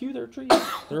out. To you, they're trees.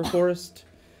 They're a forest.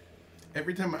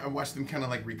 Every time I watch them kind of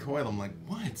like recoil, I'm like,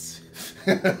 what?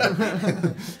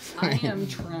 I am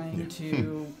trying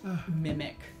to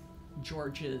mimic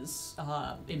George's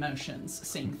emotions,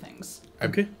 seeing things.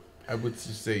 Okay. I would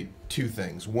just say two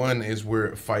things. One is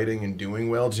we're fighting and doing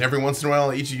well. Just every once in a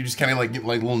while, each of you just kind of like get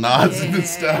like little nods and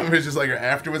stuff. It's just like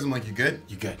afterwards, I'm like, you good?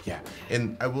 You good? Yeah.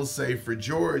 And I will say for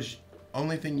George,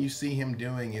 only thing you see him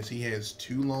doing is he has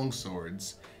 2 long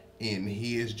swords, and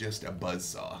he is just a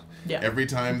buzzsaw. Yeah. Every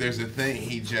time there's a thing,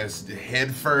 he just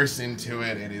head first into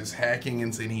it and is hacking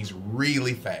and saying he's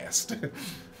really fast.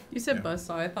 You said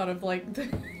buzzsaw. I thought of like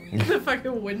the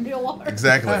fucking windmill arm.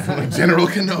 Exactly, from like General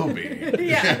Kenobi.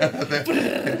 Yeah.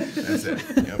 That's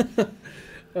it.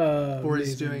 Yep.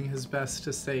 Bori's doing his best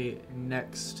to stay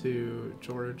next to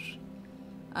George.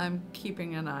 I'm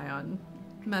keeping an eye on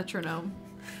metronome.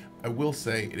 I will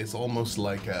say it is almost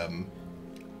like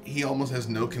he almost has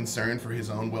no concern for his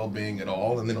own well-being at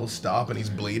all, and then he'll stop and he's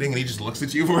bleeding and he just looks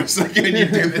at you for a second and you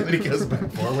do that and he goes back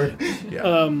forward.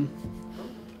 Yeah.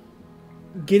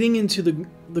 Getting into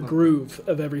the groove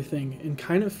of everything and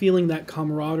kind of feeling that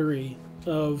camaraderie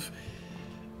of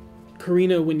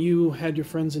Karina when you had your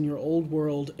friends in your old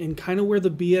world, and kind of where the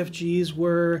BFGs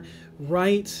were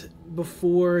right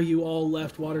before you all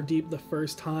left Waterdeep the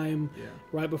first time,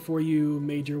 right before you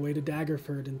made your way to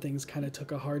Daggerford and things kind of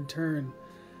took a hard turn.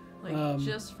 Like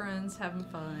just friends having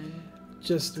fun.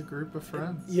 just A group of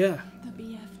friends. yeah. The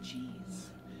BFGs.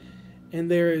 And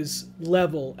there is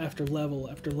level after level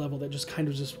after level that just kind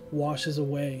of just washes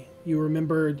away. You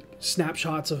remember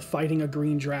snapshots of fighting a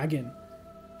green dragon,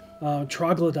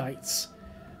 troglodytes,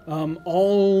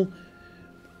 all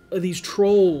of these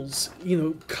trolls,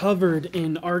 covered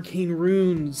in arcane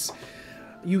runes.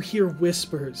 You hear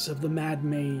whispers of the Mad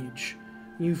Mage.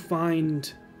 You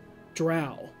find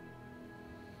drow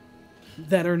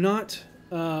that are not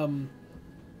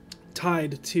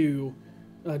tied to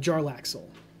Jarlaxle,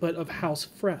 but of House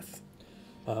Freth.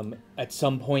 At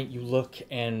some point, you look,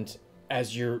 and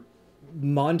as you're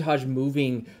montage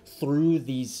moving through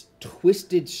these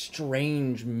twisted,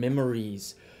 strange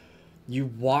memories, you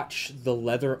watch the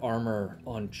leather armor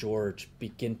on George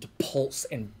begin to pulse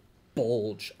and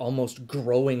bulge, almost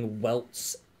growing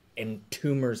welts and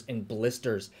tumors and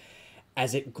blisters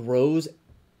as it grows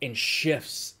and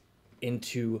shifts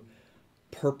into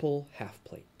purple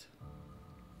half-plate.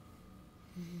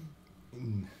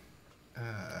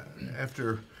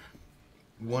 After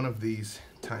one of these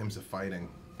times of fighting,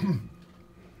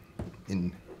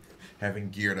 in having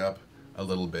geared up a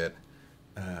little bit,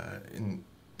 and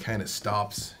kind of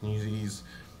stops. He's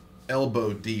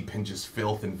elbow deep in just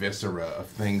filth and viscera of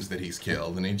things that he's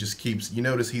killed, and he just keeps. You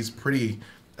notice he's pretty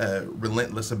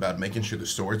relentless about making sure the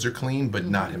swords are clean, but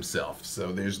not himself.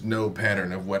 So there's no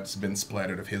pattern of what's been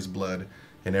splattered of his blood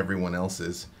and everyone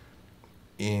else's.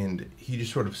 And he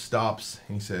just sort of stops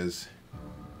and he says,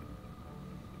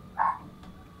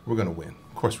 "We're gonna win.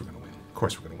 Of course we're gonna win. Of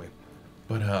course we're gonna win.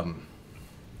 But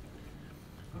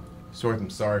Sorth, I'm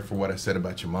sorry for what I said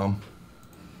about your mom.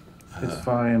 It's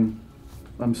fine.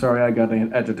 I'm sorry I got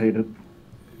agitated.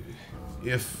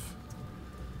 If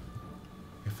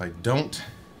I don't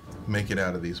make it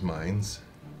out of these mines,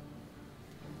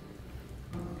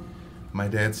 my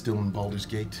dad's still in Baldur's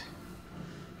Gate.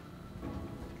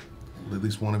 Will at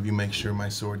least one of you make sure my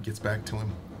sword gets back to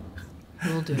him?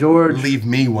 Will do. George, Leave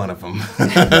me one of them.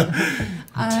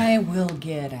 I will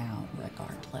get out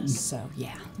regardless, so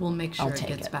yeah. We'll make sure I'll it take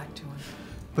gets it. back to him.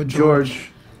 But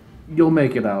George, you'll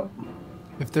make it out.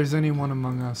 if there's anyone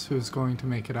among us who's going to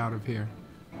make it out of here,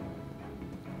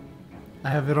 I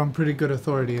have it on pretty good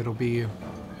authority it'll be you.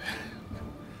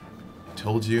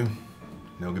 Told you,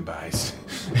 no goodbyes.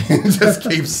 It just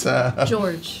keeps.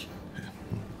 George,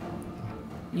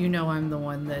 you know I'm the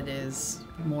one that is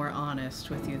more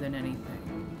honest with you than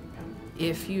anything.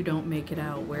 If you don't make it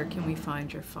out, where can we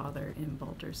find your father in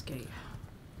Baldur's Gate?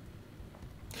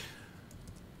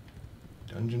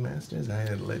 Dungeon Masters,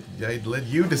 I'd let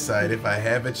you decide if I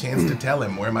have a chance to tell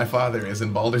him where my father is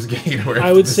in Baldur's Gate. Or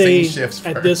I would the say scene shifts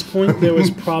at first. this point there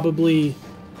was probably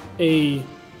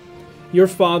your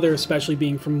father, especially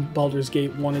being from Baldur's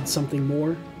Gate, wanted something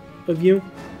more of you.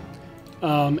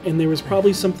 And there was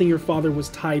probably something your father was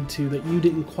tied to that you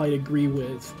didn't quite agree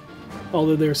with.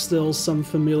 Although there's still some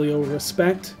familial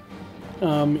respect,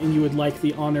 and you would like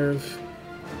the honor of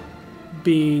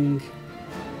being...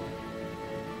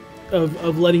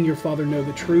 Of letting your father know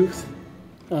the truth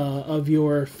of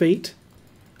your fate.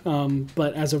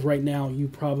 But as of right now, you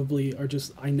probably are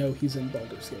just... I know he's in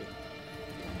Baldur's Gate.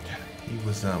 He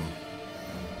was,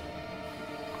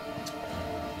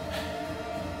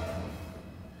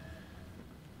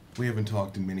 we haven't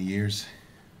talked in many years.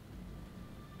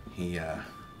 He,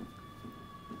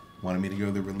 wanted me to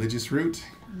go the religious route.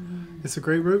 It's a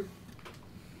great route.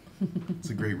 It's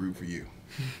a great route for you.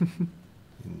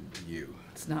 And you.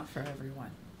 It's not for everyone.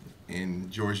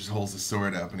 And George just holds the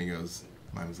sword up and he goes,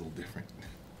 mine was a little different.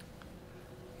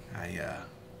 I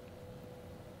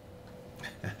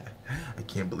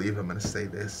can't believe I'm gonna say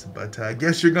this, but I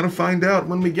guess you're gonna find out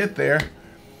when we get there.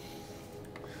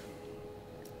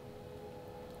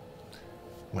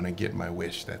 When I get my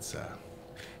wish, that's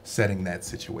setting that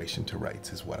situation to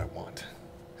rights is what I want.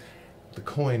 The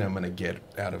coin I'm gonna get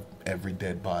out of every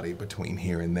dead body between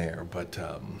here and there, but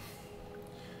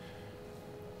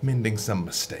mending some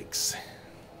mistakes.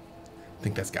 I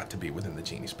think that's got to be within the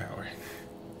genie's power.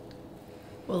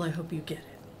 Well, I hope you get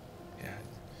it. Yeah,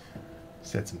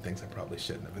 said some things I probably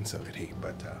shouldn't have, and so did he,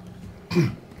 but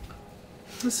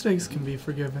Mistakes can be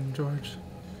forgiven, George.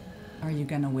 Are you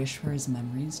gonna wish for his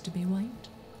memories to be wiped?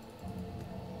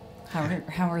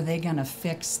 How are they gonna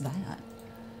fix that?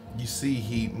 you see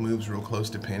he moves real close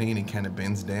to Penny and he kind of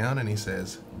bends down and he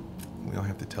says, we don't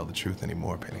have to tell the truth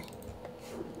anymore, Penny.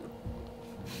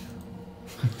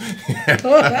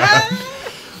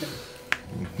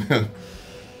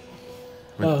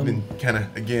 But then kind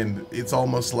of, again, it's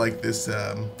almost like this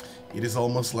it is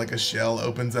almost like a shell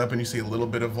opens up and you see a little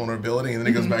bit of vulnerability, and then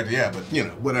it goes back to, yeah, but, you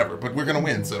know, whatever. But we're going to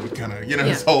win, so it kind of, you know,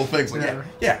 this whole thing's like,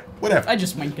 yeah, whatever. I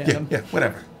just winked at him. Yeah,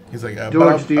 whatever. He's like,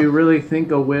 George, do you really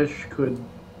think a wish could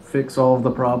fix all of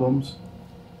the problems?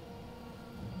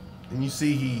 And you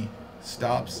see he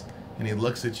stops and he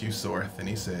looks at you, Sorth, and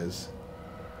he says,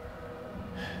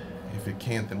 if it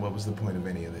can't, then what was the point of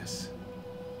any of this?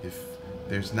 If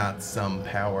there's not some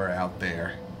power out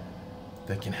there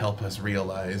that can help us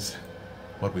realize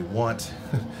what we want,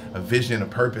 a vision, a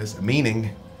purpose, a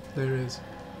meaning. There is.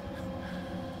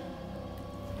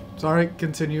 Sorry,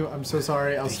 continue. I'm so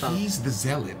sorry. I'll stop. He's the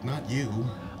zealot, not you.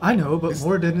 I know, but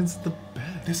Warden is the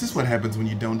best. This is what happens when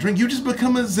you don't drink. You just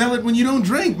become a zealot when you don't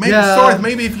drink. Maybe, Sorth,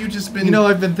 maybe if you just been... You know,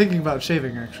 I've been thinking about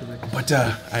shaving, actually. But,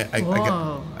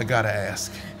 I gotta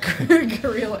ask.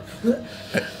 Gorilla.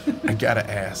 I gotta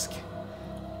ask.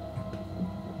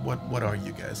 What are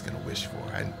you guys gonna wish for?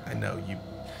 I know you...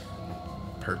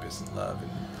 Purpose and love,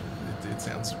 and it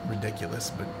sounds ridiculous,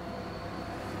 but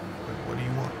what do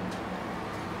you want?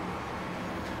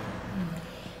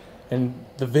 And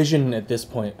the vision at this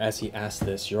point, as he asked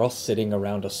this, you're all sitting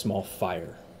around a small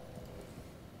fire,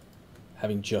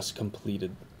 having just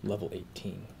completed level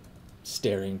 18,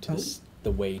 staring to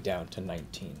the way down to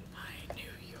 19. I knew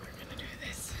you were gonna do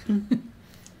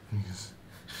this.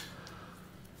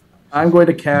 I'm going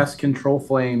to cast Control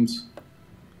Flames,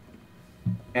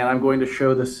 and I'm going to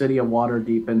show the city of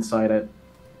Waterdeep inside it.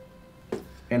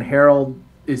 And Harold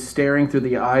is staring through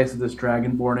the eyes of this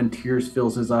Dragonborn, and tears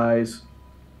fills his eyes.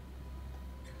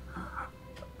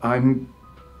 I'm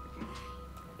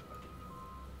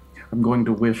going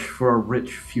to wish for a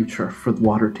rich future for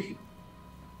Waterdeep.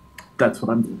 That's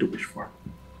what I'm going to wish for.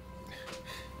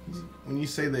 When you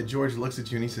say that, George looks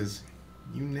at you and he says,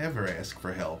 you never ask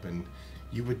for help, and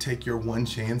you would take your one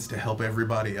chance to help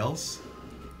everybody else?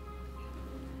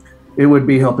 It would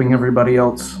be helping everybody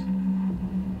else.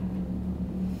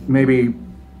 Maybe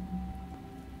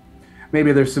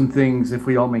there's some things, if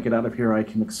we all make it out of here, I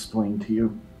can explain to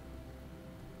you.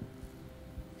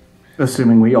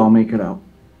 Assuming we all make it out.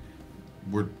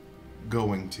 We're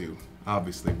going to,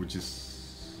 obviously. We're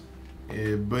just...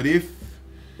 but if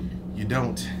you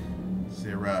don't,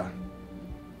 Sarah...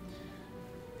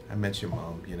 I met your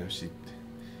mom, you know,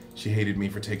 she hated me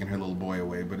for taking her little boy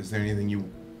away, but is there anything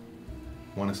you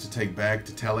want us to take back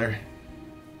to tell her?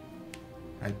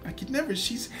 I could never,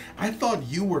 I thought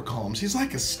you were calm. She's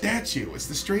like a statue. It's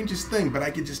the strangest thing, but I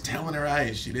could just tell in her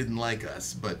eyes she didn't like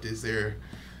us. But is there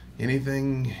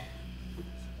anything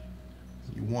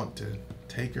you want to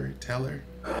take her, tell her?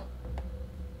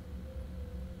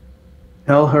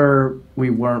 Tell her we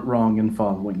weren't wrong in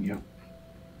following you.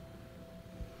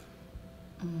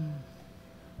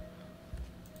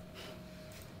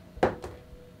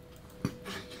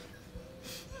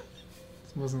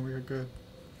 This wasn't real good.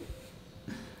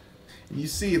 You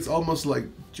see, it's almost like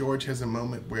George has a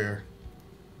moment where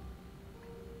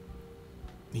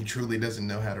he truly doesn't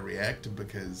know how to react,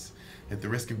 because at the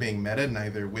risk of being meta,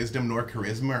 neither wisdom nor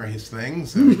charisma are his thing.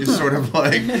 So he's just sort of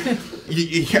like,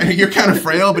 you're kind of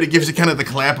frail, but he gives you kind of the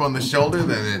clap on the shoulder.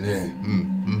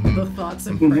 The thoughts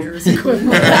and prayers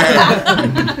equivalent.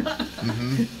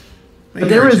 But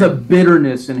there is a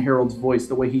bitterness in Harold's voice,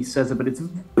 the way he says it, but it's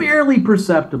barely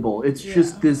perceptible. It's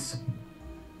just this,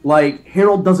 like,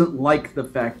 Harold doesn't like the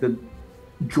fact that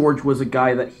George was a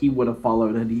guy that he would have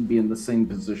followed had he been in the same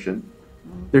position.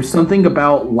 There's something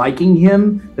about liking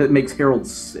him that makes Harold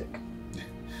sick.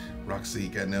 Roxy,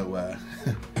 I know,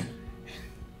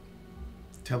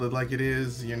 tell it like it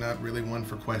is. You're not really one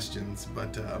for questions,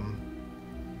 but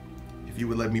if you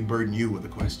would let me burden you with a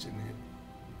question.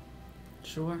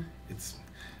 Sure.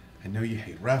 I know you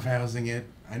hate roughhousing it.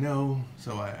 I know,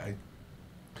 so I'm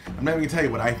not even gonna tell you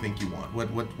what I think you want.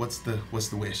 What's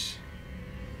the wish?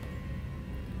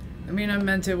 I mean, I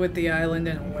meant it with the island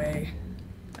in a way.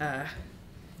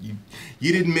 You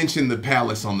didn't mention the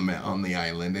palace on the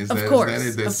island. Is of that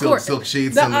course, the of silk, course. silk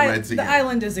sheets and the red sea? The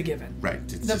island is a given. Right.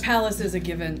 The palace is a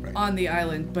given on the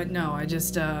island, but no, I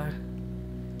just I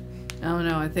don't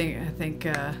know. I think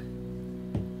I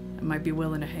might be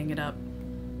willing to hang it up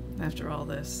after all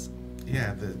this.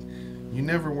 Yeah, you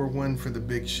never were one for the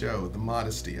big show, the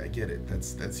modesty. I get it.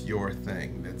 That's your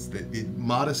thing.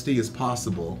 Modesty is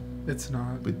possible. It's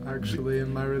not actually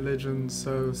in my religion,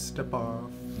 so step off.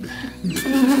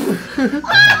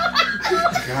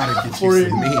 Gotta get you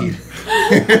some mead.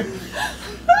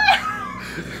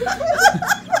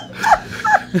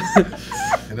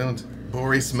 I don't,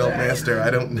 Boris Smeltmaster, I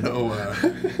don't know.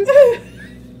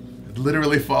 I'd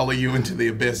literally follow you into the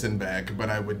abyss and back, but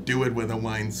I would do it with a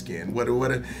wineskin. What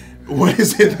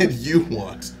is it that you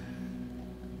want?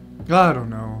 I don't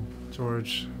know,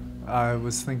 George. I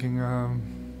was thinking,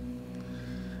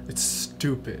 it's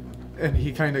stupid. And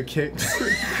he kind of kicks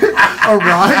a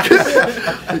rock.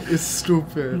 It's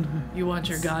stupid. You want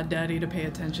your goddaddy to pay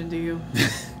attention to you?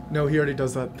 No, he already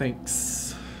does that.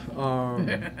 Thanks.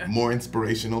 More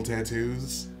inspirational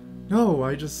tattoos? No,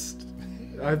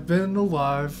 I've been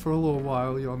alive for a little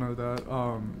while. Y'all know that.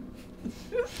 I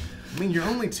mean, you're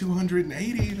only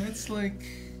 280. That's like...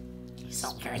 He's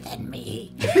older than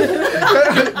me.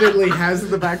 Literally has in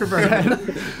the back of her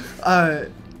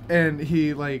head. And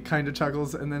he, like, kind of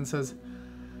chuckles and then says,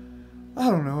 I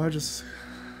don't know, I just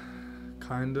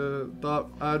kind of thought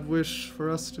I'd wish for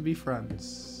us to be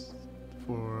friends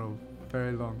for a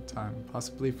very long time.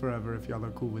 Possibly forever, if y'all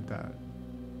are cool with that.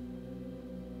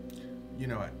 You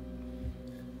know,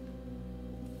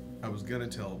 I was gonna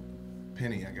tell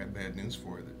Penny I got bad news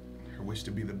for her, that her wish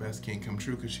to be the best can't come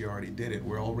true because she already did it.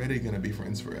 We're already gonna be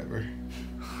friends forever.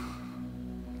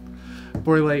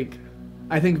 Or, like,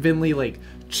 I think Vinley, like,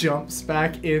 jumps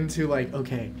back into, like,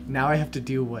 okay, now I have to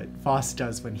do what Voss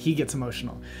does when he gets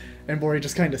emotional. And Bori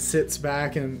just kind of sits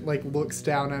back and, like, looks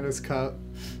down at his cup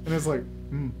and is like,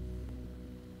 And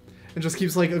just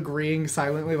keeps, like, agreeing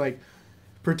silently, like,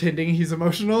 pretending he's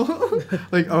emotional.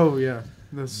 Like, oh, yeah,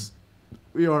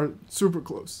 we are super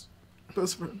close.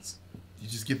 Best friends. You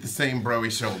just get the same broy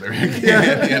shoulder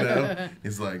again, you know?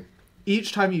 He's like...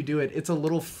 Each time you do it, it's a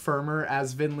little firmer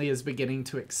as Vinley is beginning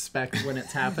to expect when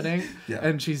it's happening. Yeah.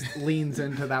 And she leans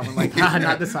into that one like,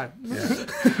 not this time. Yeah.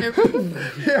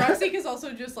 Roxy is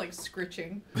also just like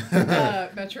scritching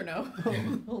metronome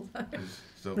the whole time.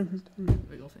 So,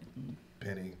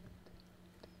 Penny,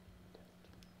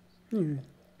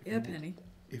 Yeah, Penny.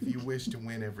 if you wish to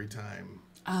win every time,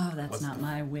 Oh, that's not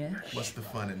my wish. what's the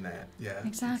fun in that? Yeah.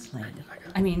 Exactly.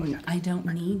 I mean, I don't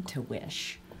need to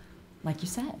wish. Like you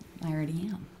said, I already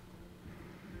am.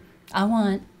 I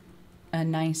want a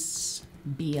nice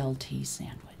BLT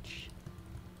sandwich.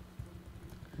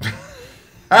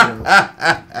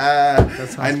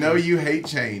 I know you hate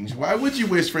change. Why would you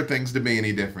wish for things to be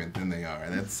any different than they are?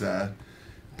 That's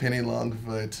Penny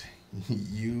Longfoot.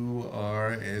 You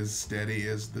are as steady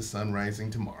as the sun rising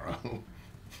tomorrow.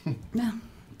 No,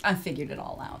 I figured it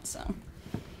all out, so.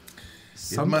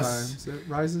 Sometimes it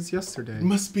rises yesterday. It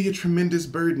must be a tremendous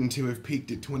burden to have peaked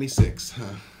at 26, huh?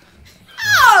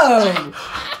 Oh!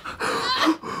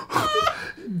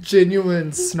 Genuine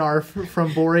snarf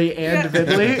from Bori and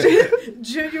Vidley.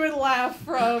 Genuine laugh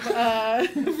from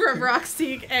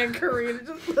Roxy and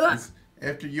Karina.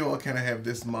 After you all kind of have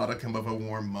this modicum of a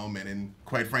warm moment in,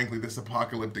 quite frankly, this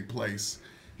apocalyptic place,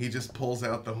 he just pulls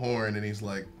out the horn and he's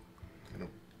like, I don't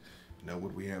know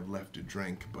what we have left to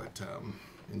drink, but,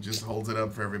 and just holds it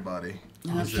up for everybody.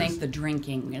 I think the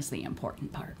drinking is the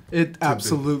important part. It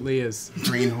absolutely is.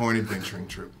 Greenhorn Adventuring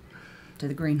Troop. To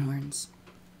the greenhorns.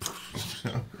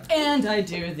 And I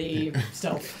do the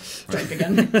stealth drink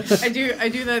again. I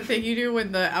do that thing you do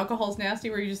when the alcohol's nasty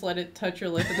where you just let it touch your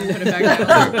lip and then put it back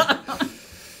down.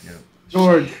 Yeah.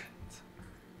 George,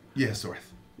 Yes,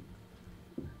 Orth.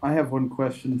 I have one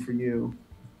question for you.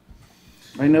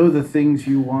 I know the things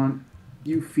you want,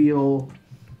 you feel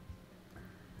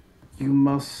you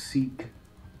must seek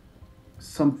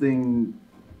something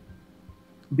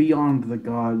beyond the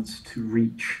gods to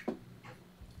reach.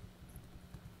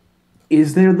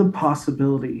 Is there the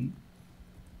possibility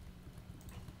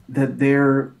that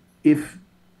if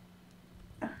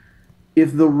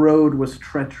the road was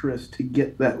treacherous to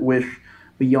get that wish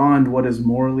beyond what is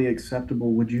morally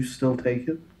acceptable, would you still take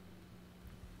it?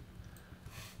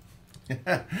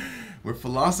 We're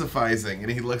philosophizing,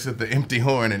 and he looks at the empty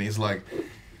horn and he's like,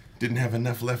 didn't have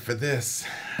enough left for this.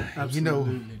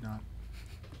 Absolutely not.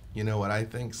 You know what I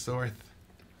think, Sorth?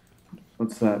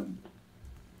 What's that?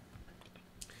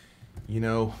 You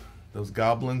know, those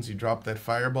goblins you dropped that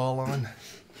fireball on?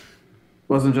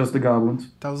 Wasn't just the goblins.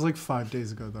 That was like 5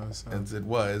 days ago, though. So. As it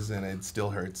was, and it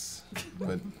still hurts.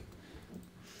 But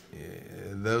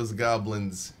those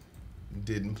goblins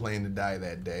didn't plan to die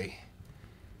that day.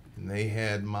 And they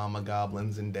had mama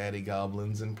goblins and daddy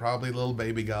goblins and probably little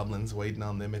baby goblins waiting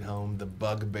on them at home. The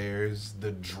bugbears,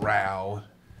 the drow.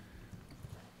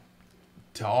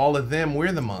 To all of them,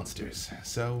 we're the monsters.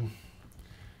 So,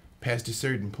 past a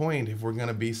certain point, if we're going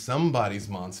to be somebody's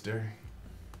monster,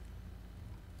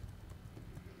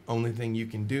 only thing you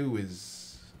can do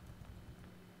is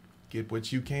get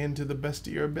what you can to the best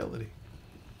of your ability.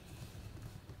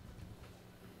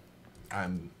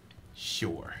 I'm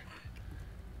sure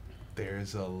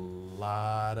there's a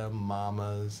lot of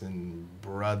mamas and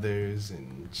brothers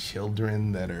and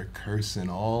children that are cursing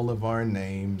all of our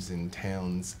names in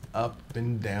towns up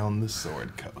and down the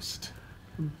Sword Coast.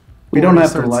 We don't Bori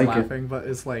have to starts like laughing, but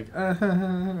it's like.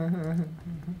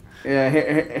 Yeah,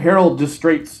 Harold just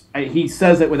he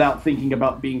says it without thinking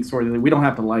about being sordid. We don't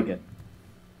have to like it.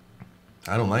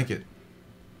 I don't like it.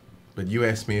 But you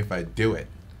asked me if I'd do it.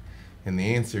 And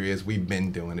the answer is we've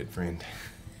been doing it, friend.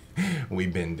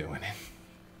 We've been doing it.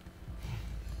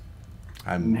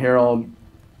 And Harold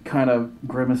kind of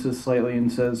grimaces slightly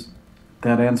and says,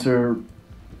 that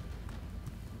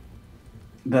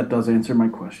does answer my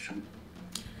question.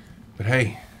 But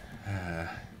hey,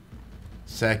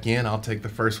 sack in, I'll take the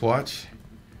first watch.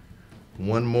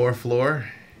 One more floor.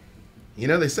 You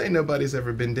know, they say nobody's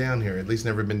ever been down here, at least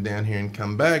never been down here and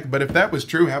come back. But if that was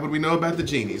true, how would we know about the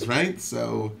genies, right?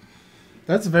 So...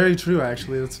 That's very true,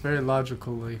 actually. That's very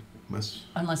logically.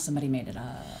 Unless somebody made it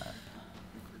up.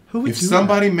 Who would if do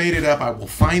somebody made it up, I will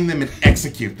find them and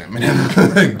execute them.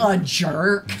 A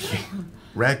jerk.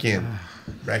 Rack in.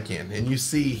 And you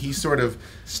see he sort of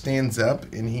stands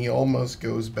up and he almost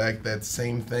goes back that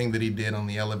same thing that he did on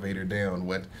the elevator down.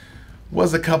 What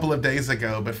was a couple of days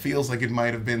ago, but feels like it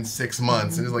might have been 6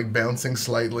 months. And he's like bouncing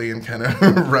slightly and kind of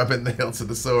rubbing the hilts of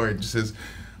the sword. Just says,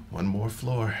 one more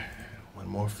floor,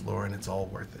 and it's all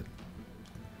worth it.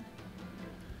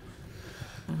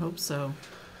 I hope so.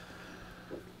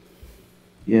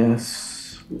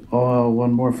 Yes. Oh,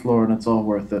 one more floor and it's all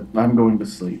worth it. I'm going to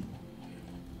sleep.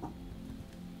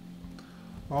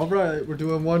 All right, we're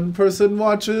doing one-person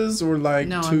watches or like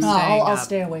No, two. I'm staying I'll up.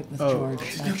 stay awake with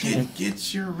George.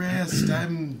 Get your rest.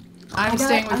 I'm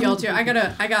staying with y'all too. I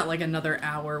got like another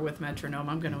hour with Metronome.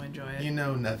 I'm gonna enjoy it. You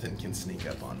know nothing can sneak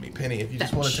up on me. Penny, if you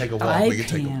just want to take a walk, I we can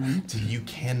take a can. You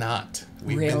cannot.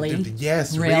 We've Really? Been through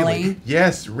yes, Really? really.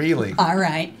 Yes, really. All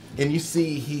right. And you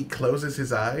see he closes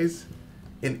his eyes,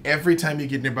 and every time you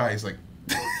get nearby, he's like,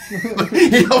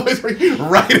 he always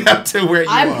right up to where you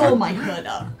I are. pull my hood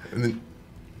up. And then,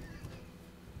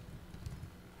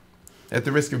 at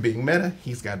the risk of being meta,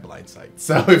 he's got blind sight.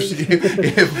 So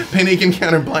if Penny can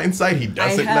counter blind sight, he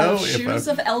doesn't I know. have shoes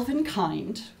of elven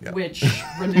kind, Yeah. which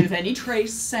remove any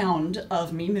trace sound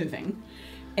of me moving,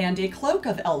 and a cloak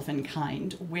of elven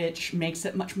kind, which makes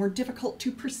it much more difficult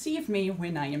to perceive me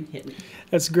when I am hidden.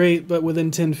 That's great, but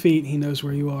within 10 feet, he knows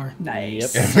where you are.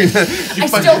 Nice. I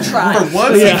still try. For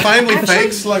once, Yeah. he finally Actually-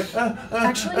 thinks like,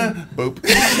 Actually, boop.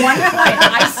 one point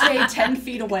I stay 10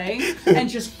 feet away and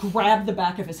just grab the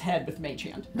back of his head with mage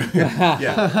hand.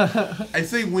 Yeah. I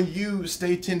say when you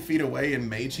stay 10 feet away and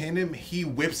mage hand him, he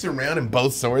whips around and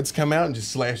both swords come out and just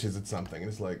slashes at something.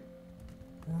 And it's like,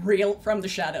 Real from the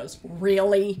shadows.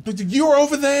 Really? but you were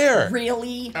over there.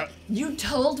 Really? You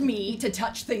told me to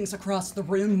touch things across the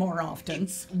room more often.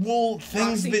 Well,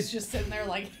 things Roxy's that just sitting there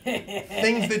like.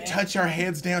 things that touch our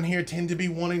heads down here tend to be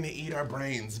wanting to eat our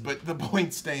brains, but the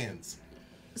point stands.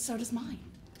 So does mine.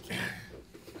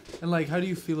 And like, how do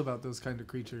you feel about those kind of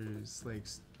creatures? Like,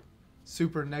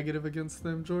 super negative against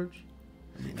them, George?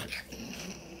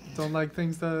 Don't like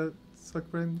things that suck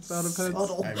brains out of heads?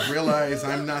 Subtle. I realize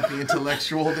I'm not the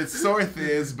intellectual that Sorth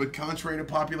is, but contrary to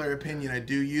popular opinion, I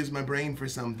do use my brain for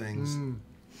some things.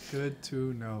 Good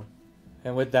to know.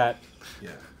 And with that,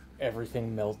 Yeah.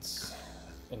 everything melts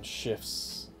and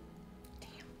shifts.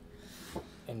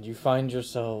 And you find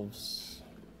yourselves.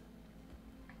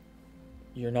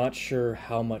 You're not sure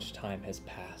how much time has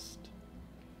passed.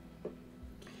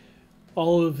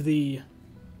 All of the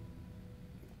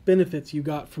benefits you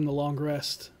got from the long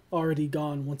rest already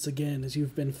gone once again as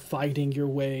you've been fighting your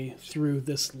way through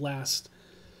this last,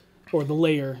 or the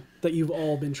layer that you've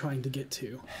all been trying to get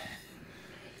to.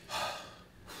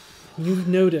 You've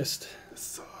noticed,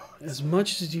 as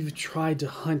much as you've tried to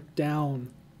hunt down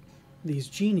these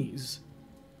genies,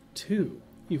 two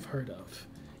you've heard of,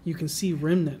 you can see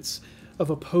remnants of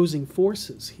opposing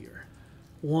forces here.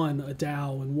 One a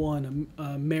Tao and one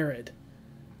a Merid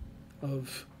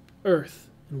of earth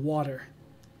and water.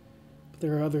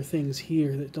 There are other things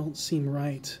here that don't seem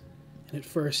right, and at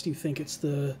first you think it's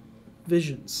the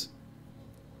visions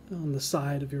on the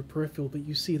side of your peripheral, but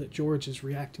you see that George is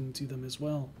reacting to them as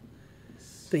well.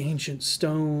 The ancient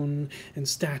stone and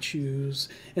statues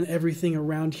and everything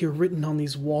around here written on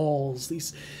these walls,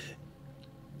 these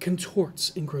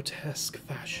contorts in grotesque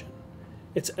fashion.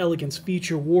 Its elegance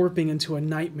feature warping into a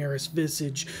nightmarish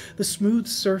visage, the smooth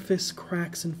surface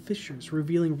cracks and fissures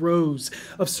revealing rows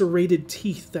of serrated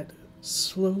teeth that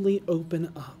slowly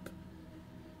open up,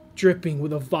 dripping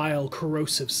with a vile,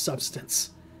 corrosive substance.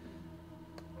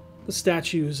 The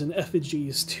statues and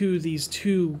effigies to these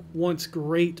two once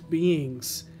great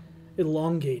beings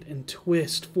elongate and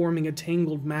twist, forming a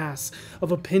tangled mass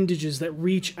of appendages that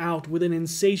reach out with an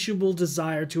insatiable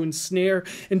desire to ensnare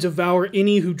and devour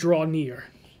any who draw near.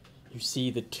 You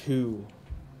see the two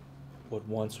what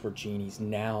once were genies,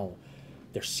 now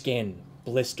their skin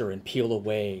blister and peel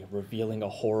away, revealing a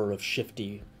horror of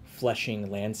shifty, fleshing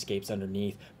landscapes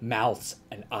underneath. Mouths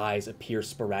and eyes appear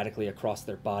sporadically across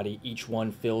their body, each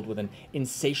one filled with an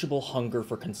insatiable hunger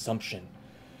for consumption.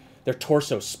 Their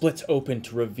torso splits open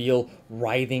to reveal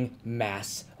writhing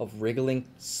mass of wriggling,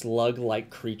 slug-like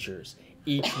creatures,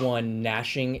 each one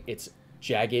gnashing its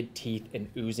jagged teeth and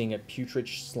oozing a putrid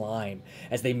slime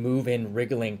as they move in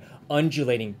wriggling,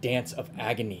 undulating dance of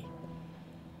agony.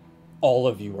 All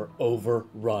of you are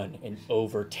overrun and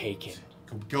overtaken.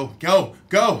 Go!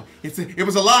 It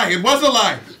was a lie! It was a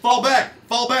lie! Fall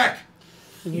back!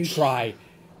 You try.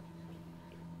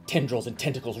 Tendrils and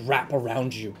tentacles wrap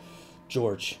around you.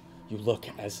 George, you look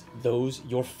as those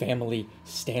your family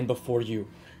stand before you.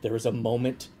 There is a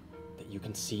moment that you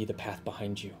can see the path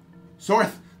behind you.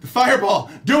 Sorth, the fireball!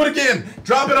 Do it again!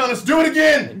 Drop it on us! Do it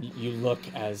again! And you look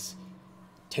as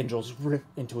tendrils rip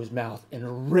into his mouth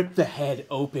and rip the head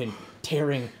open,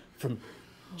 tearing from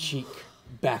cheek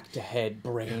back to head,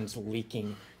 brains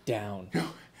leaking down. No.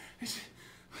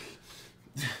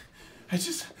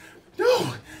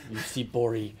 No! You see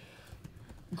Bori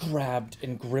grabbed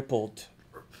and grappled.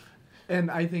 And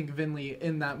I think Vinley,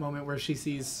 in that moment where she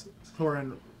sees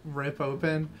Thorin rip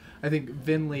open, I think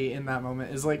Vinley in that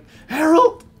moment is like,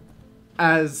 Harold!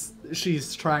 As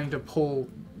she's trying to pull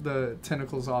the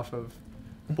tentacles off of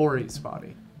Bori's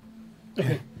body.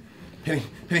 Penny,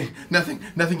 nothing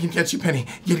can catch you, Penny.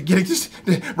 Get it, just,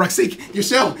 Roxy, your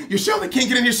shell, they can't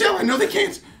get in your shell, I know they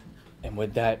can't. And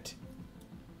with that,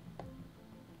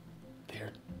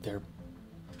 they're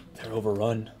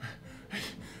overrun.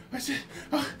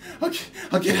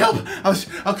 I'll get help.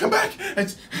 I'll come back. I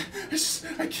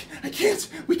can't.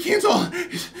 We can't all.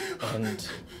 And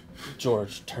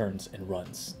George turns and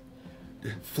runs,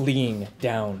 fleeing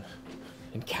down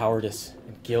in cowardice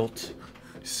and guilt.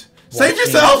 Save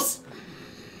yourselves!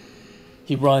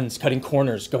 He runs, cutting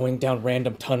corners, going down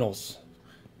random tunnels,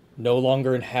 no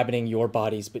longer inhabiting your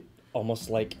bodies, but almost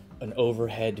like an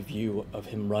overhead view of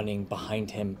him running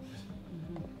behind him.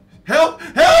 Help!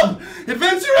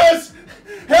 Adventurers!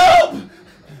 Help!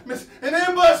 An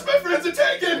ambush! My friends are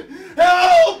taken!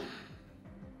 Help!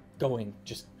 Going,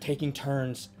 just taking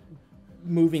turns,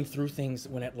 moving through things,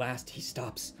 when at last he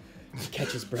stops to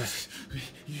catch his breath.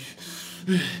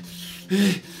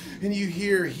 And you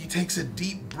hear he takes a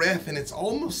deep breath, and it's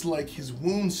almost like his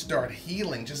wounds start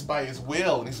healing just by his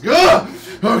will. And he's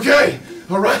okay,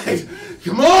 all right,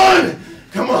 come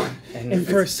on. And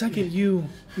for a second, you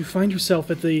find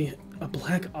yourself at a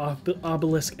black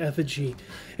obelisk effigy,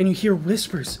 and you hear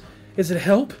whispers. Is it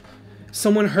help?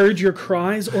 Someone heard your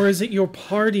cries, or is it your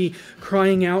party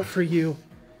crying out for you?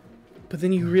 But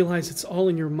then you realize it's all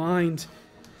in your mind.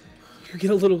 You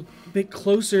get a little bit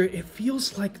closer. It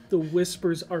feels like the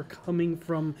whispers are coming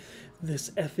from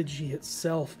this effigy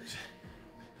itself.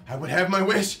 I would have my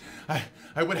wish. I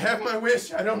would have my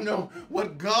wish. I don't know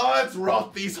what gods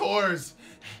wrought these horrors,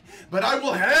 but I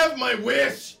will have my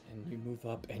wish. And you move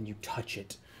up and you touch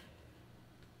it.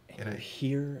 And I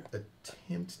hear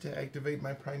attempt to activate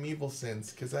my primeval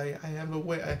sense, because I have a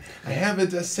way. I have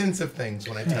a sense of things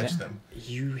when I touch them.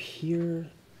 You hear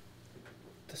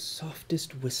the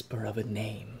softest whisper of a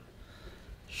name.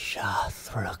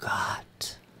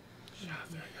 Shathragat.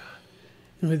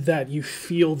 And with that, you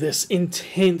feel this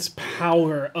intense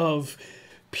power of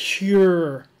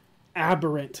pure,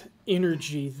 aberrant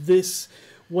energy. This,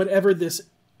 whatever this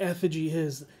effigy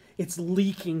is, it's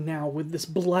leaking now with this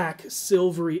black,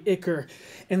 silvery ichor,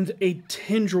 and a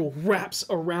tendril wraps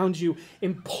around you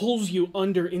and pulls you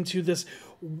under into this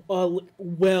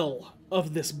well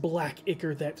of this black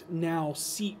ichor that now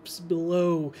seeps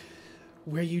below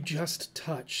where you just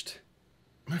touched.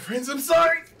 My friends, I'm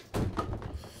sorry!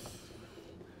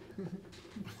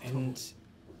 And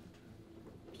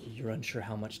you're unsure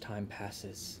how much time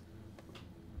passes,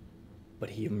 but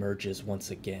he emerges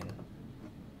once again,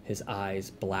 his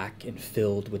eyes black and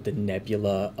filled with the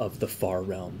nebula of the far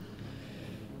realm.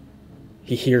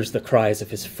 He hears the cries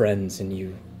of his friends, and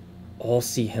you all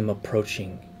see him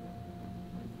approaching,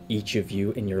 each of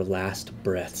you in your last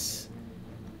breaths,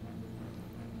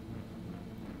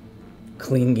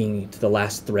 clinging to the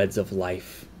last threads of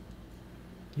life.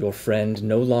 Your friend,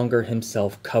 no longer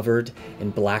himself, covered in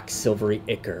black silvery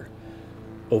ichor,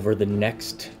 over the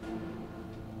next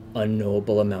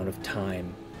unknowable amount of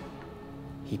time,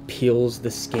 he peels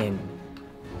the skin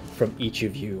from each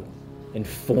of you and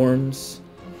forms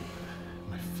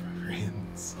my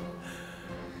friends.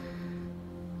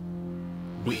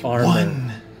 The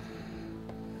armor,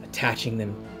 attaching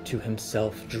them to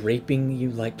himself, draping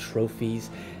you like trophies,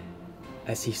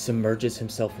 as he submerges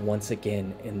himself once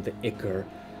again in the ichor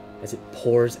as it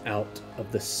pours out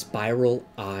of the spiral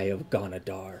eye of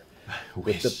Ganadar,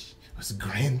 with the Wish was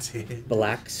granted.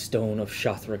 black stone of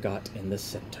Shathragat in the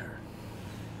center.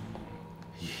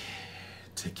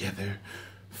 Together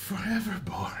forever,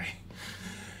 Bori.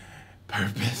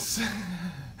 Purpose,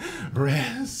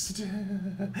 rest,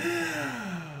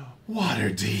 water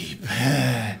deep,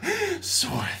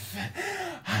 Sorth.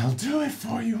 I'll do it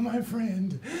for you, my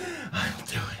friend. I'll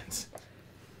do it.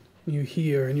 You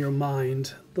hear in your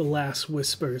mind the last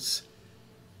whispers.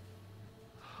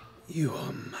 You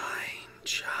are mine,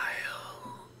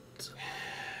 child.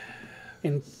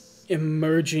 And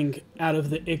emerging out of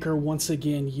the ichor once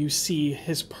again, you see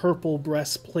his purple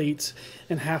breastplate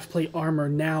and half-plate armor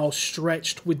now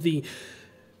stretched with the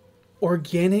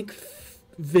organic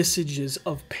visages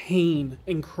of pain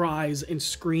and cries and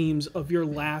screams of your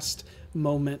last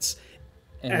moments,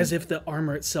 as if the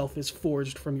armor itself is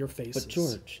forged from your faces. But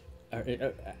George,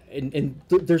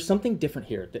 there's something different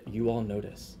here that you all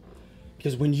notice.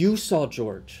 Because when you saw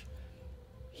George,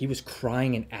 he was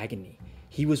crying in agony.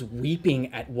 He was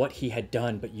weeping at what he had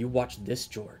done, but you watched this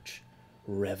George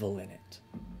revel in it.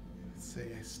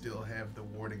 Say I still have the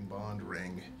warding bond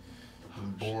ring,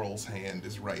 and Boral's hand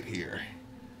is right here.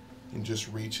 And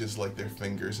just reaches like their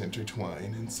fingers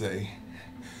intertwine and say,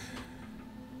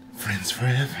 friends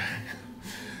forever.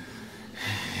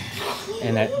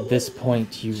 And at this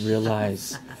point, you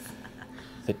realize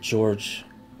that George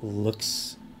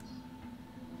looks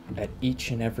at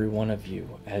each and every one of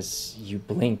you as you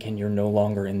blink and you're no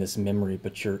longer in this memory,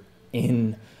 but you're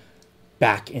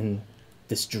back in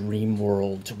this dream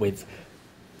world with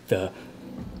the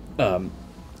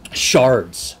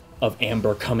shards of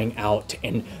amber coming out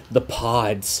and the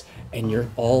pods, and you're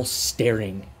all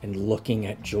staring and looking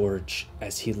at George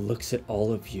as he looks at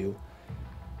all of you.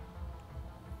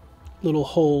 Little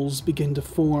holes begin to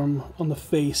form on the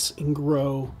face and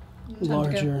grow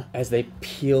larger. As they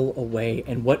peel away,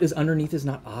 and what is underneath is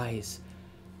not eyes,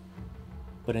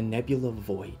 but a nebula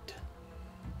void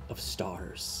of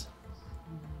stars.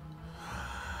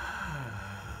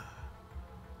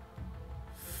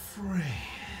 Friends.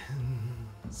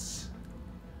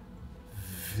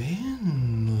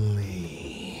 Vinley.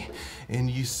 And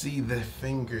you see the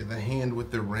finger, the hand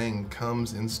with the ring,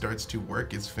 comes and starts to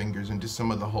work its fingers into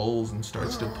some of the holes and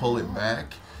starts to pull it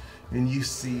back. And you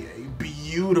see a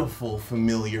beautiful,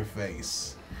 familiar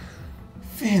face.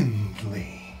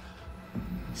 Vinley.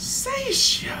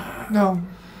 Seisha. No.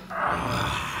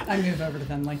 I move over to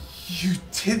them like, You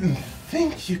didn't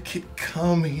think you could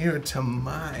come here to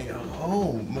my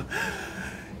home,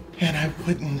 and I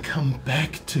wouldn't come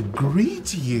back to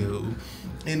greet you.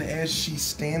 And as she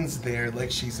stands there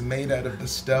like she's made out of the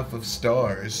stuff of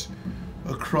stars,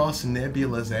 across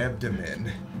Nebula's abdomen,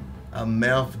 a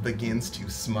mouth begins to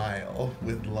smile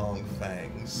with long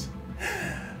fangs.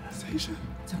 Seisha,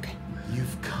 It's okay.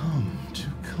 you've come to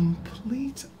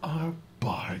complete our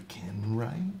bargain,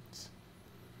 right?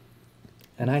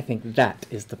 And I think that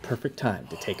is the perfect time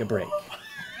to take a break.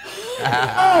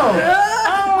 That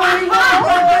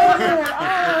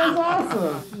was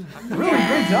awesome. Really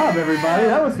great job, everybody.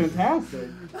 That was fantastic.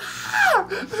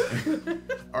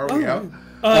 Are we out?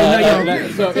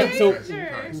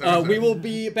 We will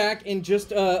be back in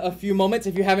just a few moments.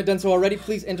 If you haven't done so already,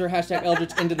 please enter hashtag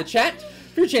Eldritch into the chat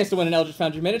for your chance to win an Eldritch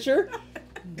Foundry miniature.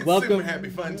 Welcome. Super happy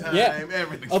fun time. Yeah.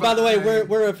 Everything's Oh, by the way, fine.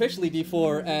 we're officially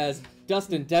D4 as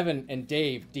Dustin, Devan, and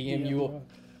Dave DM you.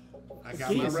 I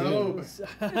got my robe.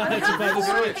 I have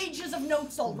 4 pages of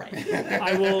notes already.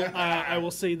 I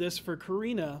will say this for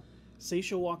Karina.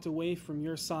 Seisha walked away from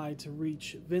your side to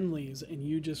reach Vinley's, and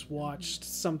you just watched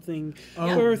something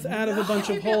birth out of a bunch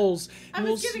of holes. I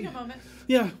was giving a moment.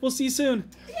 Yeah, we'll see you soon.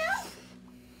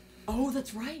 Oh,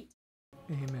 that's right.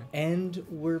 amen. And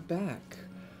we're back.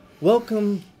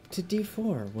 Welcome to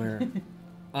D4, where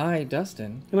I,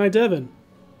 Dustin, And I, Devan.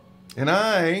 And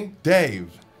I,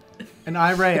 Dave. And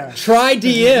I, Rhea. try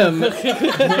DM.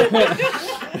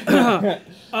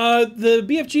 The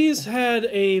BFGs had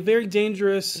a very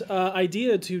dangerous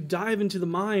idea to dive into the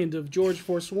mind of George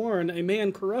Forsworn, a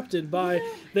man corrupted by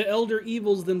the Elder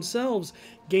Evils themselves,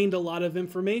 gained a lot of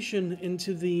information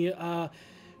into the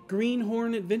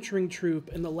Greenhorn Adventuring Troupe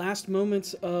in the last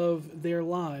moments of their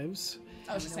lives.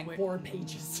 I was just saying 4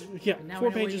 pages. Yeah, Now 4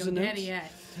 we know where pages your of daddy notes.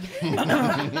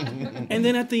 at. And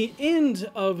then at the end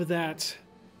of that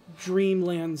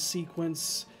Dreamland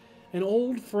sequence, an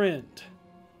old friend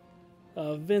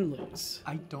of Vinley's,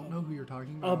 I don't know who you're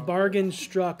talking a about. bargain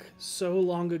struck so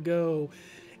long ago,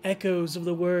 echoes of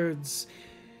the words,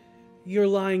 You're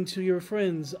lying to your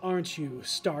friends, aren't you,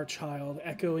 Star Child?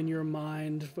 Echo in your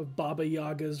mind of Baba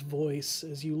Yaga's voice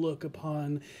as you look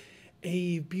upon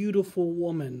a beautiful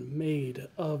woman made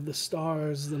of the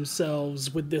stars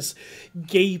themselves, with this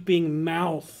gaping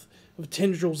mouth of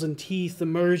tendrils and teeth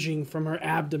emerging from her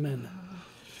abdomen.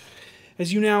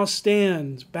 As you now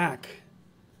stand back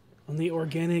on the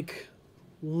organic,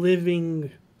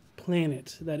 living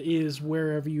planet that is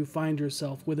wherever you find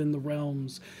yourself within the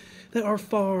realms that are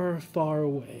far, far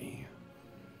away.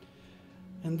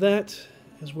 And that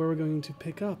is where we're going to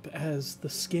pick up as the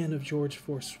skin of George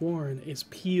Forsworn is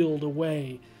peeled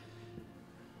away.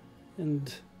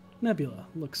 And Nebula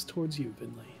looks towards you,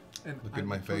 Vinley. Look at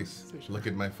my face. Look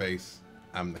at my face.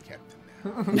 I'm the captain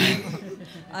now.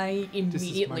 I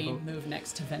immediately move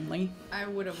next to Venley. I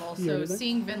would have also,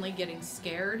 seeing Vinley getting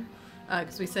scared,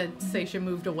 because we said Seisha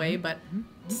moved away, but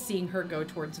seeing her go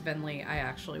towards Venley, I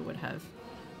actually would have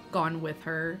gone with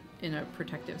her in a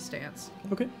protective stance.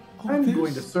 Okay. I'm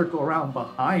going to circle around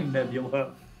behind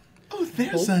Nebula. Oh,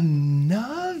 there's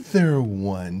another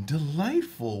one.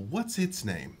 Delightful. What's its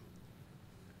name?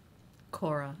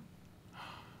 Cora.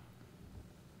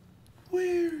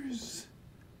 Where's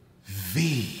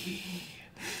V?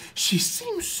 She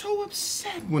seemed so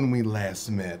upset when we last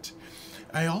met.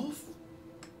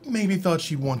 Maybe thought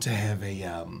she'd want to have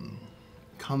a,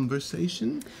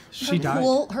 conversation. She died.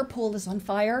 Her pool is on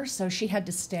fire, so she had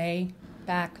to stay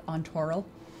back on Toril.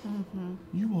 Mm-hmm.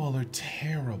 You all are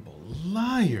terrible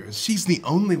liars. She's the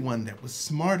only one that was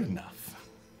smart enough.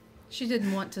 She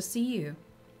didn't want to see you.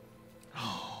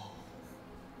 Oh.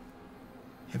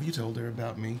 Have you told her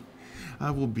about me?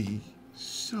 I will be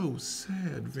so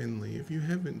sad, Vinley, if you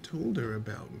haven't told her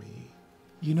about me.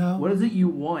 You know, What is it you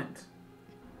want?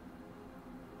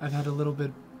 I've had a little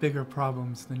bit bigger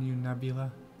problems than you,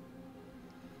 Nebula.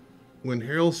 When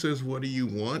Harold says, "What do you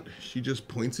want?" she just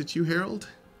points at you, Harold,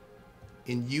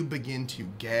 and you begin to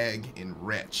gag and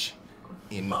retch,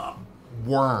 and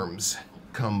worms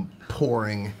come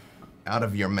pouring out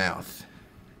of your mouth.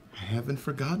 I haven't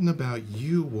forgotten about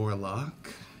you,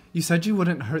 Warlock. You said you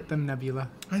wouldn't hurt them, Nebula.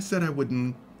 I said I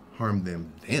wouldn't harm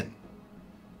them then.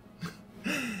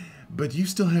 But you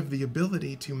still have the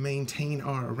ability to maintain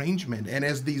our arrangement. And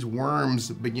as these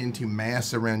worms begin to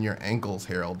mass around your ankles,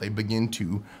 Harold, they begin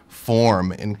to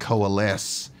form and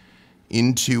coalesce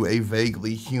into a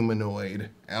vaguely humanoid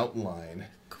outline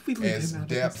as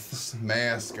Depth's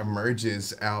mask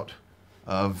emerges out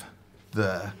of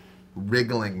the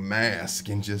wriggling mask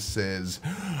and just says,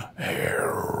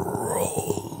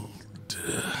 "Harold,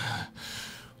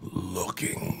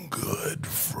 looking good,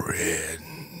 friend."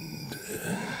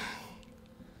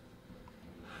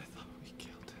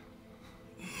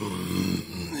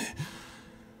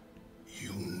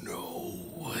 You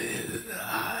know,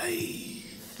 I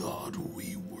thought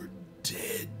we were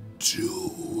dead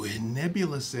too. And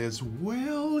Nebula says,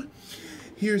 "Well,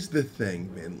 here's the thing,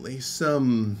 Vinley.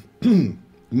 Some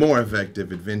more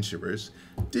effective adventurers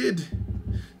did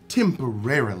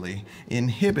temporarily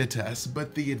inhibit us,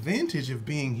 but the advantage of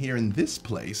being here in this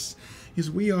place is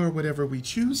we are whatever we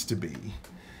choose to be.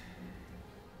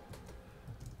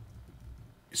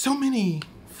 So many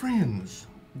friends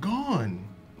gone,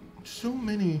 so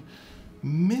many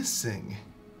missing.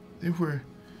 There were,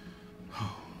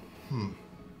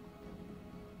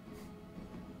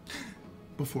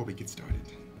 Before we get started,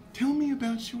 tell me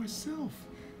about yourself.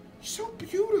 You're so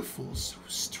beautiful, so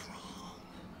strong.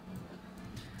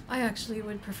 I actually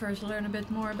would prefer to learn a bit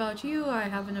more about you. I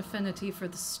have an affinity for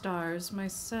the stars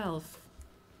myself.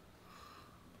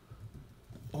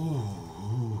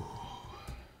 Oh.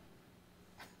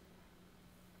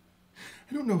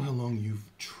 I don't know how long you've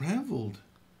traveled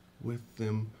with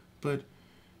them, but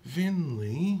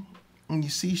Vinley, and you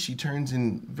see she turns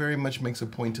and very much makes a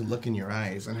point to look in your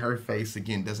eyes, and her face,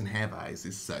 again, doesn't have eyes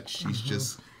as such. She's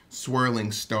just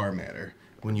swirling star matter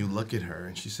when you look at her,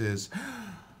 and she says,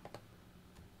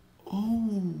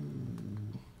 "Oh,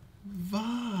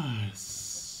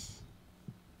 Vas."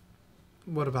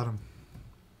 What about him?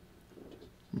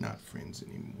 Not friends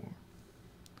anymore.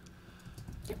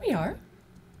 Here we are.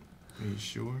 Are you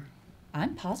sure?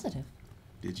 I'm positive.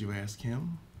 Did you ask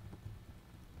him?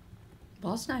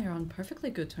 Boss and I are on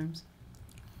perfectly good terms.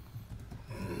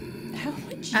 How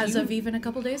would you? As of even a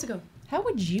couple days ago. How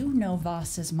would you know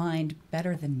Voss's mind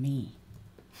better than me?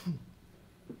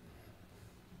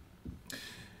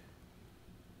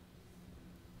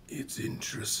 It's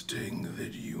interesting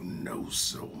that you know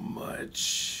so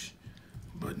much,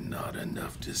 but not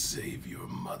enough to save your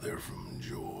mother from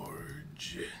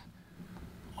George.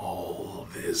 All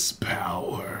this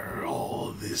power,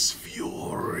 all this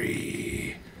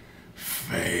fury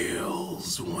fails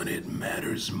fails when it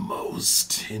matters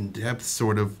most. In depth,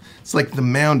 sort of. It's like the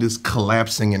mound is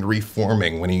collapsing and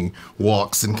reforming when he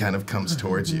walks and kind of comes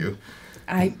towards you.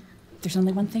 There's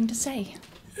only one thing to say.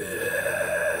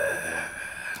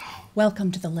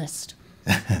 Welcome to the list.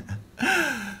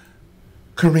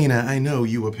 Karina, I know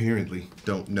you apparently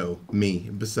don't know me.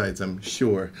 Besides, I'm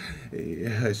sure.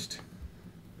 Hushed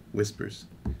whispers.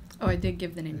 Oh, I did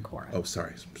give the name Cora. Oh,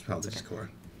 sorry. Apologies, Cora.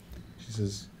 She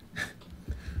says,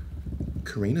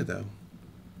 Karina, though.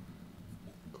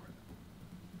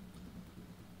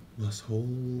 This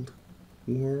whole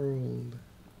world.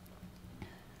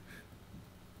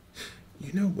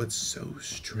 You know what's so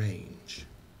strange?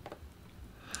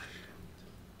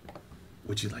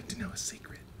 Would you like to know a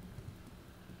secret?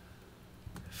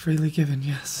 Freely given,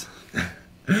 yes.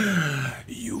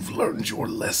 You've learned your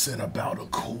lesson about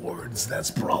accords. That's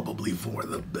probably for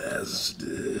the best.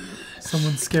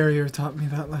 Someone scarier taught me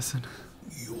that lesson.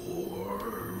 Your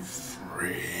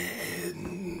friend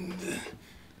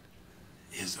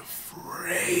is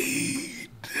afraid.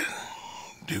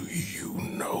 Do you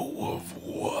know of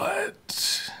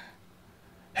what?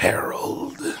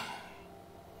 Harold?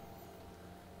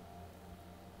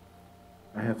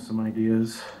 I have some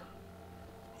ideas.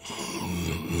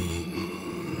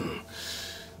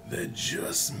 That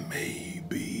just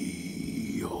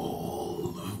maybe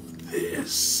all of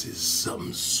this is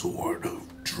some sort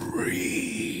of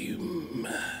dream.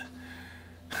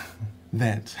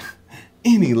 That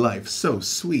any life so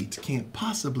sweet can't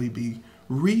possibly be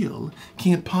real,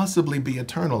 can't possibly be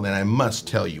eternal, and I must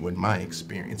tell you, in my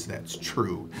experience, that's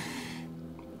true.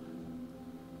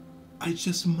 I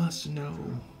just must know.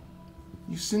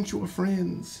 You sent your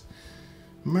friends,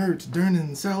 Mert,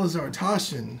 Dernan, Salazar,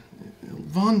 Tashin,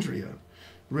 Vondria,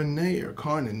 Renee, or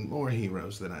Karnan, more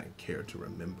heroes than I care to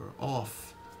remember,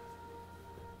 off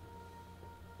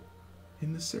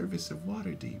in the service of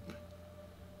Waterdeep,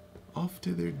 off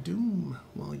to their doom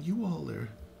while you all are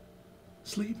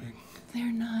sleeping.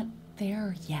 They're not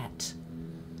there yet.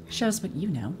 Shows what you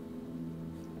know.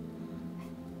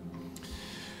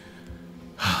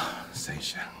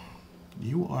 Seisha,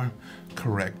 you are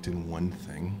correct in one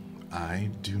thing. I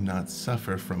do not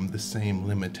suffer from the same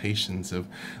limitations of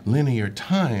linear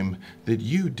time that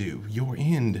you do. Your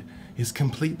end is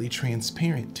completely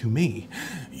transparent to me.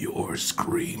 Your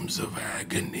screams of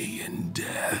agony and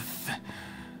death.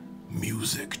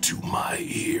 Music to my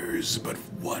ears, but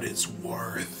for what it's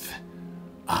worth,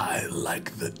 I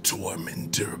like the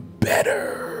Tormentor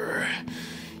better.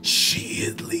 She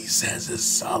at least has a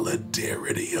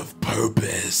solidarity of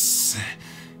purpose.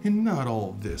 And not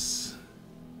all this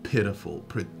pitiful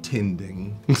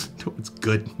pretending towards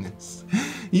goodness.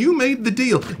 You made the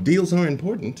deal. Deals are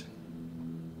important.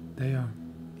 They are.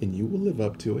 And you will live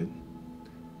up to it,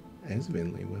 as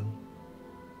Vinley will.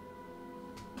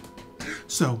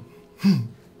 So,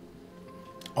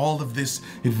 all of this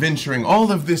adventuring,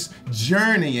 all of this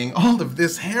journeying, all of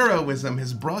this heroism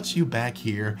has brought you back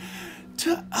here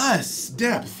to us.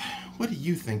 Depth, what do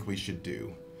you think we should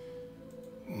do?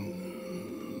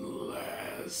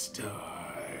 Last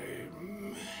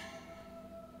time,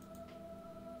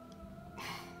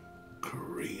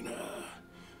 Karina,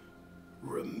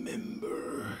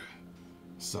 remember.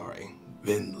 Sorry.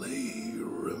 Vinley,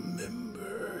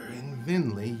 remember. And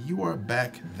Vinley, you are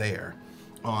back there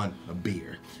on a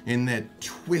beer in that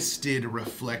twisted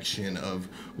reflection of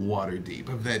Waterdeep,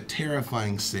 of that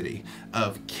terrifying city,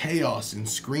 of chaos and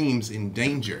screams and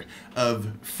danger,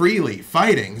 of freely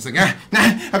fighting. It's like,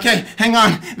 okay, hang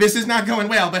on, this is not going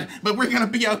well, but we're gonna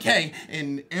be okay.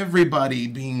 And everybody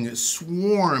being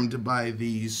swarmed by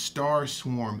these star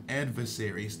swarm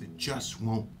adversaries that just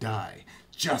won't die,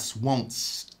 just won't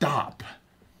stop.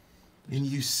 And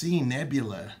you see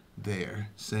Nebula there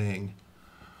saying,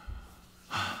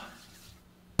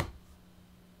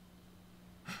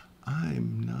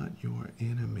 I'm not your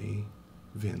enemy,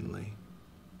 Vinley.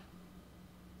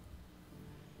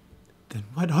 Then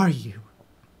what are you?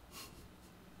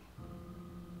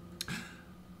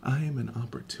 I am an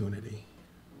opportunity.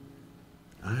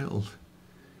 I'll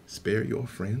spare your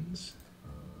friends.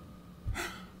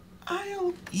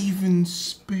 I'll even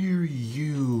spare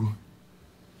you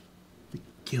the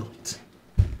guilt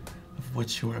of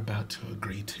what you're about to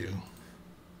agree to.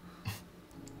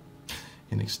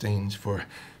 In exchange for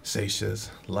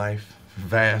Seisha's life,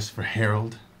 Vast for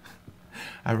Harold.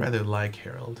 I rather like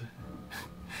Harold.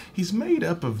 He's made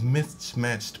up of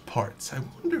mismatched parts. I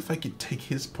wonder if I could take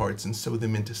his parts and sew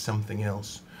them into something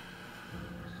else.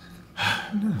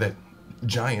 That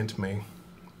giant may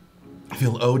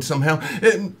feel owed somehow.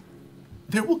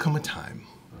 There will come a time,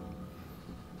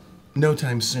 no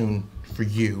time soon for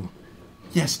you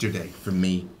yesterday from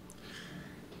me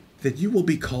that you will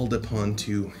be called upon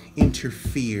to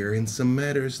interfere in some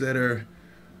matters that are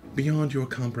beyond your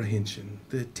comprehension.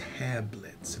 The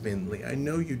tablets, Vinley. I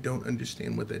know you don't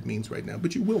understand what that means right now,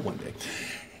 but you will one day.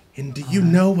 And do you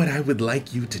know what I would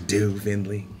like you to do,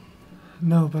 Vinley?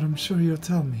 No, but I'm sure you'll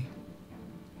tell me.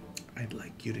 I'd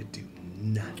like you to do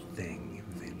nothing,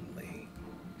 Vinley.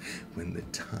 When the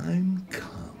time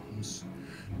comes,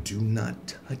 do not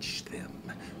touch them.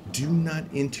 Do not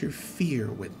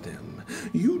interfere with them.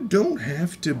 You don't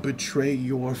have to betray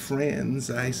your friends.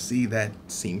 I see that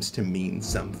seems to mean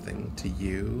something to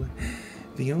you.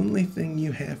 The only thing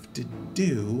you have to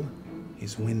do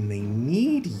is when they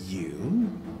need you,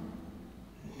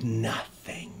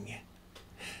 nothing.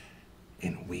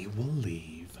 And we will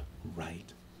leave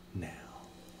right now.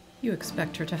 You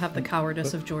expect her to have the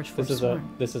cowardice of George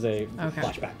Forsworn. This is a Okay.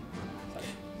 flashback.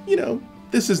 You know,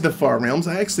 this is the far realms.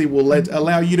 I actually will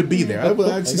allow you to be there. I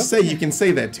will actually say you can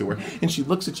say that to her. And she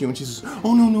looks at you and she says,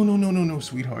 oh, no,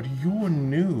 sweetheart. You're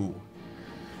new.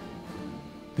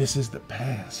 This is the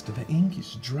past. The ink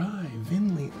is dry.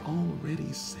 Vinley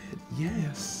already said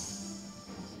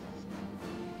yes.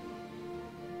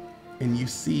 And you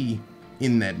see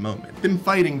in that moment them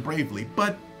fighting bravely,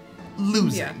 but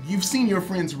losing. Yeah. You've seen your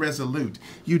friends resolute.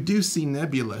 You do see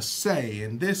Nebula say,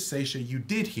 and this, Seisha, you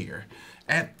did hear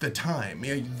at the time.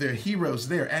 The heroes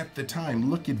there at the time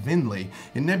look at Vinley,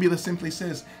 and Nebula simply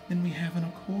says, then we have an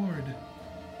accord.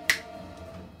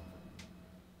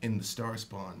 And the star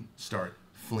spawn start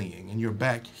fleeing, and you're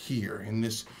back here in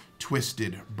this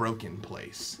twisted, broken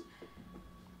place.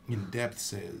 And Depth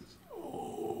says,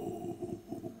 oh,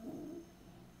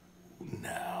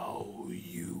 now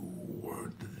you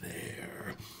weren't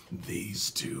there.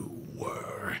 These two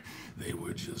were. They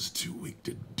were just too weak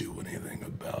to do anything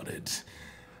about it.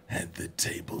 Had the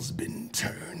tables been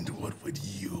turned, what would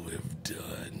you have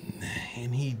done?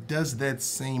 And he does that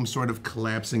same sort of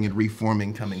collapsing and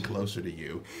reforming, coming closer to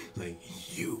you. Like,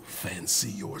 you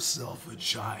fancy yourself a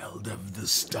child of the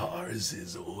stars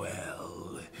as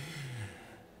well.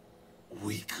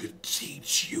 We could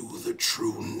teach you the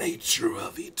true nature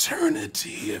of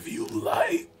eternity if you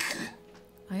like.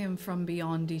 I am from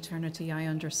beyond eternity. I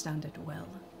understand it well.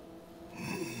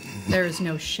 There is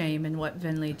no shame in what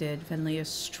Vinley did. Vinley is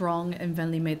strong, and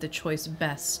Vinley made the choice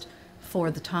best for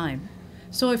the time.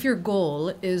 So if your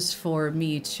goal is for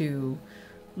me to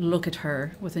look at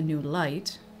her with a new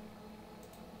light,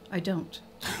 I don't.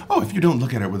 Oh, if you don't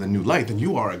look at her with a new light, then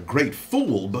you are a great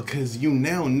fool, because you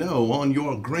now know on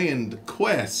your grand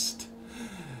quest,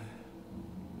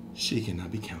 she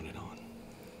cannot be counted on.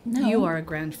 No. You are a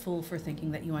grand fool for thinking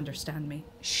that you understand me.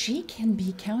 She can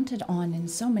be counted on in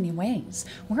so many ways.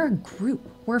 We're a group.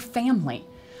 We're family.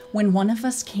 When one of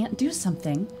us can't do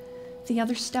something, the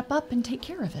others step up and take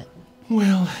care of it.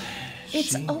 Well,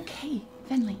 It's okay,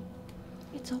 Finley.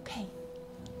 It's okay.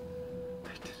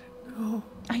 I didn't know.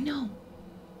 I know.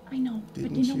 But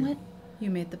Didn't you know you? what? You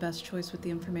made the best choice with the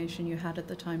information you had at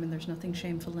the time, and there's nothing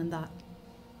shameful in that.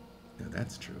 Yeah,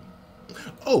 that's true.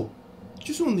 Oh,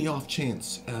 just on the off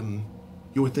chance,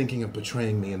 you were thinking of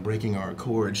betraying me and breaking our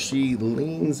accord. She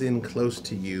leans in close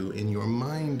to you, and your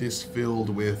mind is filled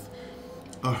with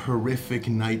a horrific,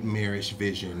 nightmarish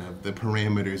vision of the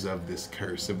parameters of this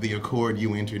curse, of the accord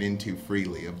you entered into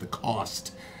freely, of the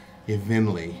cost if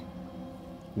Vinley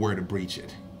were to breach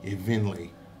it, if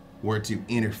Vinley were to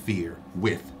interfere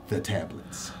with the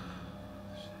tablets.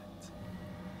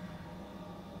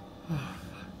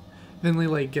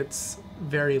 Vinley gets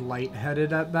very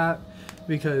lightheaded at that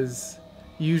because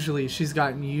usually she's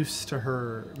gotten used to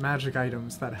her magic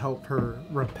items that help her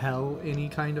repel any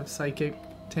kind of psychic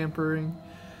tampering.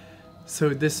 So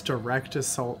this direct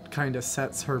assault kind of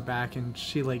sets her back, and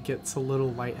she gets a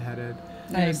little lightheaded.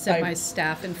 I'm gonna set my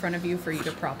staff in front of you for you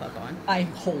to prop up on. I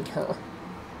hold her.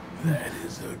 That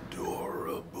is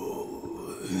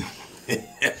adorable.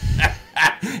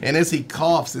 And as he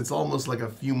coughs, it's almost like a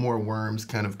few more worms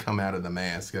kind of come out of the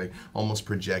mask, almost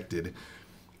projected.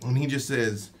 And he just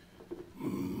says,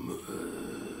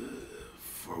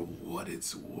 for what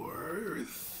it's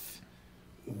worth,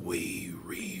 we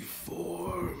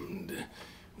reformed.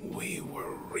 We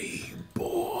were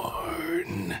reborn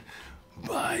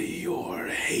by your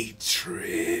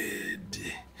hatred.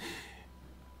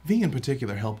 V in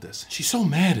particular helped us. She's so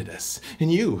mad at us.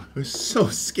 And you are so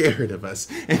scared of us.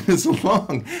 And as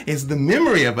long as the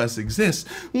memory of us exists,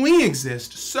 we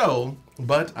exist. So,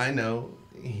 but I know,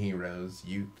 heroes,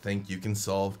 you think you can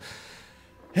solve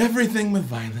everything with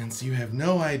violence. You have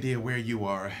no idea where you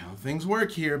are, how things work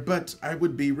here, but I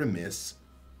would be remiss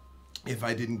if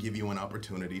I didn't give you an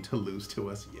opportunity to lose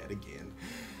to us yet again.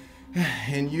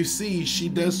 And you see, she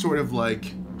does sort of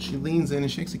like, she leans in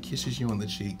and she actually kisses you on the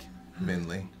cheek,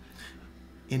 Vinley.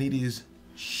 And it is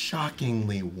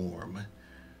shockingly warm.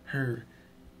 Her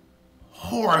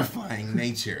horrifying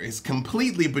nature is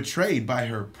completely betrayed by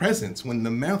her presence. When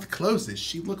the mouth closes,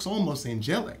 she looks almost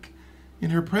angelic.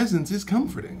 And her presence is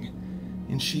comforting.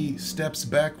 And she steps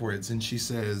backwards and she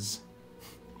says,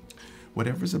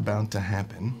 whatever's about to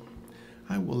happen,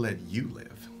 I will let you live.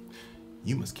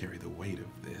 You must carry the weight of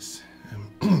this.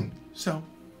 So,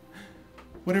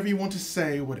 whatever you want to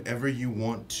say, whatever you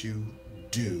want to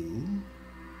do,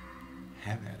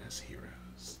 have at us,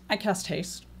 heroes. I cast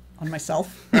haste on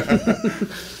myself.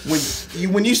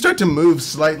 When you start to move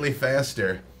slightly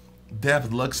faster,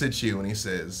 Dev looks at you and he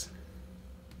says,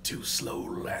 too slow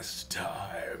last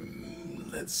time.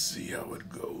 Let's see how it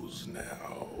goes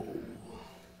now.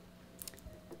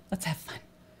 Let's have fun.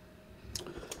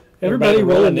 Everybody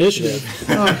roll initiative.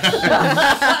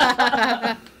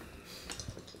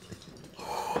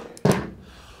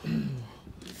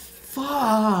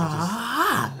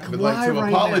 I would like to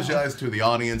apologize to the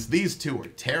audience. These two are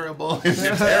terrible. And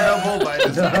they're terrible by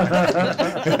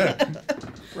design.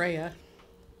 Rhea,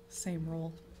 same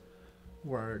role.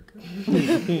 Work.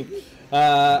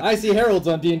 I see Harold's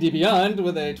on D&D Beyond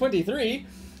with a 23.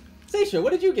 Seisha,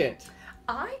 what did you get?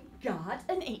 I got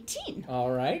an 18.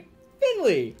 All right.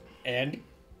 Finley. And,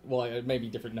 well, it may be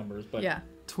different numbers, but... Yeah,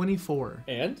 24.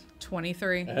 And?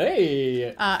 23.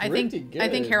 Hey. I think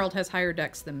good. Harold has higher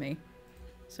dex than me,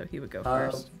 so he would go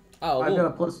first. Oh, I've well,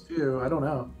 got a +2. I don't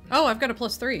know. Oh, I've got a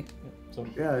 +3. so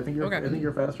Yeah, I think you're. Okay. I think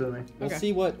you're faster than me. we'll Okay.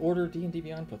 see what order D&D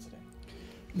Beyond puts it in.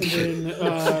 And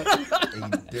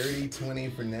then, A dirty 20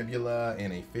 for Nebula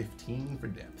and a 15 for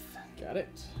Depth. Got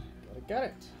it. Got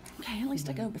it. Okay, at least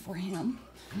I go before him.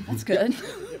 That's good.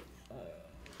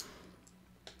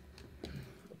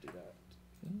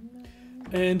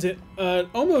 and it,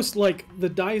 almost like the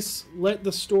dice let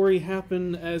the story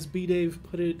happen as B-Dave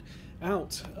put it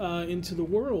out into the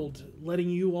world, letting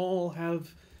you all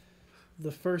have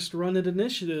the first run at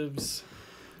initiatives.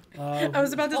 I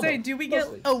was about to say, do we get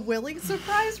a willing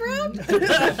surprise round?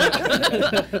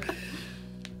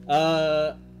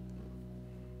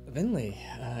 Vinley,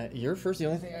 you're first. The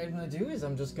only thing I'm going to do is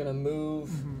I'm just going to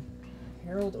move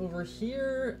Harold over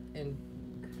here and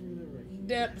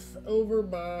Depth over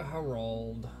by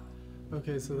Harold.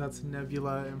 Okay, so that's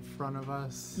Nebula in front of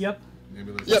us. Yep.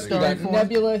 Nebula's Yep, safe. you got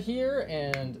Nebula here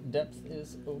and Depth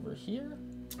is over here.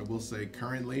 I will say,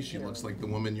 currently, she looks like the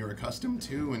woman you're accustomed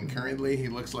to, and currently, he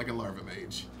looks like a larva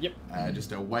mage. Yep.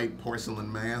 Just a white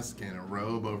porcelain mask and a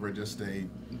robe over just a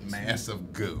mass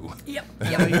of goo. Yep.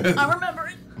 I remember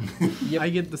it. I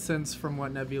get the sense from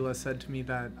what Nebula said to me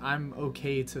that I'm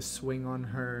okay to swing on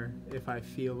her if I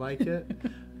feel like it.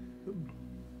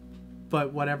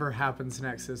 But whatever happens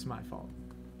next is my fault.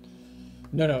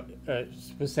 No,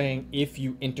 was saying if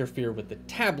you interfere with the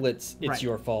tablets, it's Right.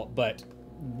 your fault, but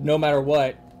no matter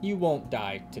what, you won't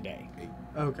die today.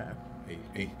 Okay.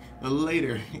 A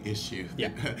later issue.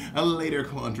 Yeah. A later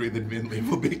quandary that Vinley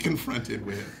will be confronted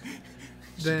with.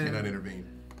 She Then- cannot intervene.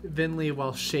 Vinley,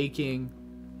 while shaking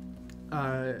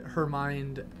her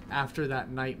mind after that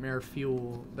nightmare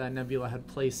fuel that Nebula had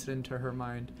placed into her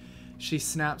mind, she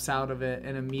snaps out of it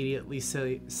and immediately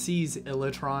sees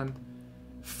Illitron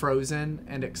frozen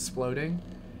and exploding.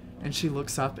 And she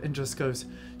looks up and just goes,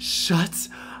 "Shut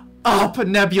up,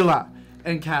 Nebula!"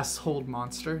 and casts Hold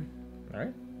Monster. All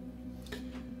right.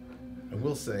 I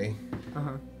will say,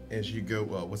 Uh-huh. as you go,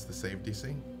 well, what's the save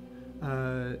DC?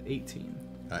 18.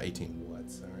 18 what,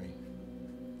 sorry?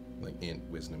 Like in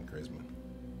Wisdom, Charisma.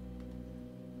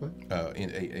 What?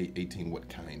 18 what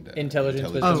kind? Intelligence,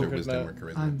 or wisdom, wisdom or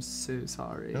charisma. charisma? I'm so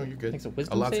sorry. No, you're good. Think it's a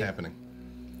wisdom a lot's save? happening.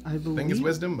 I I believe think it's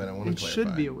wisdom, but I want to it clarify.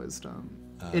 should be a wisdom.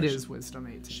 It is wisdom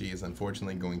 18. She is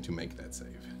unfortunately going to make that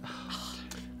save.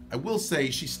 I will say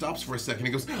she stops for a second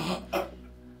and goes,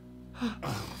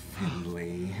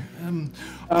 Finley.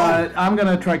 I'm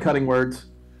gonna try cutting words.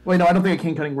 Wait, no, I don't think I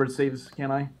can cutting word saves.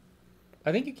 Can I?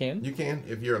 I think you can. You can.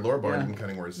 If you're a lore bard, Yeah. you can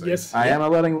cutting words save. Yes. I am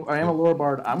a lore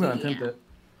bard. I'm gonna attempt it.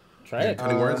 Try it.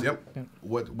 Cutting words, yep.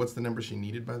 What's the number she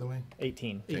needed, by the way?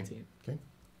 18. 18. Okay.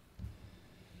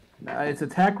 It's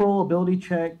attack roll, ability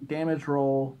check, damage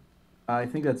roll. I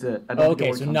think that's it. I don't think it Okay,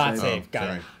 works so on not save. save. Got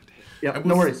Sorry. it. Yep, I no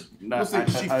will worries. We'll say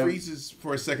she I- freezes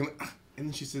for a second, and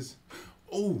then she says,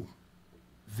 "Oh,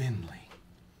 Vinley,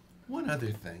 one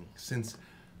other thing. Since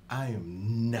I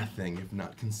am nothing if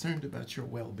not concerned about your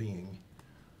well-being,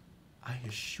 I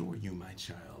assure you, my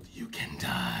child, you can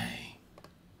die."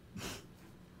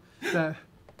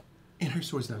 And her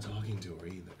sword's not talking to her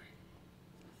either.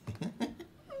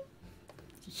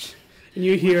 And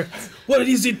you hear, what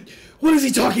is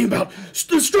he talking about?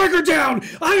 Strike her down!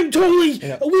 I am totally,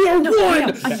 we are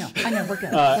one! I know, we're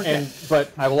good.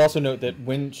 But I will also note that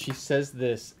when she says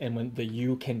this, and when the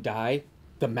 "you can die,"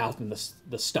 the mouth and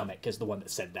the stomach is the one that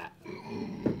said that.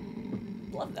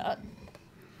 Love that.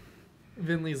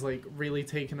 Vinley's like really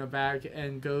taken aback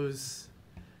and goes.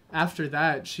 After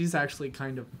that, she's actually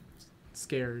kind of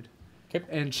scared. Okay.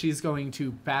 And she's going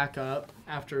to back up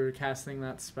after casting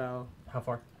that spell. How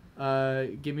far?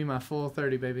 Give me my full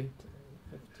 30, baby.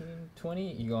 15,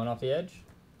 20. You going off the edge?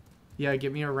 Yeah,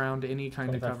 get me around any kind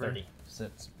of 25, cover. 30. So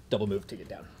it's double move to get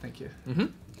down. Thank you. Mm-hmm.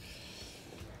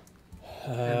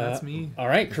 And that's me. All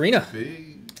right, Karina.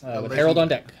 With Harold on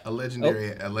deck. A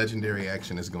legendary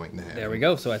action is going to happen. There we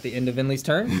go. So at the end of Vinley's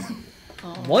turn,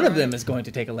 one of them is going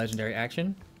to take a legendary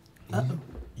action.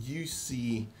 You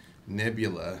see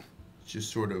Nebula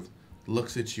just sort of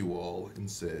looks at you all and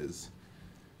says,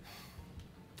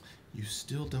 "You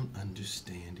still don't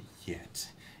understand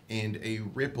yet." And a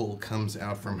ripple comes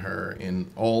out from her in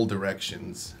all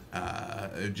directions,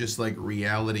 just like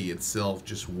reality itself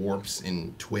just warps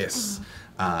and twists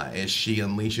as she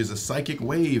unleashes a psychic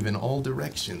wave in all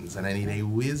directions. And I need a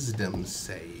wisdom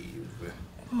save.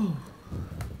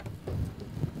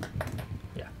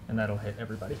 Yeah, and that'll hit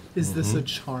everybody. Is this a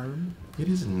charm? It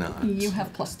is not. You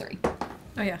have +3.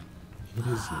 Oh yeah. It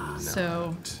is not.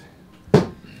 So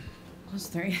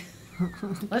 +3.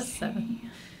 +7.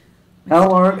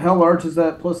 How large is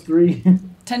that? +3?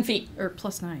 10 feet. Or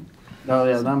 +9. Oh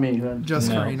yeah, not me. Then. Just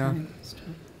No. Karina.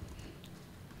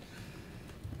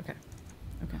 Okay.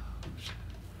 Okay.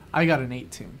 I got an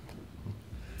 18.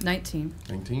 19.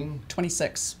 19,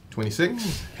 26.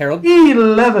 26. Harold.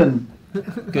 11.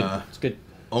 Good. It's good.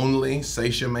 Only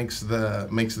Seisha makes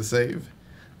the save.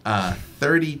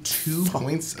 32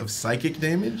 points of psychic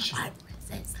damage.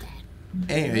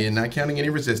 And you're not counting any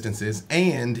resistances,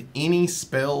 and any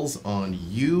spells on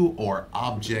you or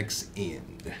objects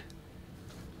end.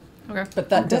 Okay. But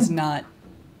that does not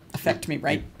affect me,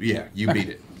 right? Yeah, you beat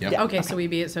it. Yep. Okay, so we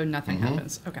beat it, so nothing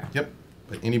happens. Okay. Yep.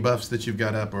 But any buffs that you've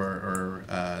got up or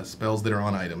spells that are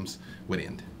on items would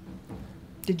end.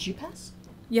 Did you pass?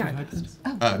 Yeah.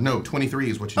 No, 23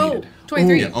 is what you Oh, needed.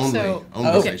 23. Yeah, only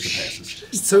Okay. Seisha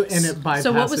passes. So and it bypasses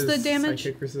So what was the damage?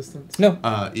 psychic resistance. No.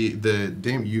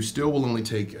 You still will only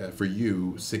take for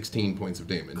you 16 points of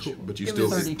damage, but you It still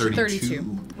was get 32.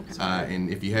 And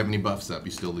if you have any buffs up,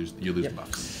 you still lose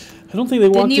buffs. I don't think they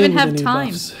walked even in with have any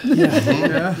time. buffs.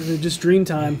 Yeah. They're just dream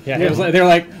time. Yeah, they're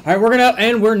like, all right, we're gonna,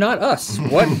 and we're not us.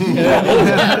 What?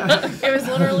 It was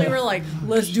literally, we're like,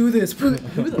 let's do this. Who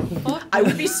the fuck? I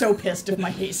would be so pissed if my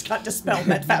haste got dispelled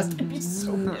that fast. I'd be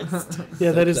so pissed.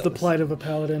 Yeah, that is the plight of a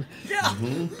paladin. Yeah.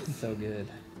 So good.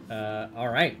 All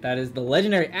right, that is the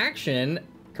legendary action,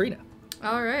 Karina.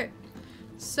 All right.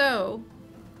 So,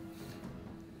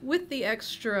 with the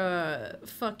extra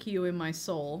fuck you in my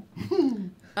soul,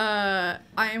 I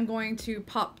am going to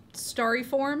pop Starry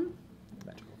Form.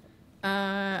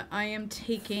 I am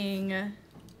taking...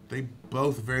 They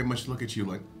both very much look at you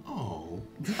like, oh.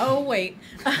 Oh, wait.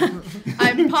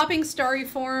 I'm popping Starry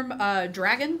Form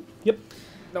Dragon. Yep.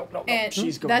 No. And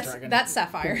She's going that's dragon. That's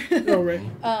Sapphire. Oh, right.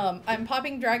 I'm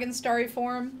popping Dragon Starry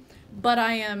Form, but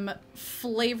I am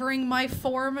flavoring my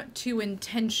form to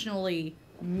intentionally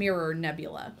mirror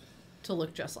Nebula to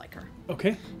look just like her.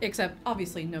 Okay. Except,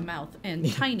 obviously, no mouth and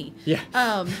tiny. Yeah.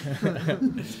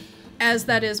 As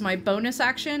that is my bonus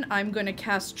action, I'm going to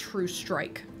cast True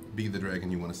Strike. Be the dragon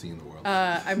you want to see in the world.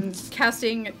 I'm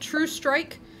casting True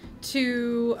Strike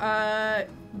to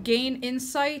gain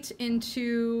insight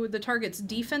into the target's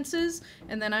defenses,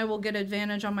 and then I will get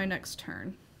advantage on my next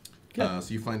turn. So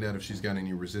you find out if she's got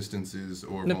any resistances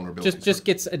or vulnerabilities. Just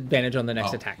gets advantage on the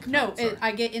next Oh. attack. No, Sorry.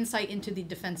 I get insight into the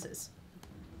defenses.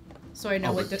 So I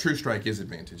know what but True Strike is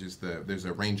advantage. There's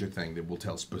a ranger thing that will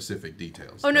tell specific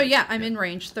details. Oh, no, yeah, I'm in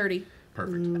range, 30.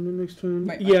 Perfect. Next turn.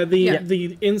 Right. Yeah, the Yeah.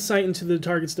 the insight into the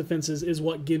target's defenses is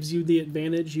what gives you the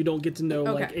advantage. You don't get to know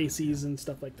like Okay. ACs and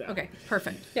stuff like that. Okay,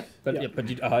 perfect. Yep. But,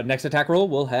 Yeah. next attack roll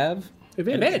will have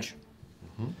advantage.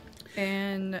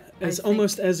 And It's I think-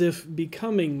 almost as if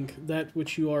becoming that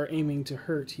which you are aiming to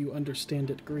hurt, you understand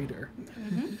it greater.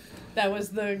 that was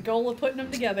the goal of putting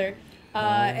them together.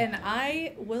 And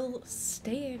I will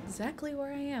stay exactly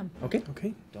where I am. Okay.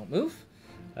 Okay. Don't move.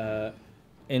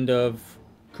 End of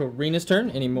Karina's turn.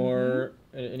 Any more?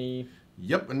 Any?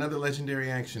 Yep, another legendary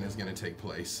action is going to take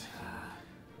place.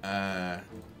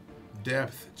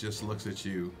 Depth just looks at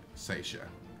you, Seisha,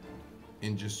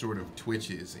 and just sort of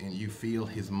twitches, and you feel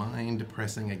his mind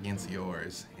pressing against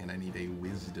yours, and I need a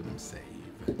wisdom save.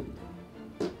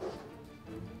 You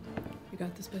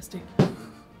got this, bestie.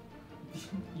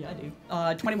 Yeah, I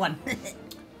do. 21.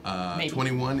 Maybe.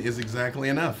 21 is exactly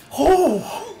enough.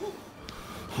 Oh!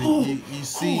 You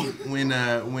see,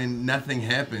 when nothing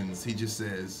happens, he just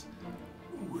says,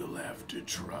 "We'll have to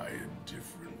try a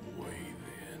different way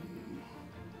then."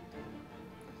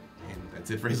 And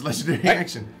that's it for his legendary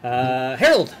action.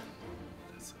 Harold.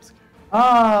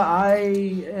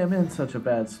 I am in such a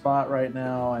bad spot right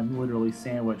now. I'm literally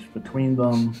sandwiched between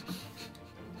them.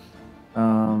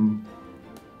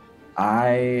 I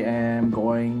am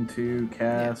going to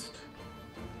cast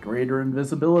Greater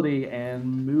Invisibility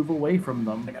and move away from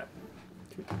them.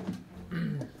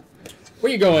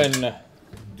 Where you going?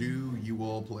 Do you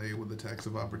all play with attacks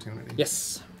of opportunity?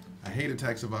 Yes. I hate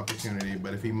attacks of opportunity,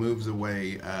 but if he moves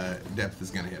away, depth is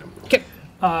going to hit him. Okay.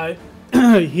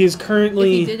 He's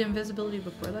currently. If he did invisibility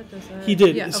before that, does that? He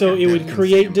did, Yeah, so okay. it would That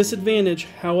create can disadvantage.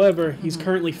 However, he's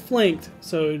currently flanked,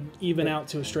 so it would even out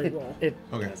to a straight roll. It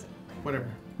Okay. Whatever.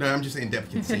 No, I'm just saying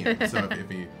depth can see him. So if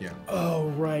he, yeah. Oh,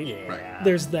 right. Yeah.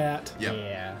 There's that. Yep.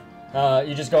 Yeah.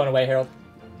 You just going away, Harold?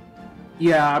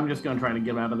 Yeah, I'm just going to try to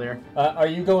get out of there. Are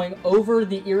you going over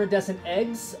the iridescent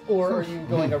eggs, or are you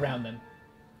going around them?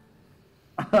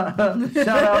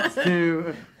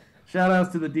 Shout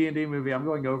outs to the D&D movie. I'm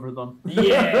going over them.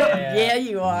 Yeah. Yeah,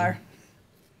 you are.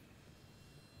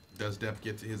 Does depth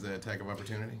get to his attack of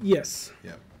opportunity? Yes.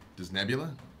 Yep. Does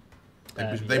Nebula? They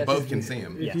yes. both can see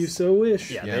him. If you so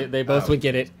wish. Yeah, Yeah. they both would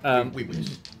get it. We wish.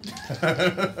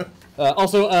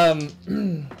 Also,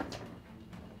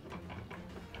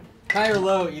 high or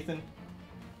low, Ethan?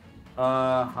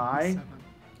 High.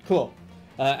 Cool.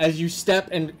 As you step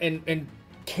and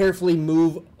carefully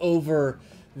move over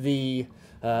the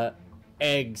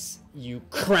eggs, you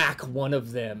crack one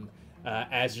of them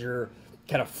as your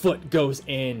kind of foot goes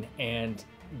in, and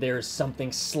there's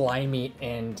something slimy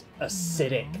and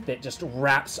acidic that just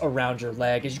wraps around your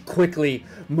leg as you quickly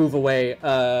move away. Go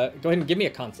ahead and give me a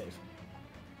con save.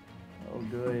 Oh,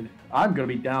 good. I'm going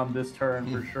to be down this turn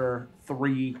for sure.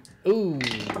 3. Ooh.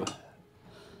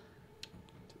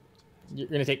 You're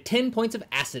gonna take 10 points of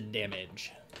acid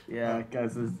damage. Yeah,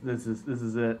 guys, this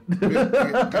is it.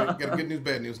 got good news,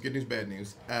 bad news. Good news, bad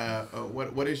news.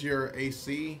 What is your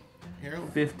AC, Harold?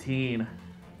 15.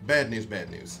 Bad news, bad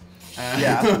news.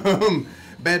 Yeah.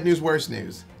 Bad news, worse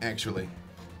news, actually.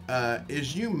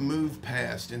 As you move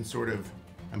past and sort of,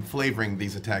 I'm flavoring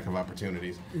these attack of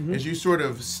opportunities. As you sort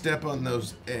of step on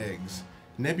those eggs,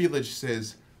 Nebula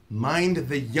says, "Mind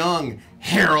the young,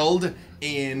 Harold,"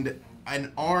 and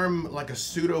an arm like a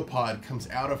pseudopod comes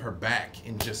out of her back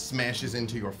and just smashes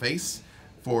into your face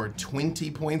for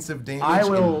 20 points of damage. I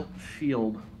will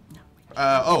shield.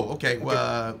 Okay. What's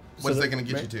So that going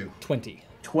to get you to? 20.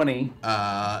 20.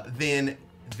 Then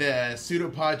the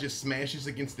pseudopod just smashes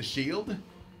against the shield.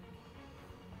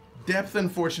 Depth,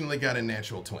 unfortunately, got a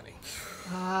natural 20.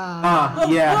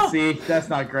 Yeah, see, that's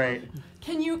not great.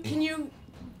 Can you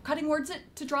cutting words it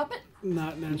to drop it?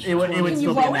 Not It natural. would Can still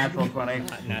you be a roll it? natural 20.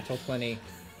 Natural 20.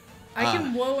 I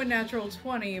can woe a natural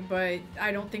 20, but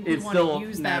I don't think we It's want still to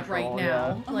use that right natural,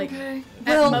 now. Like, Okay.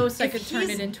 at most, I if could turn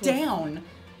he's it into down,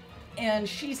 and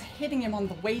she's hitting him on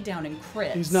the way down in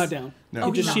crits. He's not down. No, Oh,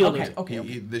 He just he's shielded. not. Okay.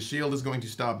 The shield is going to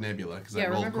stop Nebula because I Yeah,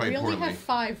 rolled remember, quite we only poorly. have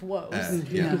 5 woes.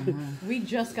 Yeah. We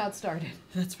just got started.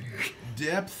 That's fair.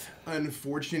 Depth,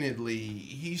 unfortunately,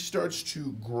 he starts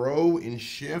to grow and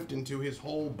shift into his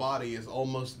whole body as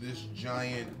almost this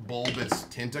giant bulbous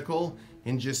tentacle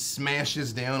and just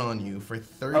smashes down on you for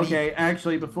 30. Okay,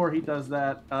 actually, before he does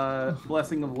that,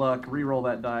 Blessing of Luck, re-roll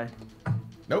that die.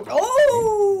 Nope.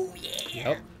 Oh yeah.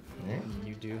 Yep.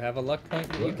 You do have a luck point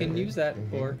that you can use that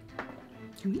for.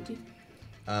 We do.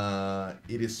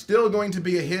 It is still going to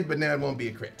be a hit, but now it won't be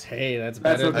a crit. Hey, that's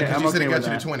That's better. okay. Because I'm you said it okay got with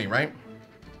you that. to 20, right?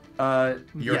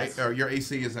 Yes. Your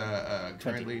AC is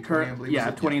currently 20, I believe. Yeah,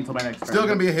 is it? 20 until my next turn. Still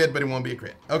going to be a hit, but it won't be a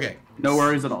crit. Okay. No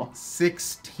worries at all.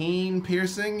 16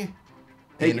 piercing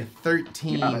Take and it.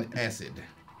 13 Got it. acid.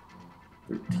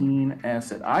 13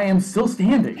 acid. I am still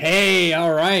standing. Hey,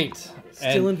 all right.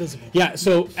 Still invisible. Yeah.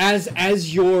 So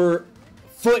as your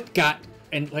foot got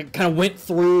and like kind of went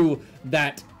through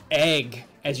that egg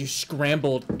as you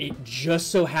scrambled, it just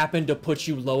so happened to put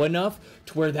you low enough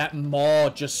to where that maw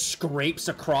just scrapes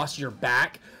across your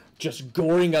back, just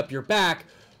goring up your back,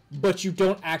 but you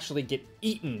don't actually get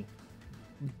eaten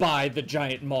by the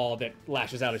giant maw that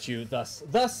lashes out at you, thus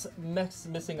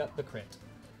messing up the crit.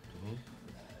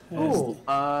 Cool.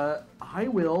 I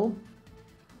will,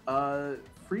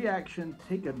 free action,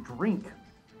 take a drink.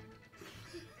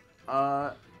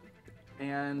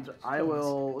 And I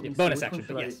will... let me see, Bonus which action, one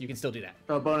should but I- yes, you can still do that.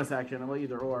 Oh, bonus action. Well,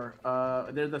 either or.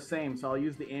 They're the same, so I'll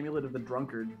use the Amulet of the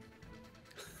Drunkard.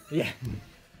 Yeah.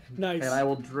 Nice. And I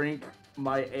will drink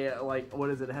my what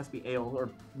is it? It has to be ale or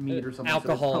mead or something.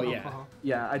 Alcohol, So yeah.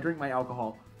 Yeah, I drink my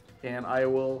alcohol, and I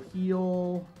will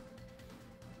heal.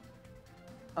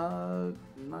 9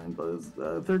 plus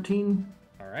 13.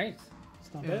 All right.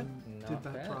 It's not bad. And Not did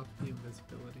that bad. drop the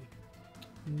invisibility?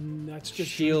 That's just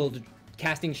Shield,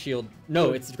 casting shield.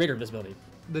 No, it's greater invisibility.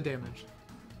 The damage.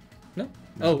 No.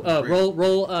 No, Oh, greater.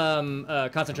 roll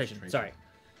concentration. Sorry.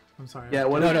 I'm sorry. Yeah,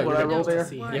 what No, is no, what you're I good. roll there?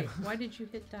 Why? Yep. Why did you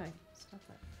hit die? Stop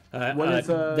that. What is,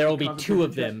 there will be 2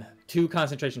 of concentration them. 2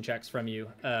 concentration checks from you.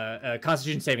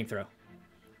 Constitution saving throw.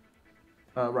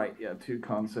 Right, yeah, 2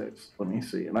 con saves. Let me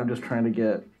see, and I'm just trying to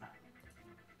get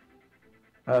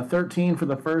 13 for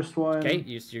the first one. Okay,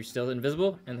 you're still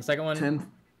invisible. And the second one? 10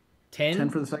 10?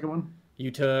 for the second one.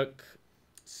 You took...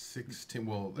 16.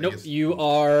 Well, I Nope, guess. you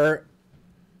are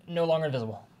no longer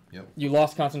invisible. Yep. You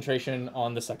lost concentration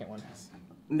on the second one.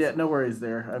 Yeah, no worries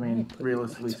there. I mean,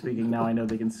 realistically speaking, now I know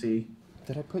they can see.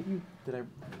 Did I put you... I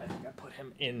think I put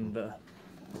him in the...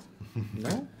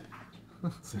 No?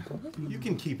 You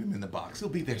can keep him in the box. He'll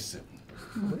be there soon.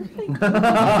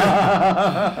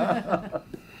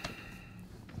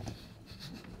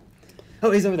 Oh,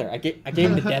 he's over there. I gave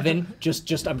him to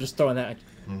Devan. I'm just throwing that.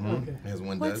 Okay. As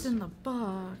one What's does. in the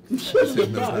box? What's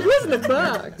in the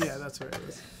box? Yeah, that's where it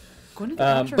is. Going to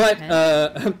the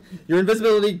But your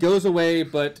invisibility goes away,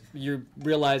 but you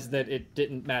realize that it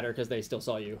didn't matter because they still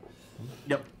saw you.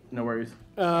 Yep, no worries.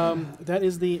 That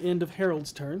is the end of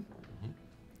Harold's turn.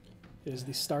 It is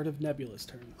the start of Nebula's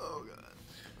turn. Oh god.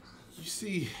 You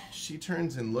see, she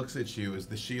turns and looks at you as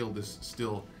the shield is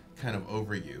still kind of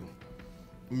over you.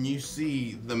 And you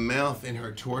see the mouth in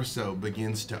her torso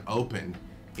begins to open,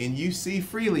 and you see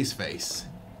Freely's face.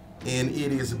 And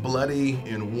it is bloody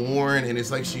and worn, and it's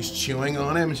like she's chewing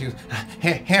on him. And she goes,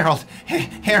 Harold,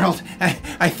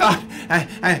 I thought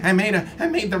I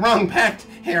made the wrong pact,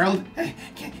 Harold.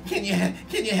 Can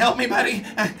you help me, buddy?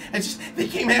 They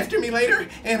came after me later,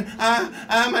 and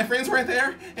my friends weren't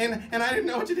there, and I didn't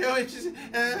know what to do. It's just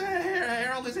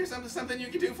Harold, is there something you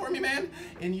can do for me, man?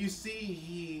 And you see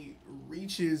he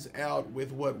reaches out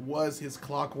with what was his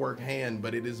clockwork hand,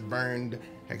 but it is burned.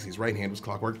 Actually, his right hand was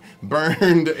clockwork,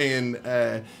 burned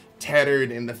and tattered,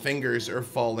 and the fingers are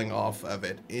falling off of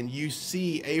it. And you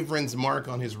see Avron's mark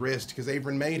on his wrist because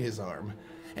Avron made his arm.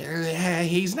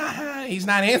 He's not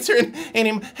answering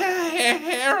anymore.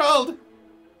 Harold.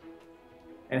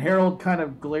 And Harold kind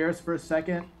of glares for a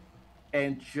second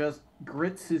and just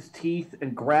grits his teeth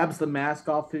and grabs the mask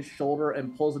off his shoulder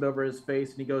and pulls it over his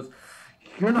face, and he goes,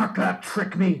 "You're not gonna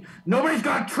trick me. Nobody's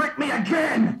gonna trick me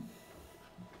again."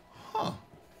 Huh.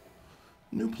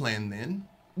 New plan then.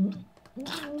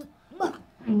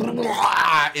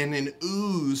 And an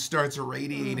ooze starts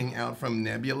radiating out from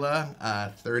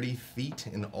Nebula, 30 feet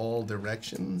in all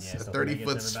directions. Yeah, A so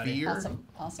 30-foot gets everybody. sphere.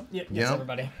 Awesome. Yep, Yeah.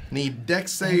 everybody. Need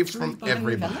dex saves from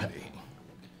everybody.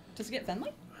 Does it get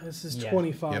Finley? This is Yeah.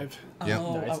 25. Yep.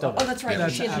 Oh, it's still there. that's right. Yeah,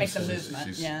 she had to make the absolutely. movement.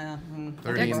 She's- Yeah.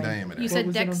 30 in Dex- diameter. You What said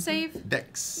was it dex on? save?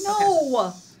 Dex.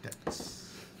 No. Dex.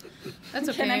 That's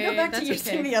okay. Can I go back That's to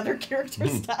using okay. the other character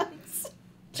stats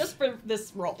just for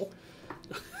this roll?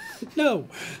 No.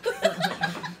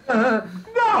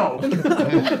 No.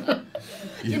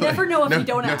 You never know if you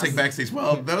don't no, ask. take back seats.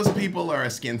 Well, those people are a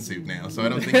skin suit now, so I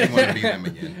don't think you want to be them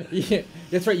again. Yeah,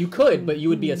 that's right. You could, but you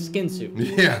would be a skin suit.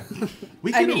 Yeah.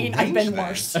 We I can mean, I've arrange been that.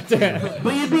 worse.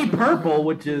 But you'd be purple,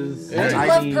 which is. I do I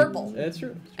love mean, purple, That's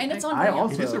true. and it's on I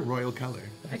brand. It is a also. royal color.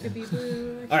 I could be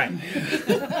blue. All right.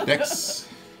 Dex.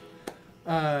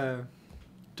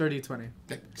 Dirty 20.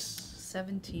 Dex.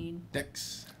 17.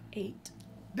 Dex. 8.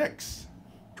 Dex.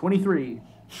 23.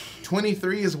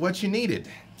 23 is what you needed.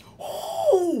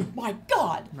 Oh my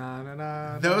God!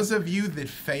 Na. Those of you that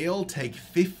fail take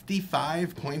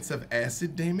 55 points of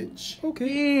acid damage,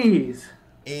 Jeez.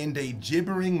 and a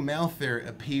gibbering mouther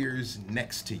appears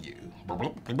next to you.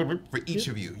 For each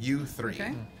of you, you 3.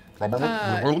 Okay.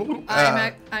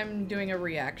 Uh, I'm doing a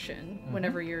reaction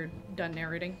whenever you're done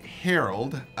narrating.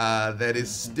 Harold, that is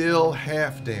still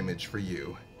half damage for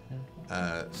you.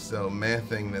 So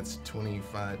mathing, that's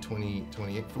 25, 20,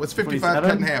 28. What's 55 cut in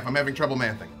 27? half? I'm having trouble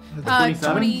mathing.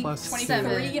 27 plus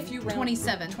 23 if you round.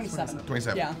 27. 27.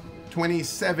 27. Yeah.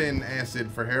 27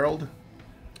 acid for Harold.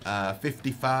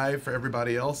 55 for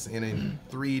everybody else, and then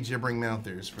 3 gibbering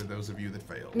mouthers for those of you that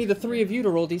failed. Need the 3 of you to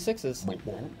roll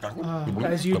d6s.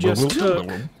 As you just took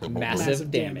Massive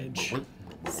damage.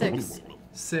 6.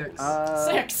 6.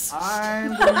 6.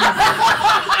 I'm.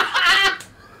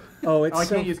 Oh, it's Oh, I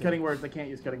so can't use cutting words. I can't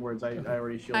use cutting words. I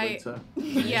already shielded. So.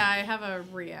 Yeah, I have a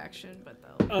reaction, but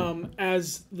though.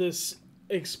 as this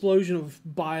explosion of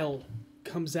bile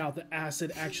comes out, the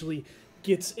acid actually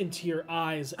gets into your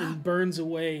eyes and burns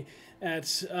away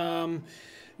at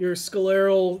your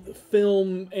scleral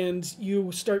film, and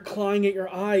you start clawing at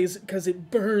your eyes because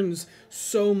it burns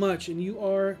so much, and you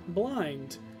are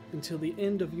blind until the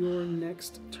end of your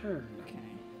next turn.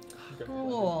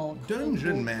 Cool.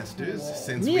 Dungeon Masters,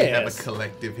 since we have a Yes.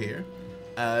 collective here,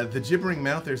 the Gibbering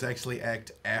Mouthers actually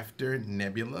act after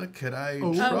Nebula. Could I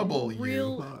trouble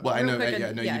you? Well, I know, quick,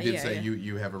 you did say yeah.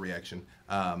 you have a reaction.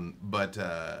 But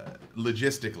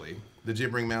logistically, the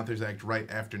Gibbering Mouthers act right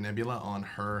after Nebula on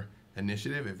her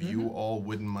initiative. If you all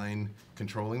wouldn't mind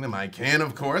controlling them, I can,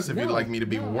 of course, if you'd like me to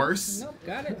be worse. Nope,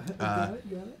 got it.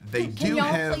 They do y'all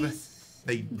have... please?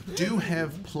 They do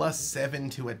have +7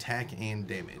 to attack and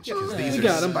damage. Because these We are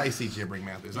got 'em. spicy Gibbering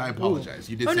Mouthers. I apologize.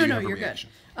 You did Oh say no, you no, have a you're good.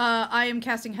 reaction. I am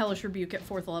casting Hellish Rebuke at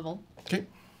 4th level. Okay.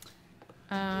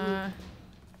 Uh,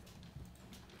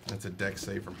 That's a dex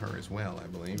save from her as well, I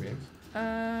believe. Yes.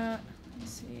 let me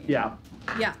see. Yeah.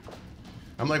 Yeah.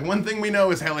 I'm like, one thing we know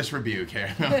is Hellish Rebuke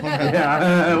here.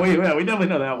 Yeah, we definitely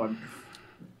know that one.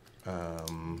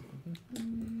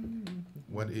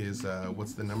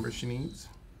 What's the number she needs?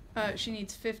 She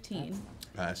needs 15.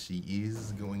 She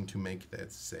is going to make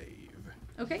that save.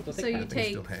 Okay, Still so take you half. They take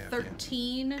still have, yeah.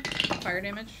 13 fire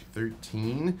damage.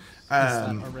 13. Is that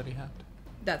already halved?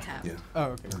 That's half. Yeah. Oh,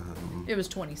 okay. It was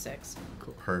 26.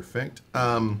 Perfect.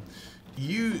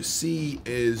 You see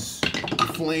as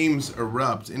flames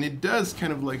erupt, and it does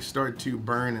kind of like start to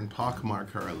burn and pockmark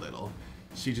her a little.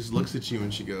 She just looks at you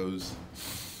and she goes,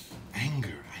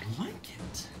 "Anger, I like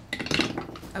it.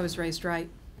 I was raised right.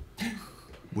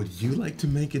 Would you like to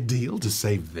make a deal to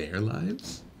save their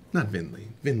lives? Not Vinley.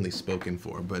 Vinley's spoken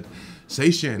for, but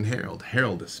Seisha and Harold.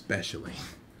 Harold especially.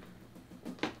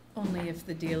 Only if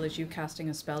the deal is you casting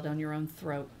a spell down your own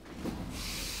throat.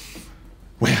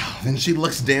 Well, then she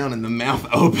looks down and the mouth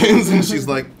opens and she's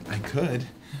like, I could.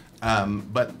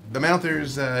 But the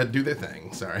mouthers do their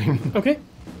thing. Sorry. Okay.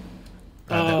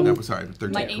 That was sorry.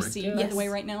 13. My correct? AC, by the way,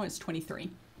 right now is 23.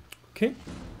 Okay.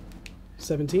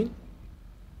 17.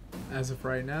 As of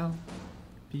right now,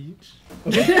 beach.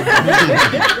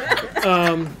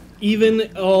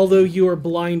 Even although you are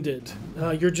blinded,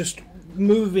 you're just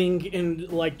moving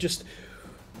and like just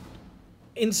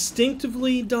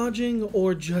instinctively dodging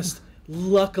or just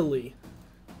luckily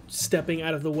stepping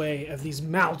out of the way as these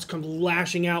mouths come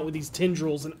lashing out with these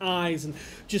tendrils and eyes and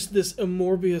just this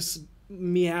amorphous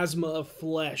miasma of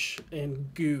flesh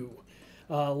and goo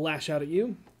lash out at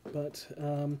you, but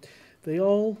they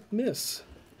all miss.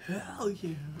 Hell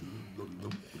yeah.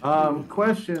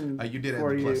 Question. You did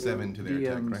for add you, +7 to their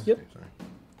attack, DMs. correct? Yep. Sorry.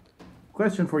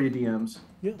 Question for you, DMs.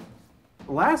 Yeah.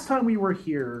 Last time we were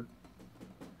here,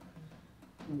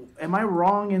 am I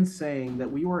wrong in saying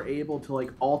that we were able to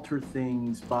like alter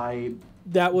things by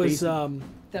That was Basic-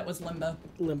 That was Limbo.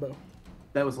 Limbo.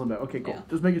 that was Limbo? Okay, cool. Yeah.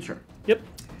 Just making sure. Yep.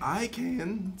 I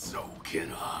can, so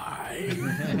can I.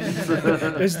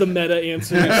 There's the meta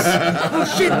answers.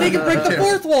 Oh shit, they can break the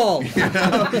fourth wall!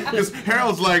 Because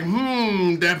Harold's like,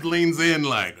 Depth leans in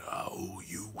like, oh,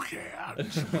 you can't.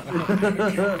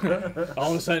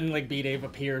 All of a sudden, like, B-Dave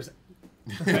appears in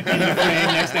the frame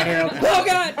next to Harold. Oh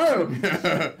god!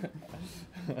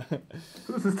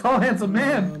 Who's this tall, handsome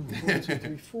man? 1, 2,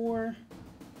 3, 4.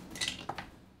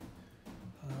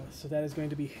 So that is going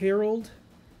to be Harold.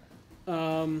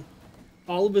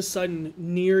 All of a sudden,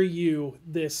 near you,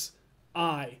 this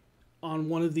eye on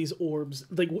one of these orbs,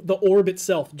 like the orb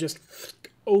itself, just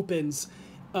opens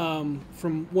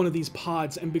from one of these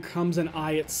pods and becomes an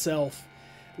eye itself.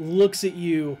 Looks at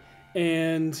you,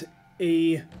 and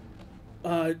a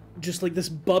just like this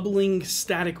bubbling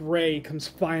static ray comes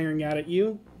firing out at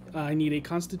you. I need a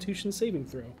Constitution saving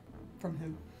throw. From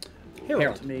who?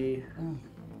 Harold. Me.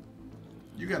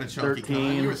 You got a chunky 13.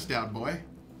 con. You're a stout boy.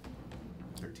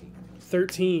 13.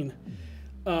 13.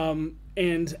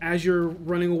 And as you're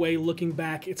running away, looking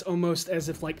back, it's almost as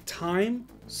if like time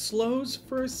slows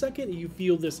for a second. And you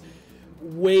feel this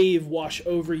wave wash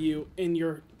over you, and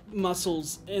your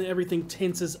muscles and everything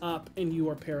tenses up, and you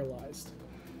are paralyzed.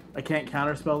 I can't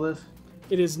counterspell this.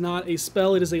 It is not a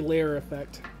spell, it is a layer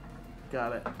effect.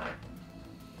 Got it.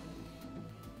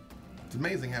 It's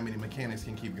amazing how many mechanics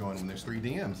can keep going when there's 3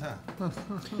 DMs, huh?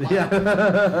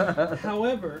 Yeah.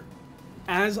 However,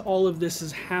 as all of this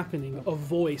is happening, a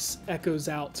voice echoes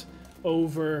out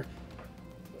over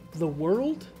the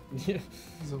world. Is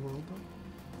the world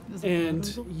up?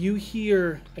 And you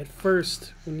hear at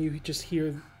first, when you just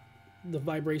hear the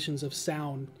vibrations of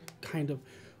sound kind of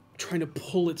trying to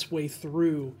pull its way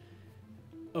through,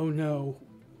 oh no,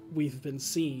 we've been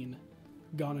seen.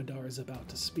 Ganadar is about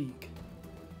to speak.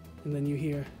 And then you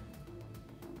hear,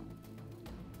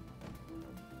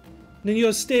 Then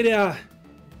you'll stay there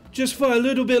just for a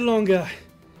little bit longer.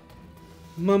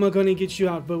 Mama gonna get you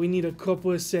out, but we need a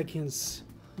couple of seconds.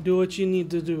 Do what you need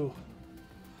to do.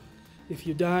 If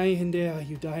you die in there,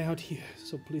 you die out here.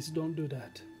 So please don't do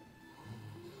that.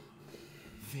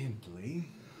 Findlay.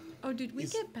 Oh, did we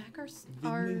get back our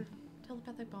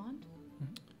telepathic bond?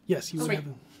 Yes, you have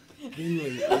him.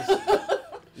 Findlay,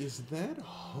 is that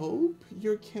hope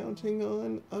you're counting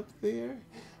on up there?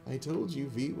 I told you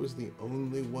V was the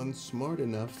only one smart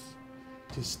enough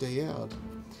to stay out.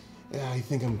 I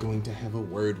think I'm going to have a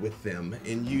word with them.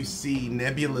 And you see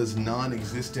Nebula's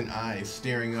non-existent eyes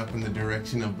staring up in the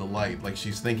direction of the light like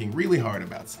she's thinking really hard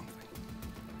about something.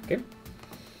 Okay.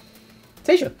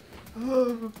 Tasha.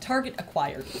 Target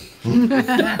acquired.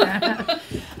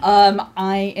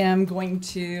 I am going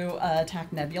to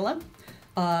attack Nebula.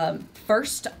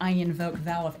 First, I invoke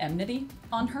Vow of Enmity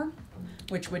on her,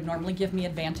 which would normally give me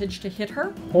advantage to hit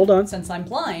her. Hold on. Since I'm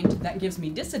blind, that gives me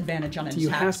disadvantage on an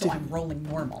attack, so I'm rolling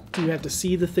normal. Do you have to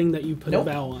see the thing that you put a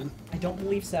vow on? I don't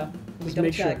believe so. We Just double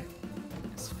make check. sure.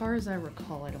 As far as I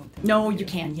recall, I don't think. No, you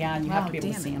can. Yeah, you have Wow, to be able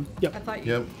to damn see it. him. Yep. I thought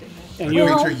you Yep. did. And you,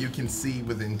 Make sure you can see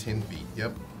within 10 feet.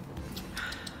 Yep.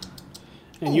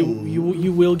 and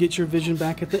you will get your vision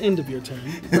back at the end of your turn.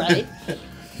 Right?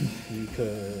 You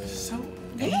could. So,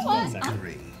 You know what?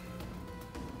 angry.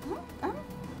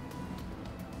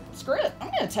 Screw it. I'm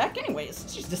gonna attack anyways.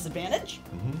 It's just disadvantage.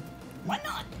 Why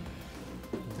not?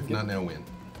 If not now, when?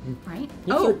 Right?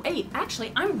 Oh, hey,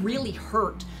 actually, I'm really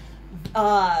hurt.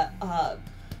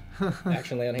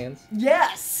 Action lay on hands.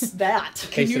 Yes, that.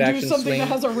 Can Hasted you do action something swing. that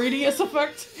has a radius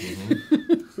effect?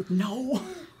 No.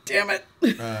 Damn it.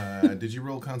 Did you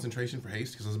roll concentration for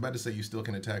haste? Because I was about to say you still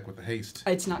can attack with the haste.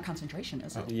 It's not concentration,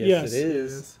 is it? Yes, it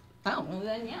is. Oh, well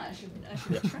then, yeah, I should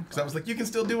try. Because I was like, you can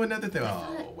still do another thing.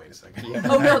 Oh, wait a second.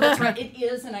 Oh, no, that's right. It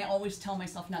is, and I always tell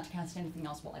myself not to cast anything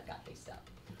else while I've got haste up.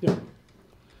 Yeah.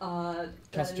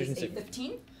 Constitution That is a save.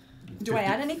 15. Do I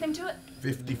add anything to it?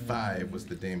 55 was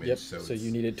the damage. Yep. So, So it's-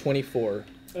 you needed 24.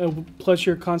 Plus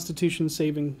your Constitution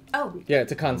saving. Oh, Yeah,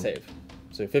 it's a con save.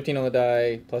 So 15 on the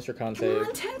die plus your con come save.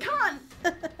 on, 10 con.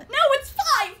 No, it's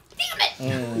 5. Damn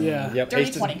it. Yeah. Yep. Dirty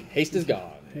Haste 20. haste is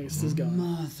gone. Haste is gone.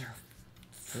 Mother.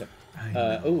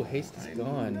 Oh, haste is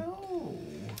gone. No.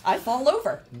 I fall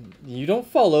over. You don't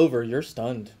fall over. You're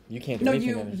stunned. You can't do No,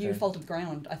 anything. on your you turn. fall to the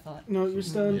ground, I thought. No, you're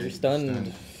stunned. You're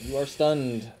stunned. You are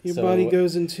stunned. Your So body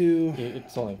goes into.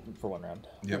 It's only for one round.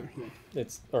 Yep.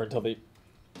 It's or until the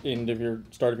end of your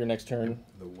start of your next turn.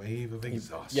 The wave of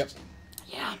exhaustion. Yep.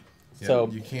 Yeah. Yep, So-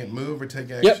 you can't move or take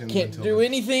Yep. actions Can't until do the-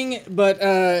 anything.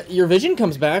 But your vision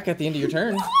comes back at the end of your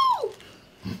turn.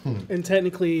 And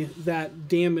technically, that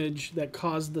damage that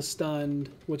caused the stun,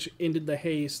 which ended the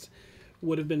haste,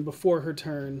 would have been before her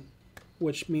turn,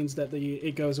 which means that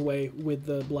it goes away with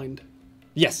the blind.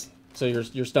 Yes. So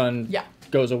your stun Yeah.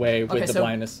 goes away with Okay, the so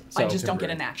blindness. So I just don't get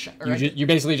an action. Or you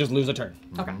basically just lose a turn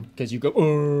Okay. because you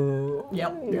go.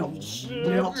 Yep.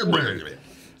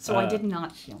 So I did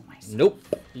not heal myself. Nope.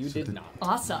 You did not.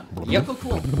 Awesome. Yep.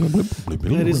 Cool.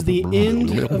 That is the end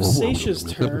of Seisha's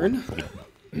turn.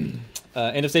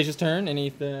 End of Stage's turn.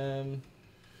 Anything?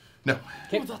 No.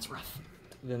 Oh, that's rough.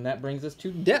 Then that brings us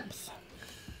to depth.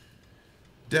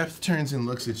 Depth turns and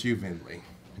looks at you, Findlay,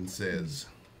 and says,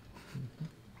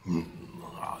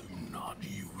 I'm not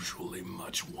usually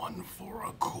much one for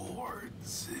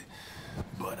accords,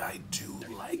 but I do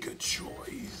like a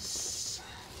choice.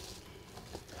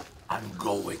 I'm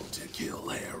going to kill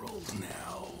Harold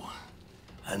now,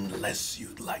 unless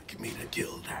you'd like me to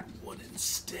kill that one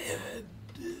instead.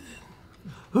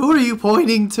 Who are you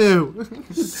pointing to?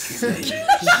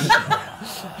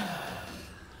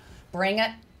 Bring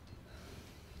it.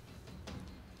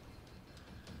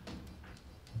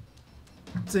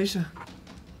 Seisha.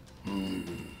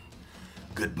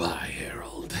 Goodbye,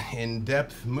 Harold. And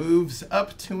Depth moves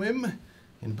up to him,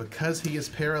 and because he is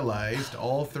paralyzed,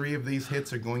 all 3 of these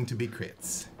hits are going to be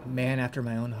crits. Man after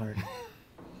my own heart.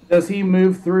 Does he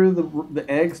move through the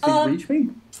eggs to reach me?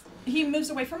 He moves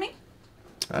away from me.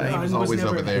 He was always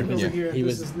over there. Yeah. He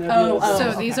was- So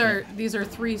okay. these are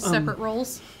 3 separate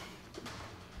rolls.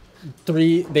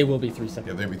 3. They will be 3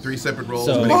 separate. Yeah, there'll be 3 separate rolls.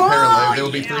 So- When he's paralyzed, there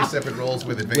will be 3 separate rolls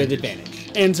with advantage. With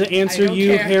advantage. And to answer I don't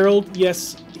you, care. Harold,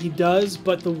 yes, he does,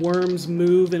 but the worms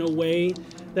move in a way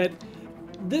that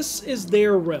this is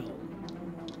their realm.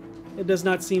 It does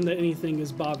not seem that anything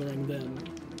is bothering them.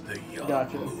 The young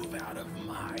Gotcha. move out of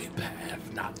my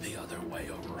path, not the other way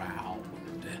around.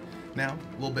 Now,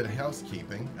 a little bit of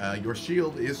housekeeping. Your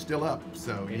shield is still up,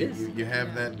 so It you, is. you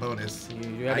have that bonus.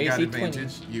 You have I got AC 20.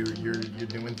 advantage. You're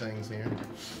doing things here.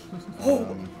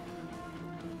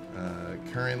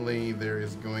 Currently, there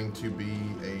is going to be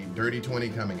a dirty 20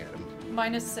 coming at him.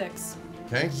 -6.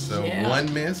 Okay, so Yeah.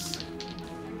 1 miss.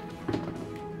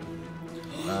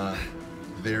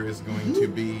 There is going to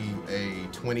be a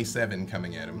 27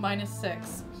 coming at him.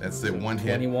 -6. That's the one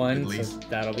hit 21, at least. so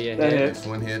that'll be a That hit. hits. That's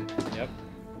one hit. Yep.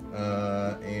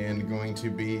 And going to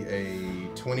be a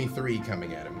 23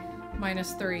 coming at him.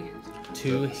 -3.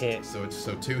 2 hits. So it's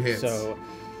 2 hits. So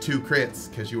 2 crits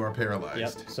because you are paralyzed.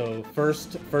 yep. So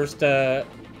first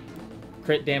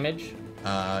crit damage.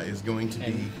 Is going to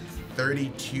be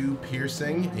 32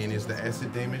 piercing, and is the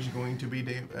acid damage going to be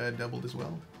doubled as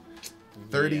well?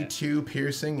 32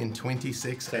 piercing and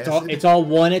 26 So acid. it's all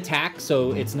one attack,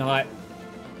 so it's not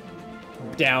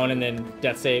down and then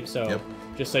death save. So Yep.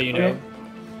 just so you know.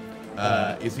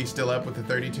 Okay. Is he still up with the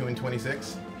 32 and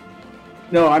 26?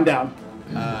 No, I'm down.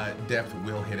 Depth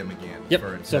will hit him again. Yep.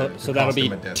 So that'll cost be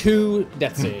him a death 2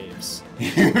 death saves.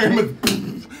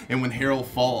 And when Harold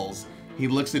falls, he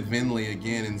looks at Vinley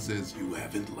again and says, "You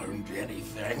haven't learned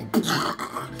anything."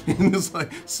 And just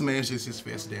like smashes his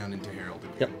fist down into Harold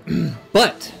again. Yep.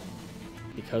 But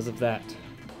because of that,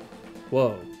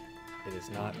 whoa, it is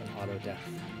not an auto death.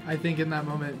 I think in that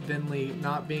moment, Vinley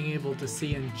not being able to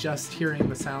see and just hearing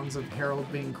the sounds of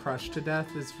Harold being crushed to death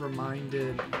is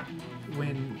reminded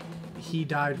when he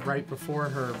died right before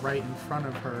her, right in front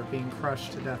of her, being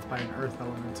crushed to death by an earth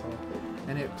elemental.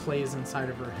 And it plays inside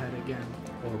of her head again.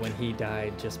 Or when he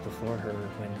died just before her,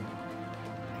 when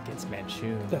against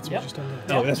Manchun. That's what just done.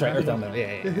 Oh, that's right. Earth Elemental. Yeah.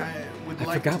 I would I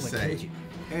like forgot to what say, killed you.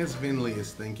 as Vinley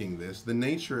is thinking this, the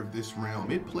nature of this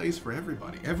realm, it plays for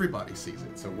everybody. Everybody sees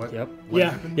it. So what? Yep. What Yeah.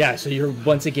 happens? Yeah, so you're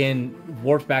once again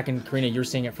warped back in Karina, you're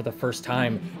seeing it for the first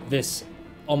time. This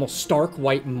almost stark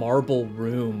white marble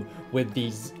room with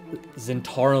the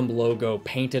Zentarum logo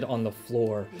painted on the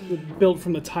floor. Built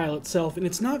from the tile itself, and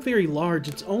it's not very large.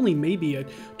 It's only maybe a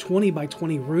 20 by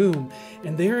 20 room,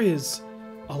 and there is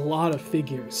a lot of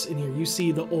figures in here. You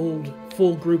see the old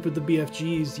full group of the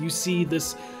BFGs. You see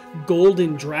this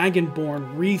golden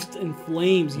dragonborn wreathed in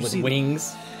flames. You With see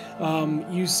wings.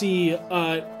 You see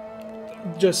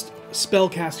just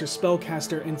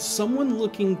spellcaster, and someone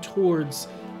looking towards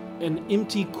an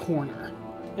empty corner.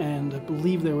 And I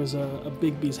believe there was a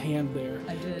Bigby's hand there.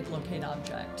 I did locate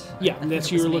object. Yeah, I and that's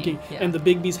think it you were was me, looking. yeah. And the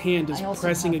Bigby's hand is I also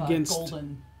pressing have, against.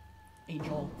 golden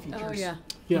angel features. Oh yeah.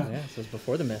 Yeah. Yeah, so it's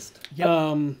before the mist. Yep.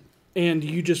 And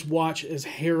you just watch as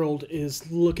Harold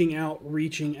is looking out,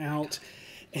 reaching out,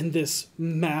 and this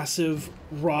massive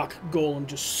rock golem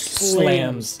just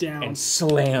slams down. and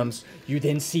slams. You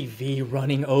then see V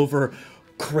running over,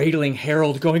 cradling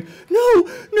Harold, going, "No,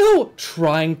 no!"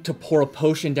 trying to pour a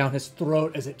potion down his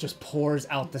throat as it just pours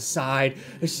out the side.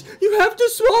 It's, "You have to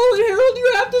swallow it, Harold!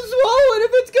 You have to swallow it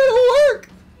if it's gonna work!"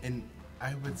 And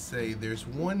I would say there's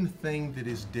one thing that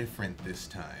is different this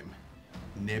time.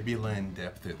 Nebula and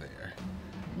Depth are there.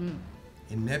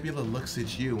 And Nebula looks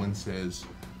at you and says,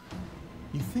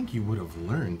 "You think you would have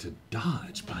learned to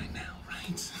dodge by now,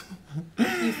 right?"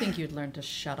 You think you'd learn to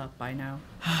shut up by now?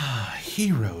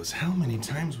 Heroes, how many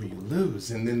times will you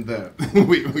lose? And then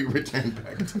we return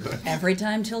back to the... Every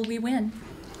time till we win.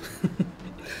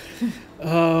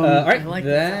 All right, like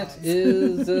that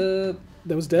is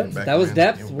That was depth. Back that was around-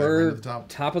 depth. yeah, back We're around to the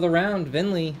top of the round,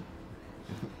 Vinley.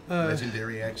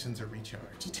 Legendary actions are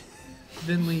recharged.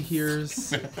 Vinley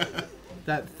hears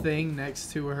that thing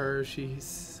next to her.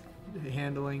 She's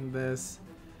handling this.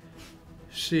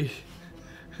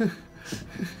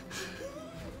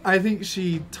 I think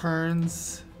she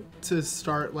turns to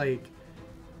start like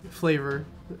flavor.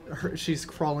 She's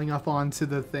crawling up onto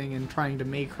the thing and trying to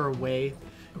make her way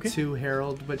to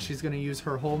Harold, but she's going to use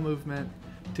her whole movement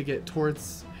to get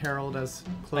towards Harold as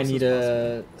close I need as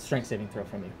possible. a strength saving throw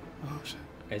from you. Oh shit.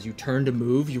 As you turn to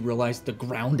move, you realize the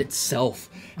ground itself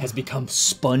has become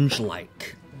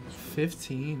sponge-like.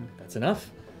 15. That's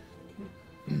enough.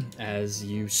 As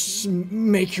you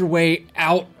make your way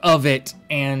out of it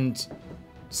and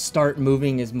start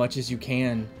moving as much as you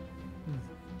can.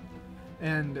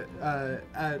 And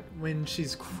when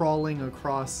she's crawling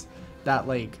across that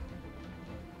like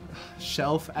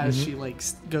shelf as she like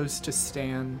goes to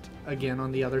stand again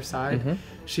on the other side,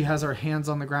 she has her hands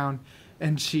on the ground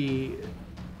and she,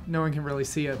 no one can really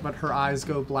see it, but her eyes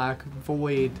go black,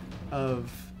 void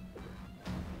of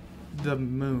the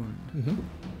moon.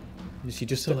 You see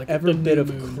just So, like, every the bit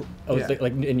of moon. it's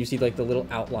like and you see like the little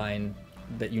outline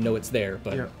that you know it's there,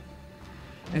 but Yeah.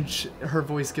 And her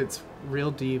voice gets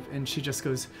real deep, and she just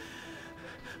goes,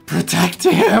 "Protect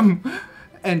him!"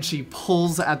 And she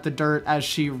pulls at the dirt as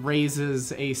she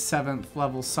raises a 7th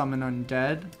level summon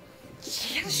undead.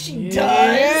 She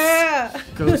does.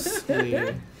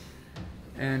 Ghostly.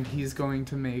 And he's going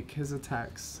to make his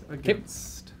attacks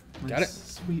against my Got it.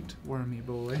 sweet wormy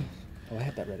boy. Oh, I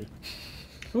have that ready.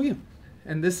 Oh yeah.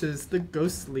 And this is the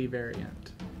ghostly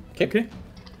variant. Okay.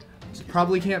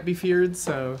 Probably can't be feared,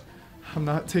 so I'm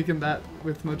not taking that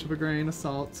with much of a grain of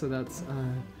salt. So that's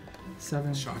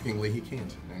 7. Shockingly, he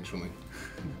can't, actually.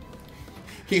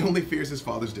 He only fears his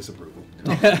father's disapproval.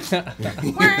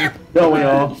 Don't we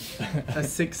all? A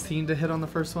 16 to hit on the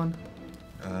first one.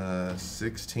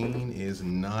 16 is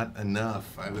not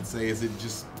enough, I would say, as it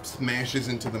just smashes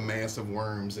into the mass of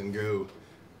worms and go.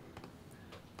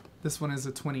 This one is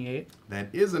a 28. That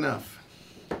is enough.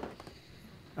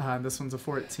 This one's a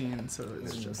 14, so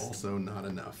it's That's just also not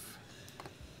enough.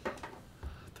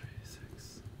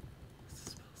 36. What's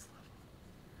the spell's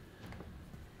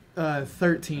level?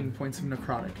 13 points of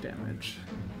necrotic damage.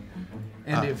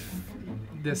 And if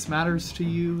this matters to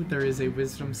you, there is a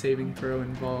wisdom saving throw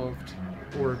involved,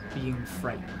 or being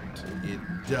frightened. It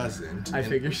doesn't. I And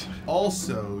figured.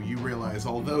 Also, you realize,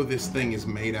 although this thing is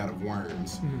made out of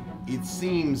worms, it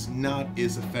seems not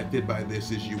as affected by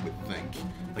this as you would think.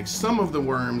 Like, some of the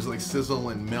worms like sizzle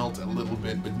and melt a little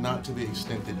bit, but not to the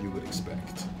extent that you would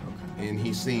expect. Okay. And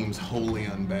he seems wholly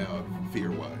unbowed,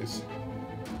 fear-wise.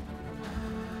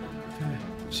 Okay.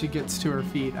 She gets to her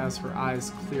feet as her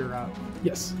eyes clear up.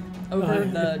 Yes. Over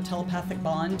the telepathic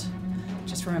bond,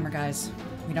 just remember, guys,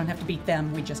 we don't have to beat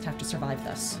them, we just have to survive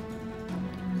this.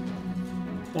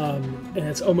 And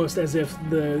it's almost as if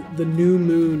the new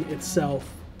moon itself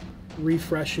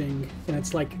refreshing, and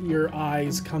it's like your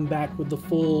eyes come back with the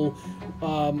full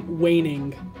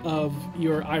waning of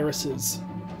your irises,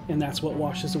 and that's what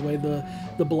washes away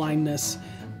the blindness.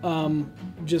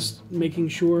 Just making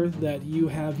sure that you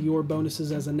have your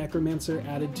bonuses as a necromancer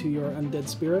added to your undead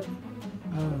spirit,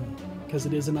 because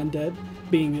it is an undead,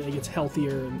 being it gets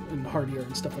healthier and hardier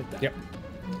and stuff like that. Yep.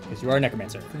 Because you are a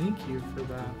necromancer. Thank you for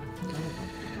that.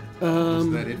 Is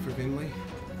that it for Finley?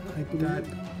 I believe That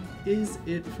is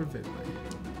it for Vidley.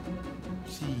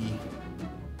 See,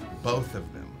 both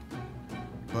of them,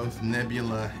 both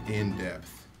Nebula and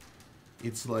Depth,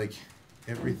 it's like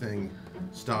everything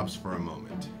stops for a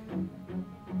moment.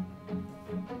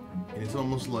 And it's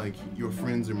almost like your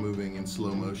friends are moving in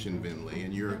slow motion, Vinley,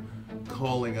 and you're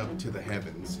calling up to the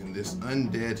heavens, and this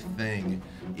undead thing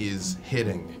is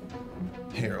hitting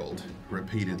Harold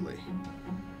repeatedly.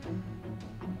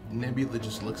 Nebula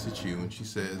just looks at you and she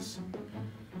says,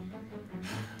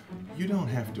 "You don't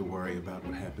have to worry about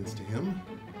what happens to him.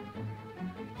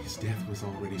 His death was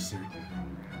already certain."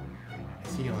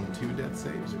 Is he on 2 death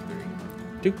saves or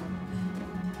 3? 2.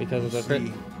 Because of the crit.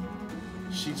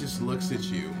 She just looks at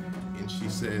you and she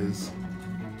says,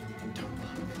 "Don't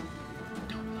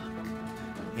look.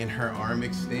 And her arm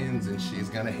extends and she's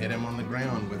gonna hit him on the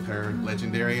ground with her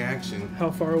legendary action. How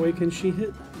far away can she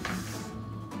hit?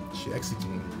 She actually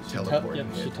can teleport. Yep,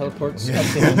 and she hit. teleports up to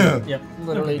him. Yep,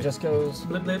 literally just goes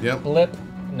Blip, blip. Yep. blip.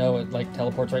 No, it like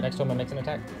teleports right next to him and makes an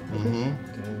attack.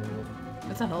 Mm-hmm.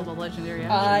 That's a hell of a legendary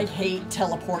action. I hate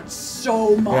teleports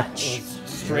so much.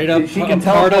 Straight up She can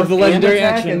part teleport of the and legendary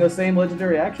attack action. in the same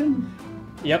legendary action?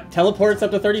 Yep, teleports up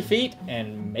to 30 feet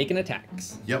and making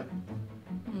attacks. Yep.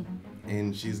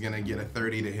 And she's gonna get a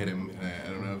 30 to hit him. I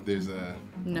don't know if there's a.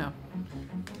 No.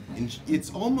 And it's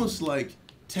almost like,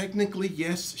 technically,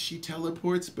 yes, she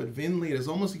teleports, but Vinley, it's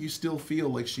almost like you still feel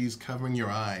like she's covering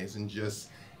your eyes and just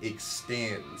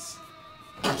extends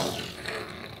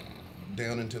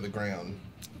down into the ground.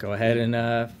 Go ahead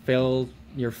and fail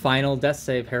your final death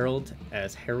save, Harold,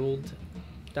 as Harold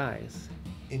dies.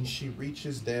 And she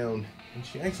reaches down and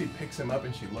she actually picks him up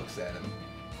and she looks at him.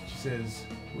 She says,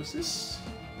 "Was this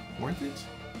worth it?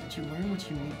 Did you learn what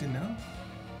you need to know?"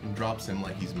 And drops him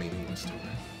like he's meaningless to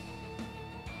her.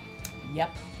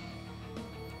 Yep.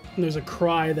 And there's a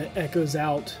cry that echoes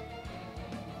out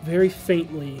very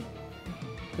faintly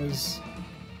as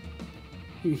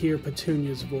you hear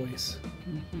Petunia's voice.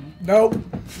 Nope.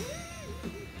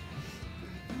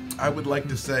 I would like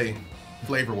to say,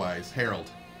 flavor-wise, Harold,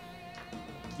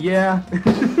 Yeah.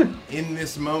 in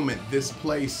this moment, this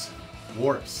place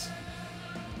warps.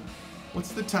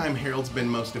 What's the time Harold's been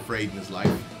most afraid in his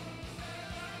life?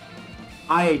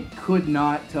 I could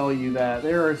not tell you that.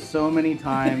 There are so many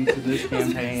times in this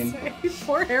campaign.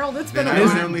 Poor Harold, it's been Then a I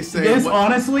would while. only say, This what,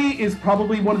 honestly is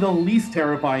probably one of the least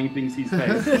terrifying things he's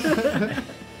faced.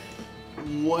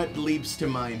 what leaps to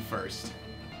mind first?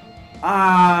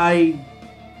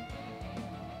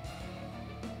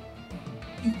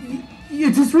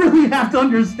 You just really have to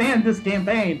understand this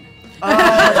campaign. How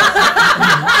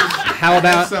Have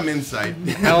about some insight.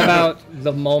 how about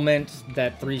the moment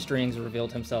that Three Strings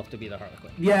revealed himself to be the Harlequin?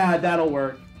 Yeah, that'll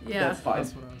work. Yeah. That's fine.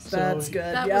 That's what I was That's good.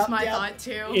 That Yep, was my yep. thought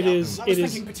too. It is. I was It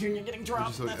is. thinking Petunia getting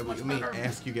dropped. So, That's much let me better.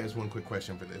 ask you guys one quick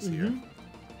question for this here.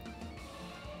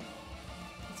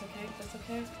 That's okay. That's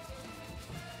okay.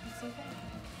 That's okay.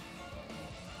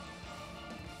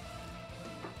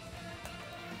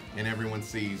 And everyone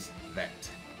sees that.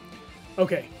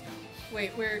 Okay.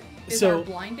 Wait, where is So- our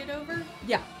blinded over?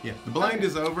 Yeah. Yeah, the blind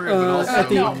is over, Uh, but also at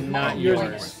the- no, not yours.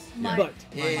 yours. Mine- But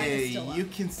mine is Hey, still up. you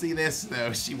can see this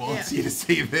though. She wants Yeah. you to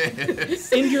see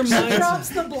this. in your mind, Drops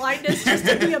the blindness just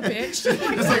to be a bitch.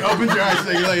 Just like opens your eyes,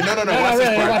 so you're like, no, watch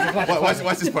this part.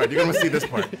 Watch this part. You're gonna see this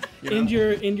part. You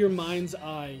know? in your mind's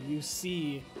eye, you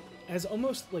see as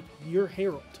almost like you're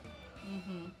Harold,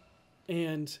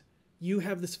 and you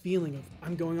have this feeling of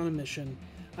I'm going on a mission.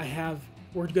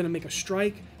 We're gonna make a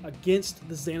strike against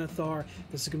the Xanathar.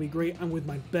 This is gonna be great. I'm with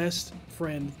my best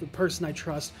friend, the person I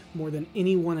trust more than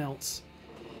anyone else.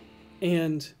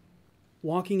 And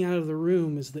walking out of the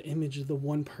room is the image of the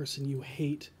one person you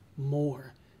hate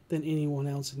more than anyone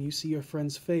else, and you see your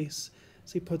friend's face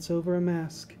as he puts over a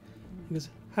mask. He goes,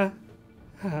 ha,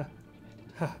 ha,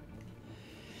 ha.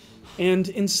 And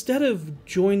instead of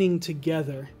joining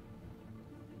together,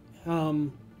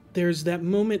 there's that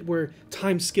moment where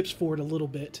time skips forward a little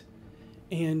bit,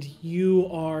 and you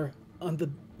are on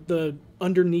the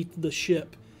underneath the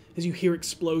ship as you hear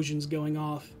explosions going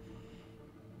off.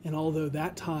 And although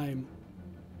that time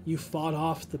you fought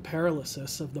off the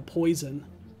paralysis of the poison,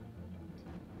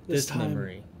 This time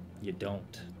memory, you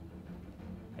don't.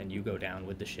 And you go down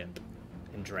with the ship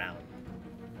and drown.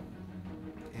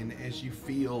 And as you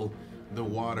feel the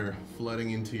water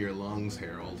flooding into your lungs,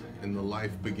 Harold, and the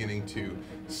life beginning to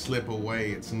slip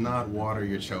away, it's not water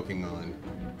you're choking on,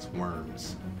 it's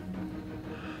worms.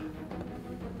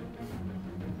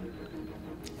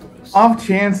 Off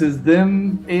chance, is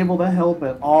them able to help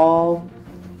at all?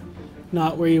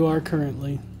 not where you are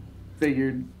currently.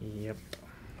 Figured. Yep.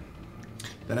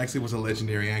 That actually was a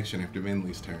legendary action after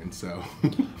Vinley's turn, so.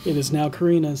 It is now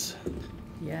Karina's.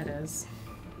 Yeah, it is.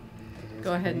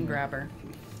 Go ahead and grab her.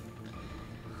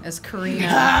 As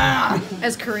Karina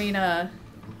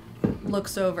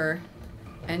looks over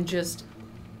and just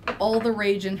all the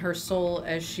rage in her soul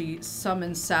as she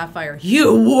summons Sapphire.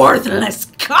 You worthless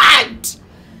cunt!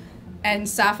 And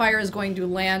Sapphire is going to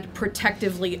land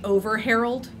protectively over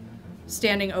Harold,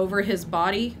 standing over his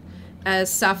body,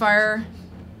 as Sapphire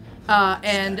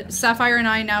and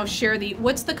I now share the.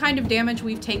 What's the kind of damage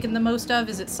we've taken the most of?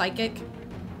 Is it psychic?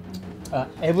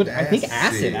 It would. I think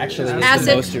acid Acid. actually. is the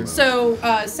Acid. most- So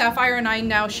Sapphire and I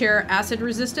now share acid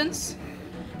resistance,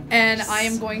 and I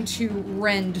am going to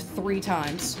rend 3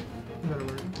 times.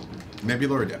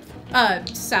 Nebula or depth?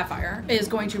 Sapphire is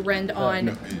going to rend on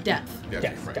no, depth. Depth,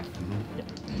 Yeah, right.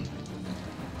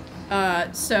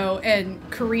 yeah. So, and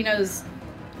Karina's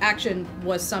action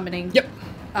was summoning. Yep.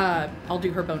 I'll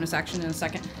do her bonus action in a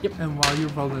second. And while you're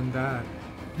rolling that,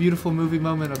 beautiful movie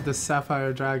moment of the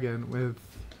Sapphire Dragon with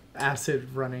acid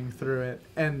running through it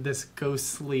and this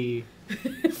ghostly,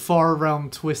 far realm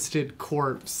twisted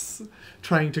corpse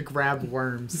trying to grab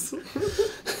worms.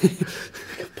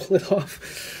 Pull it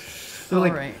off. They're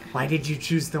like, Alright. why did you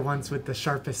choose the ones with the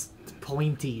sharpest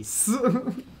pointies?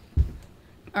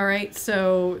 All right,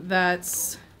 so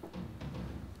that's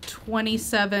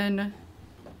 27,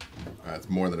 That's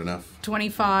more than enough.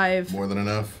 25, More than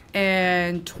enough.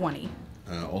 and 20.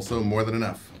 Also more than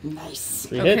enough. Nice.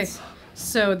 3 Okay, hits.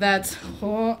 so that's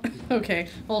okay.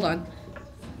 Hold on.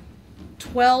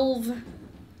 12,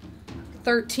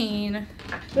 13,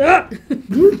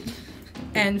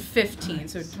 and 15.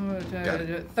 So Got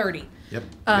it. 30. Yep.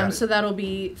 got it. So that'll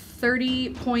be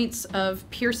 30 points of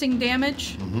piercing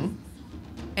damage,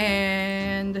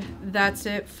 and that's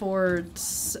it for.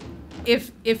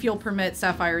 If you'll permit,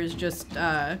 Sapphire is just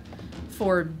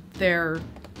for their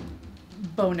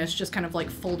bonus, just kind of like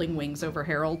folding wings over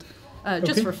Harold,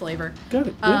 just Okay. for flavor. Got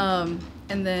it. Yeah.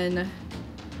 And then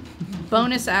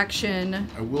bonus action.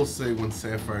 I will say when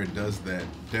Sapphire does that,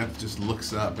 Death just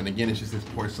looks up, and again, it's just this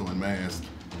porcelain mask.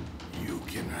 You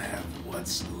can have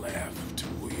what's left.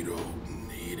 We don't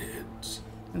need it.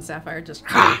 And Sapphire just.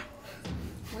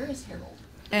 Where is Harold?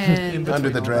 And Under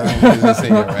the dragon, is in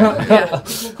here, right? yeah,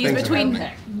 he's Thanks, between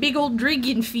man. big old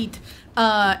dragon feet.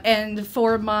 And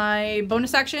for my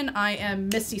bonus action, I am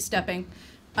Misty stepping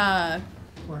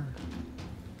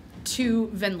to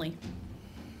Venley.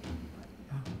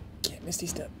 Can't Misty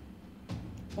Step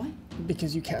What?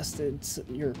 because you casted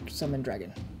your summon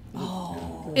dragon.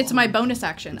 It's my bonus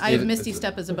action. I have It- Misty it's a-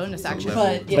 Step as a bonus action.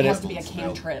 But it But has it- to be a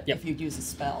cantrip Yep. if you use a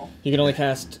spell. You can only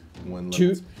cast One 2.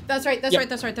 level. That's right, that's Yep. right,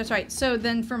 that's right, that's right. So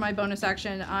then for my bonus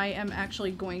action, I am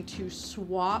actually going to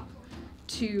swap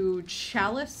to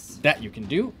Chalice. That you can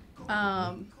do.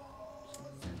 And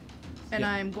Yeah,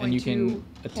 I'm going and you to can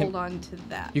hold on to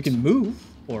that. You can move,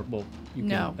 or well, you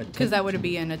No, can because that would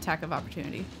be an attack of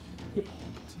opportunity.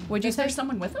 What'd you Is say? there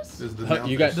someone with us? There's the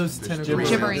You got those there's tentacles.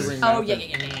 three Gibbering. mountains. Oh,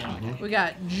 yeah. We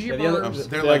got the other- gibbers.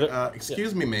 They're The like, other-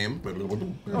 excuse me, ma'am. Yep.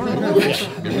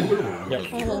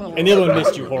 And the other one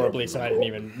missed you horribly, so I didn't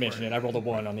even mention it. I rolled a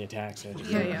 1 on the attack, so it just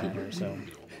Yeah, didn't yeah. matter, so.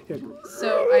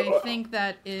 So I think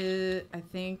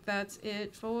that's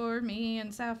it for me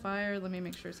and Sapphire. Let me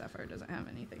make sure Sapphire doesn't have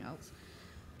anything else.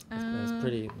 That's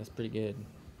pretty good.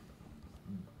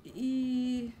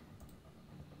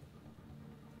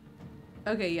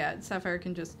 Okay, yeah, Sapphire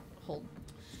can just hold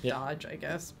Yeah. dodge, I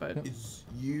guess, but Is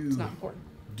you it's not important.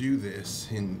 do this,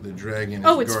 and the dragon is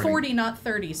Oh, it's guarding- 40, not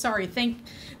 30. Sorry. Thank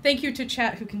you to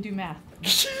chat who can do math.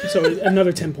 So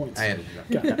another 10 points. I added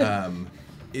it up.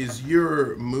 Is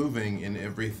you're moving and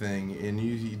everything,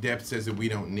 and Depth says that we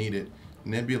don't need it.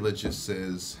 Nebula just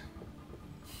says,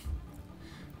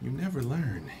 "You never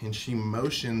learn," and she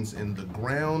motions, and the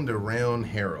ground around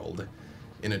Harold,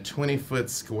 in a 20-foot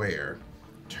square,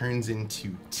 turns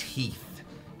into teeth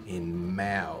in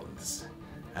mouths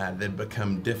that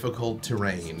become difficult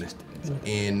terrain.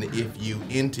 And if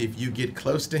you get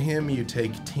close to him, you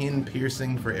take 10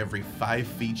 piercing for every 5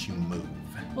 feet you move.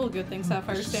 Well, good thing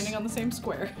Sapphire's standing on the same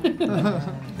square.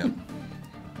 Yep.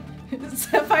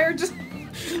 Sapphire just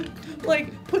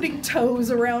like putting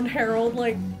toes around Harold,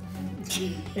 like.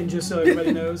 And just so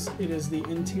everybody knows, it is the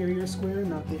interior square,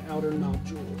 not the outer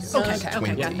nodules. Okay,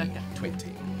 20. gotcha.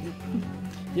 20.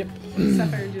 Yep.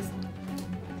 Sapphire just.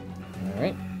 All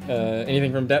right.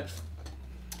 Anything from Depth?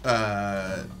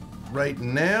 Right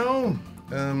now,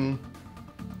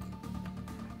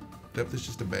 Depth is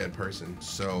just a bad person.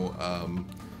 So,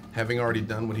 having already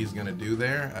done what he's gonna do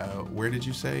there, where did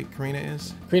you say Karina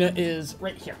is? Karina is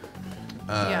right here.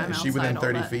 Yeah, I'm is she within outside all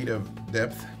 30 that. feet of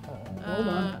Depth? Hold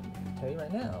on. I'll tell you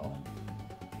right now.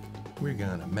 We're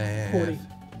gonna math. 40.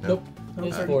 Nope. No,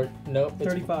 It's 30. 4. Nope. It's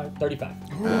 35. 35.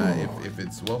 If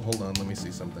it's, well, hold on, let me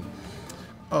see something.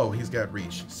 Oh, he's got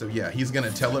reach. So yeah, he's gonna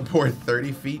teleport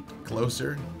 30 feet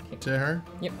closer to her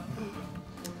Yep.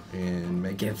 and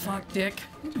make it. Fuck, Dick.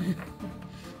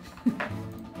 Let's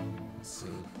see.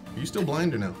 Are you still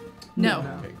blind or no? No.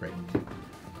 Okay, great.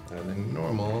 Then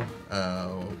normal.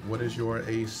 What is your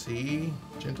AC?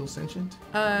 Gentle sentient?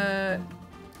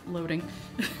 Loading.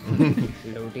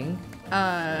 Loading.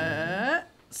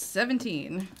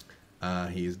 17.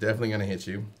 He is definitely gonna hit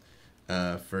you.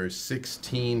 For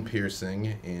 16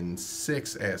 piercing and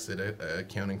 6 acid,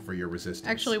 accounting for your resistance.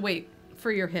 Actually, wait.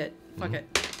 For your hit. Fuck it.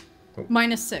 Oh.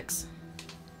 -6.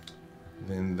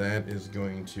 Then that is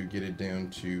going to get it down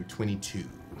to 22.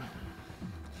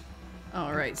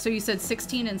 All right. So you said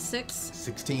 16 and 6?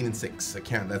 16 and 6.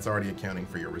 That's already accounting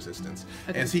for your resistance.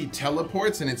 Okay. As he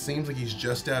teleports, and it seems like he's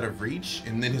just out of reach,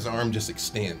 and then his arm just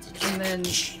extends. And then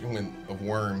Of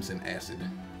worms and acid.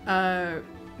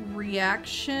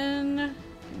 reaction.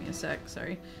 Give me a sec.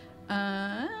 Sorry.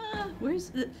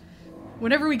 Where's the?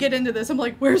 Whenever we get into this, I'm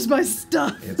like, where's my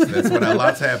stuff? That's what a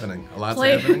lot's happening. A lot's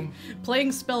happening.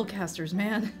 Playing spellcasters,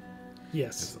 man.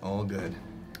 Yes. It's all good.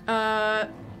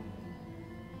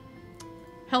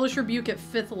 Hellish Rebuke at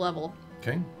 5th level.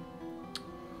 Okay.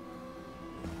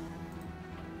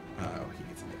 Oh, he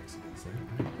gets an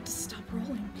accident. Just stop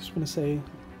rolling. Just want to say,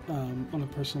 on a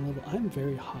personal level, I'm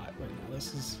very hot right now.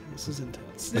 This is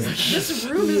intense. This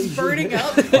room is burning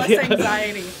up. Plus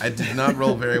anxiety. I did not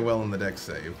roll very well in the dex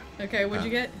save. Okay, what'd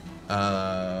you get?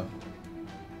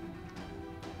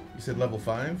 You said level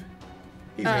 5?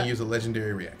 He's going to use a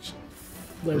legendary reaction.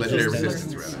 Legendary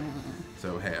Resistance, rather.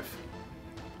 So half.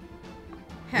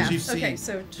 Half. You see Okay,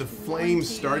 so the flames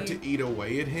 20. start to eat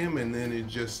away at him, and then he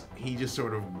just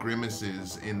sort of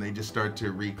grimaces, and they just start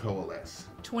to recoalesce.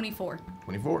 24.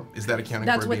 24. Is that accounting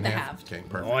That's for it with being the half? half. Okay,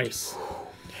 perfect. Nice.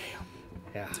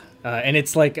 Damn. Yeah. And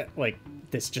it's like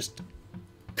this just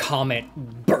comet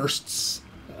bursts,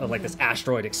 like this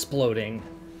asteroid exploding.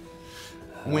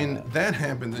 When that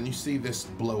happens and you see this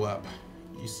blow up,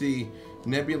 you see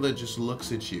Nebula just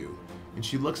looks at you, and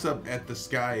she looks up at the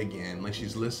sky again, like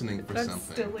she's listening for I'm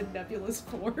something. still in Nebula's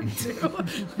form,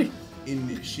 too.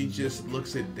 And she just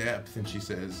looks at Depth and she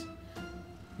says,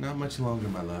 "Not much longer,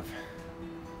 my love."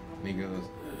 And he goes,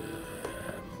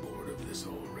 "I'm bored of this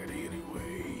already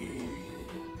anyway."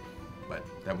 But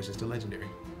that was just a legendary.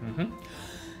 Mm-hmm.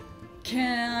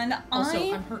 Can Also,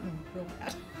 I? I'm hurting real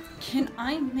bad. Can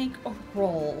I make a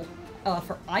roll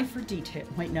for eye for detail?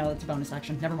 Wait, no, that's a bonus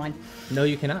action. Never mind. No,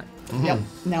 you cannot. Yep.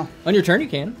 No. On your turn, you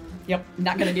can. Yep.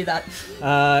 Not gonna do that.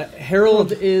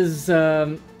 Harold is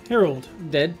Harold.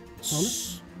 dead.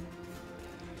 Bonus?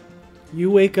 You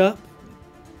wake up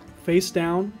face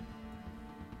down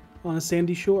on a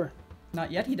sandy shore.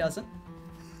 Not yet, he doesn't.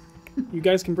 You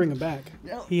guys can bring him back.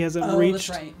 He hasn't Oh, reached.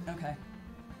 that's right. Okay.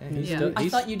 He's Yeah. still, I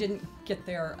he's, thought you didn't get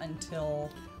there until.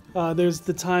 There's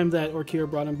the time that Orkira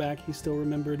brought him back. He still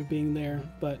remembered being there,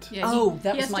 but Yeah, Oh,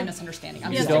 that he was has my to- misunderstanding. He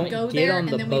I'm has sorry. to go Don't get there, on and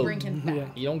the then we boat. bring him back. Yeah.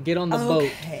 you don't get on the boat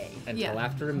Okay. until Yeah.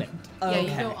 after a minute. Yeah, you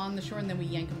Okay. go on the shore, and then we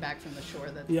yank him back from the shore.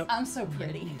 That's Yep. I'm so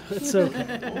pretty. it's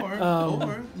okay.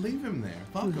 Or leave him there.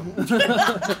 Fuck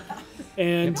him.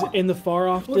 And in the far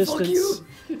off distance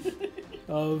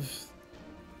of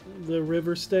the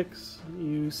river Styx,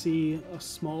 you see a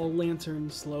small lantern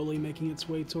slowly making its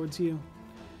way towards you.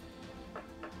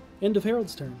 End of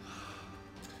Harold's turn.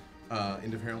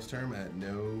 End of Harold's term.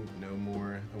 No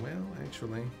more. Well,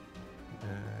 actually,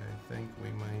 I think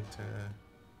we might.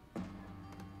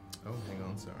 Oh, hang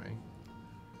on. Sorry.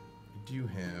 I do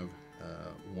have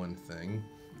one thing.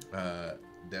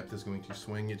 Depth is going to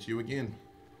swing at you again.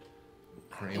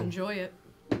 Crane. enjoy it.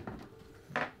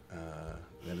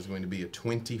 That is going to be a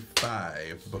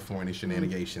 25 before any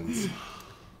shenanigans.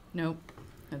 Nope,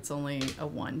 that's only a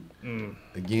 1.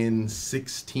 Again,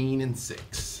 16 and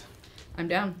 6. I'm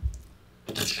down.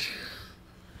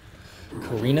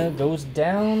 Karina goes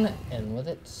down, and with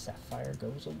it, Sapphire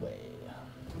goes away.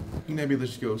 Nebula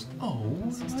just goes, oh,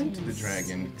 right to the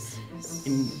dragon.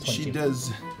 And she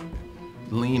does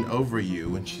lean over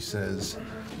you and she says,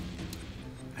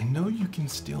 I know you can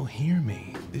still hear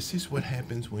me. This is what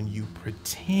happens when you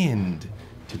pretend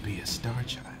to be a star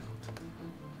child.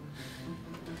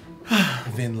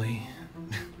 Vinley.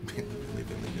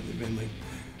 Vinley.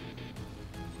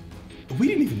 We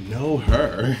didn't even know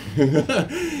her.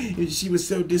 She was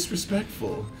so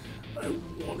disrespectful. I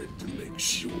wanted to make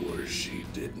sure she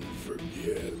didn't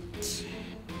forget.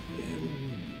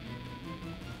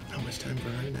 How much time for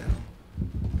her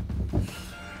now?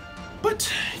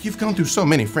 But you've gone through so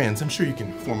many friends, I'm sure you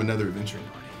can form another adventuring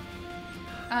party.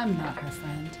 I'm not her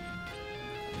friend.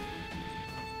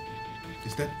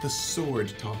 Is that the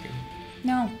sword talking?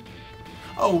 No.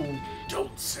 Oh,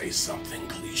 don't say something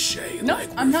cliche. No, like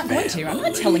I'm we're not going to. I'm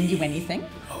not telling you anything.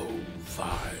 Oh,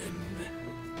 fine.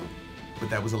 But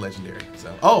that was a legendary,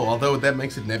 so. Oh, although that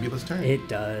makes it Nebula's turn. It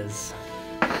does.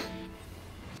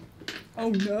 Oh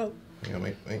no. Hang on,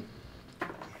 wait.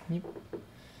 Yep.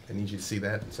 I need you to see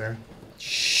that, Sarah.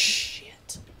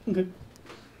 Shit. Okay.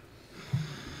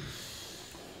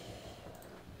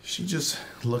 She just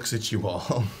looks at you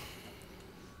all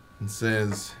and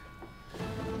says,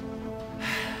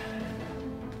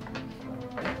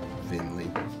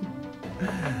 Finley,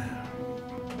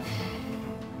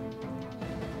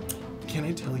 can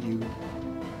I tell you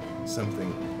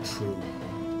something true?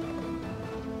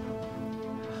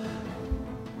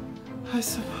 I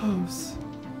suppose.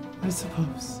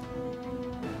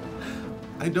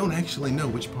 I don't actually know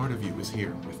which part of you is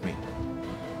here with me.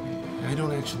 I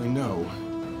don't actually know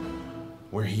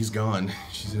where he's gone.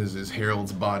 She says his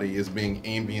Harold's body is being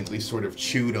ambiently sort of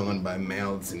chewed on by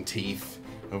mouths and teeth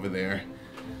over there.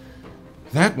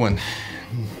 That one,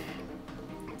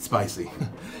 spicy.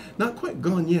 Not quite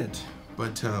gone yet,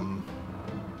 but does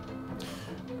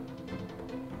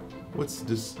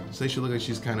Seisha look like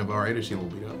she's kind of alright, or is she a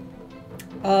little beat up?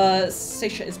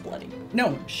 Seisha is bloody.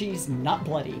 No, she's not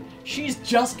bloody. She's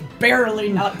just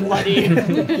barely not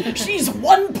bloody. She's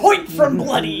 1 point from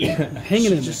bloody. Hanging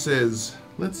She in just says,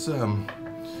 let's find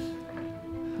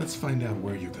out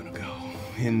where you're gonna go.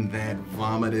 And that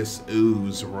vomitous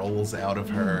ooze rolls out of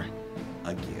her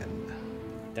again.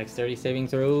 Dexterity saving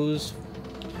throws.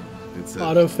 It's there.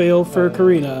 Auto fail for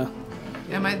Karina.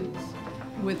 Am I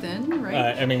within, right?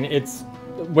 I mean, it's.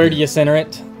 Where do you center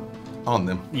it? on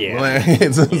them. Yeah. Oh, I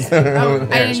didn't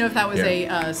know if that was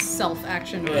Yeah. a self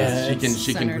action or She can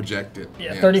centered. project it.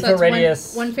 Yeah, Yeah. 30 So foot that's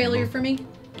radius. One failure for me.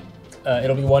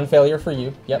 It'll be one failure for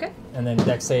you. Yep. Okay. And then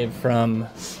dex save from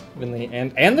Winley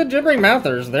and the gibbering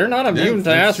mouthers. They're not immune to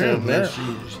That's acid. true. They're-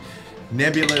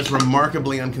 Nebula is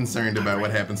remarkably unconcerned about what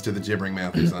happens to the gibbering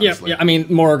mouthers, Yeah, honestly. yeah. I mean,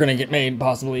 more are gonna get made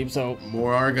possibly. So.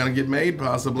 More are gonna get made,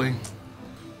 possibly.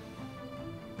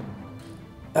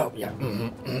 Oh yeah.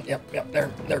 Yep. They're.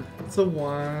 It's a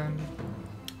 1.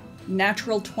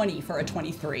 Natural 20 for a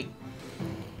 23.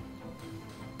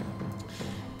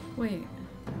 Wait,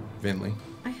 Vinley.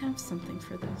 I have something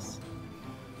for this.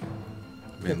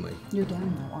 Vinley. You're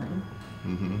down now, aren't you?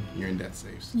 Mm-hmm. You're in death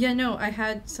saves. Yeah, no, I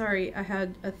had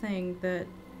a thing that.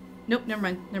 Nope, never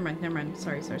mind.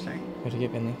 Sorry. What'd you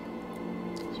get, Winley?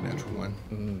 It's a natural one.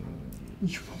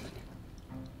 You rolled it.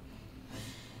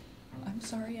 I'm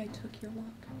sorry I took your luck.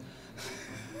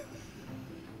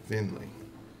 Finley,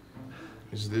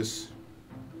 is this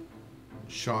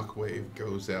shockwave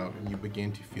goes out and you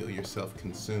begin to feel yourself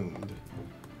consumed.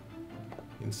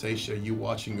 In Seisha, you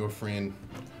watching your friend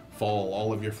fall,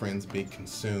 all of your friends be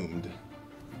consumed.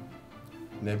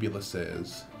 Nebula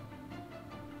says,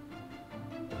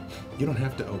 you don't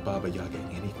have to owe Baba Yaga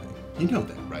anything. You know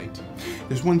that, right?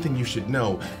 There's one thing you should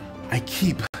know. I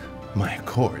keep my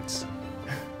accords.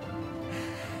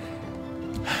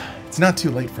 It's not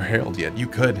too late for Harold yet. You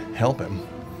could help him.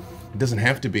 It doesn't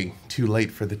have to be too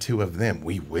late for the two of them.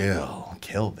 We will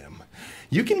kill them.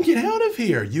 You can get out of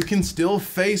here. You can still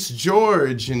face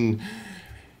George, and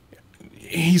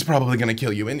he's probably going to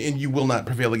kill you, and you will not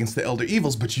prevail against the Elder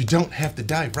Evils, but you don't have to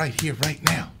die right here, right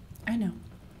now. I know.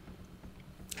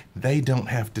 They don't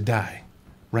have to die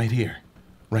right here,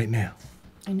 right now.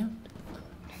 I know.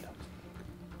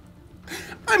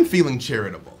 I'm feeling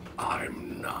charitable.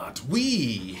 I'm not.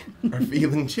 We are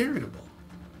feeling charitable.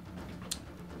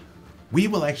 We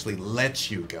will actually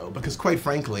let you go because, quite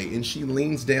frankly, and she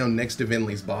leans down next to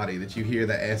Vinley's body that you hear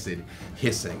the acid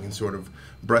hissing and sort of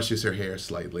brushes her hair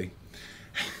slightly.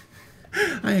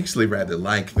 I actually rather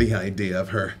like the idea of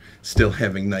her still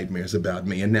having nightmares about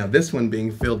me, and now this one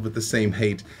being filled with the same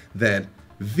hate that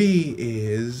V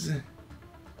is.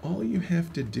 All you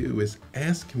have to do is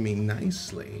ask me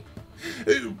nicely.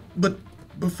 But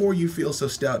before you feel so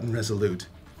stout and resolute,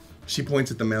 she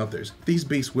points at the Mouthers. These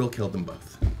beasts will kill them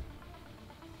both.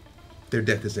 Their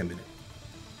death is imminent.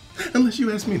 Unless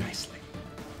you ask me nicely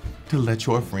to let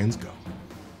your friends go.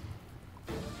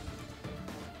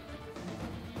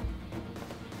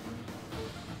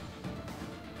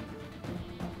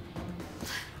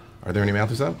 Are there any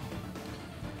Mouthers up?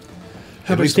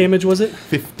 How much damage was it?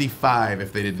 55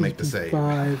 if they didn't make the save.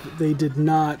 5. They did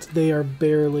not. They are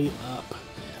barely up.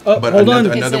 Oh, But hold on.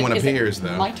 another one appears,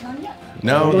 though. My turn yet?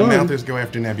 No, Hold the on. Mouthers go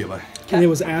after Nebula. And it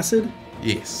was acid?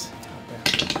 Yes.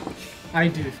 I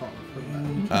do fall.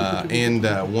 And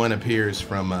one appears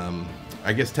from,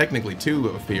 I guess technically two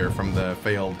appear from the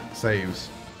failed saves.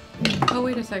 Oh,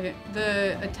 wait a second.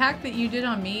 The attack that you did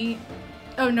on me...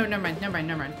 Oh, no, never mind.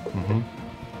 Mm-hmm.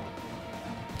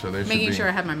 So there should Making be sure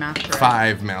I have my math correct.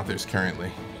 5 Mouthers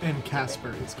currently. And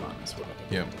Casper is gone as well.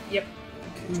 Yep. Yep.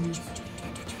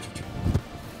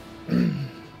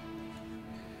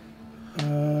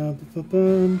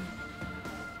 Ba-bum.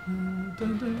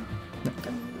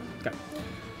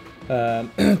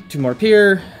 Two more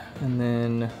appear, and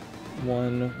then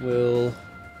one will.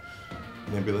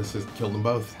 Nebula says kill them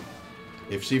both.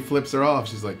 If she flips her off,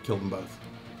 she's like, kill them both.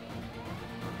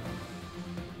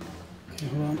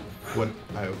 Hold on. What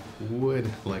I would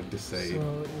like to say... So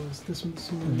it was this one,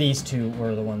 this one. These two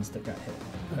were the ones that got hit.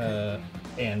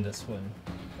 And this one.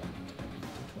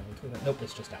 Nope,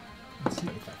 it's just out. It's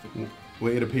 35 feet.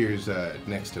 Well, it appears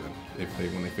next to them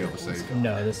when they fail to save.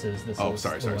 No, this is Oh, is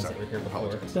sorry. the ones that were here before.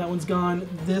 Apologize. That one's gone.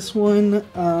 This one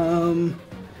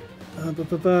I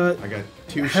got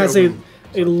 2 has showroom-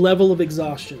 a level of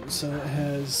exhaustion, so it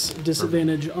has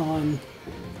disadvantage on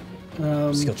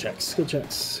Skill checks. Skill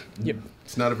checks. Yep.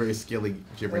 It's not a very skilly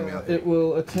gibbering mouth. It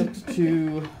will attempt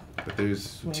to. But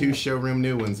there's 2 showroom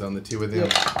new ones on the 2 of them.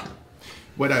 Yep.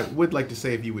 What I would like to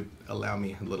say, if you would allow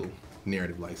me a little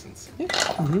narrative license,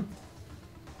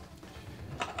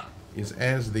 is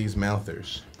as these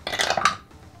Mouthers.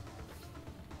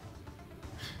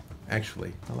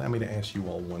 Actually, allow me to ask you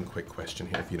all one quick question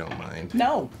here, if you don't mind.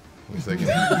 No. 1 second.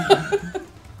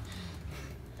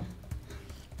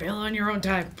 Fail on your own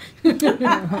time.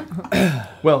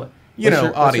 Well, you know,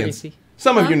 What's your audience. AC?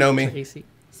 Some of you know What's your me. AC?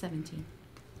 17.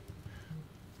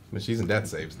 But she's in death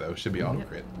saves, though. Should be auto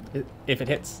crit. If it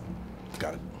hits.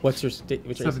 Got it. What's your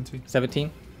 17.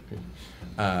 17?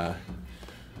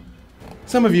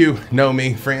 Some of you know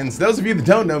me, friends. Those of you that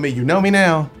don't know me, you know me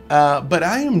now. But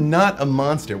I am not a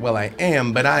monster. Well, I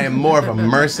am, but I am more of a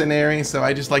mercenary, so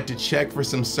I just like to check for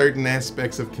some certain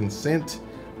aspects of consent.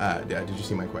 Did you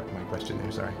see my question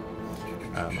there? Sorry.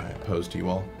 I posed to you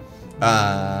all.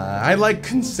 I like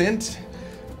consent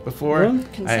before. Well,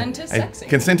 Consent is sexy.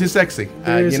 Consent is sexy.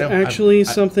 There's actually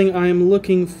something I am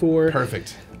looking for.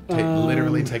 Perfect.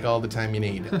 Literally take all the time you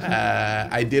need.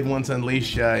 I did once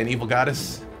unleash an evil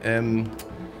goddess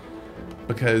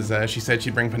because she said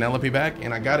she'd bring Penelope back,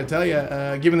 and I gotta tell you,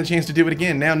 given the chance to do it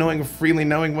again, now freely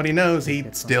knowing what he knows, he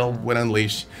still would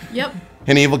unleash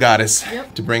an evil goddess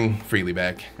to bring Freely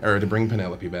back, or to bring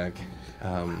Penelope back.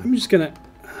 I'm just gonna.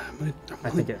 I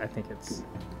think it's.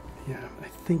 Yeah, I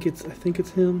think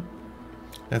it's him.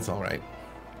 That's all right.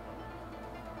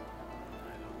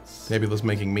 Nebula's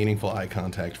making meaningful eye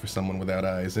contact for someone without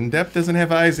eyes, and Depth doesn't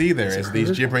have eyes either, as these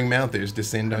gibbering Mouthers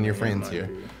descend on your friends here.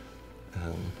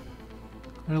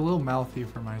 They're a little mouthy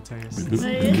for my taste.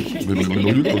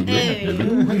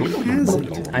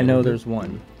 I know there's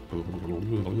one.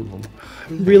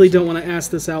 Really don't want to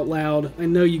ask this out loud. I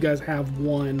know you guys have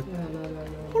one,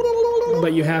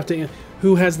 but you have to.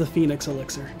 Who has the Phoenix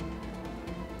Elixir?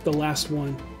 The last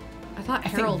one. I thought I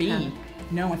think Harold V. had.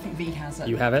 No, I think V has it.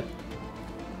 You have it?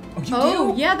 Oh, you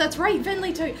Oh, do? yeah, that's right.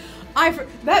 Vinley took.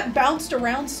 That bounced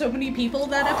around so many people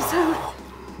that episode.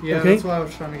 Yeah, Okay. that's why I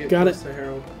was trying to get Got close it. to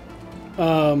Harold.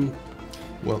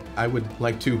 Well, I would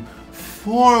like to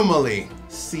formally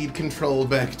cede control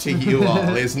back to you all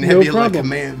as Nebula problem.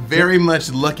 command, very much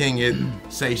looking at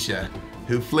Seisha,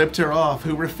 who flipped her off,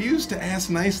 who refused to ask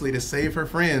nicely to save her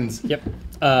friends. Yep.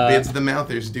 Bids the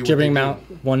Mouthers do what they Gibbering do.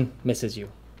 Mount, one misses you.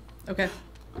 Okay.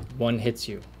 One hits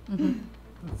you.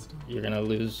 You're gonna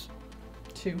lose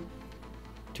 2.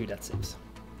 2 death saves.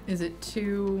 Is it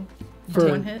 2 For-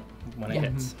 one hit? When it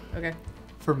hits. Okay.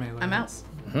 For melee. I'm out.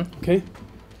 Okay.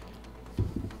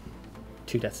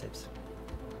 2 death saves.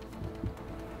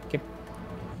 Okay.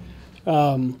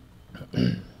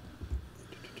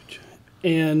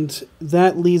 And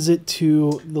that leads it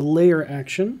to the layer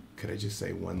action. Could I just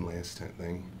say one last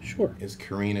thing? Sure. As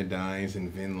Karina dies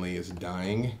and Vinley is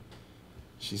dying,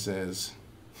 she says,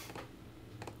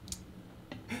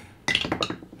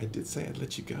 I did say I'd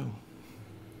let you go.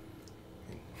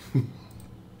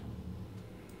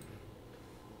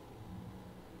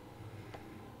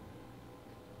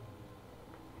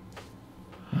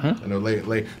 I know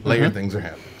layer things are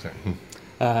happening.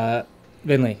 Sorry.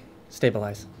 Vinley,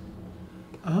 stabilize.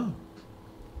 Oh.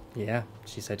 Yeah,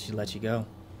 she said she'd let you go.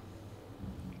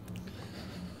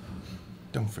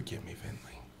 Don't forget me,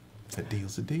 Vinley. A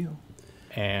deal's a deal.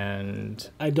 And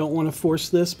I don't want to force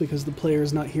this because the player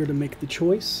is not here to make the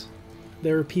choice.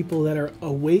 There are people that are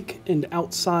awake and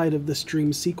outside of this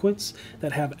dream sequence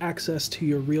that have access to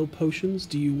your real potions.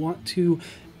 Do you want to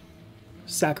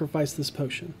sacrifice this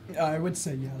potion? I would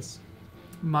say yes.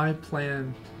 My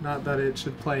plan, not that it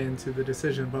should play into the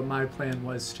decision, but my plan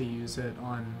was to use it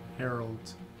on Harold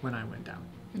when I went down.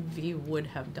 V would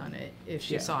have done it if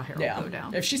she Yeah. saw Harold Yeah. go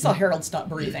down. If she saw Harold stop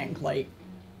breathing, like,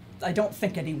 I don't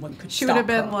think anyone could She stop would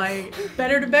have been her. like,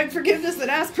 better to beg forgiveness than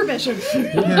ask permission.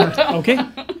 Okay.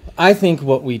 I think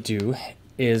what we do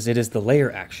is it is the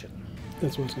layer action.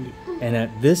 That's what it's going to do. And at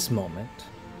this moment,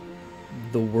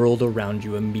 the world around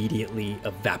you immediately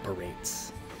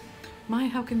evaporates My,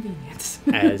 how convenient.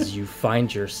 as you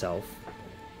find yourself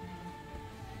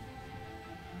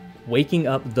waking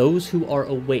up those who are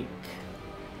awake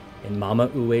in Mama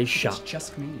Ue's shop. It's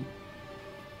just me.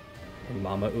 In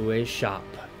Mama Ue's shop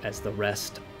as the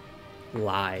rest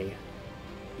lie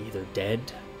either dead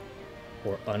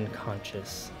or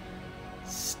unconscious,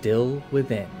 still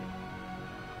within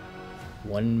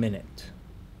 1 minute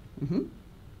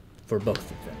for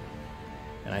both of them.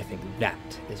 And I think that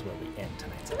is where we end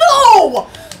tonight's episode. No!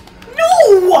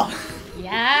 No!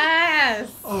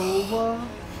 Yes.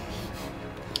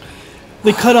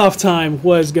 The cutoff time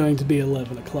was going to be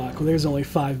 11 o'clock. Well, there's only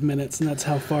 5 minutes, and that's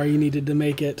how far you needed to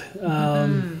make it.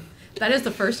 That is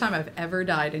the first time I've ever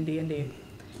died in D&D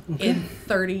in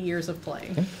 30 years of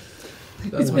playing.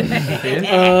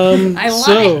 I love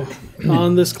So,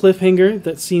 on this cliffhanger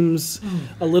that seems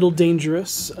a little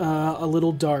dangerous, a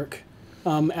little dark,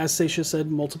 as Seisha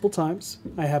said multiple times,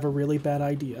 I have a really bad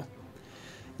idea.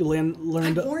 You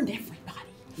learned I warned everybody.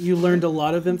 You learned a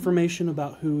lot of information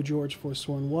about who George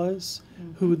Forsworn was,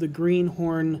 who the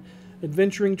Greenhorn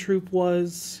Adventuring Troupe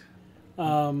was,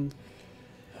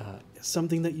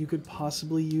 something that you could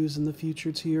possibly use in the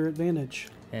future to your advantage.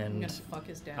 I'm And gonna fuck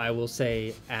his dad. I will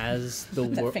say, as the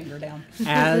Put that wor- finger down.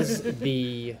 as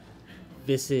the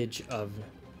visage of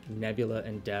Nebula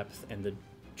and Depth and the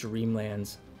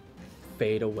Dreamlands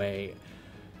fade away,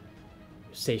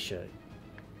 Seisha,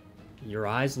 your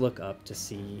eyes look up to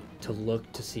see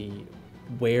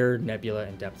where Nebula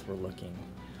and Depth were looking,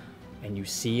 and you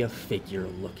see a figure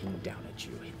looking down at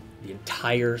you. The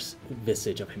entire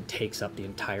visage of him takes up the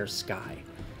entire sky,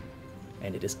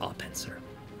 and it is Openser.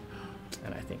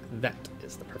 And I think that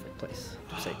is the perfect place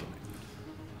to say goodnight.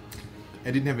 I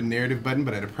didn't have a narrative button,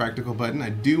 but I had a practical button. I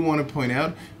do want to point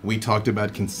out, we talked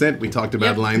about consent, we talked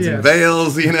about lines and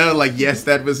veils, yes,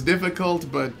 that was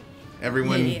difficult, but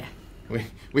everyone,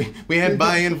 we had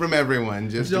buy-in from everyone,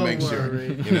 just Don't to make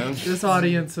worry. sure, This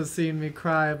audience has seen me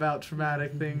cry about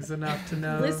traumatic things enough to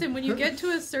know. Listen, when you get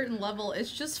to a certain level,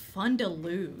 it's just fun to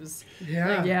lose.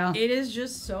 Yeah. Yeah. It is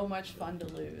just so much fun to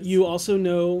lose. You also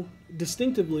know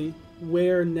distinctively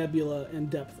where Nebula and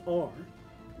Depth are.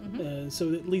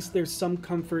 So at least there's some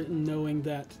comfort in knowing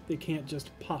that they can't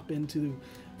just pop into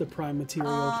the prime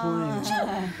material plane.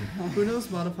 Who knows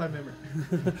modify memory?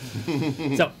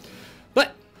 So,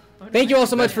 but thank you all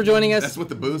so much for joining us. That's what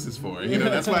the booze is for. You know,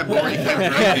 that's why Bori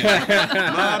kept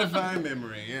drinking. Modify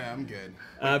memory. Yeah, I'm good.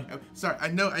 Sorry, I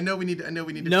know we need to.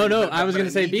 No, I was gonna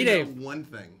say B-Dave. One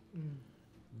thing.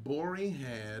 Bori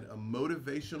had a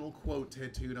motivational quote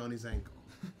tattooed on his ankle.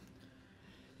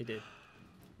 He did.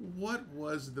 What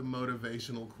was the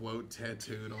motivational quote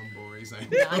tattooed on Bori's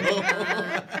ankle?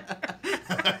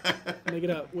 Make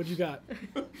it up. What you got?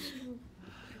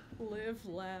 Live,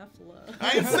 laugh, love.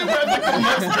 I assume that's like the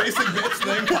most basic bitch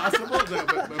thing possible. No,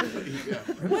 but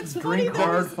yeah. What's Drink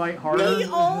hard, fight harder. We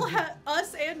all have,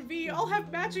 us and V all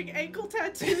have matching ankle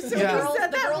tattoos. So Yeah. we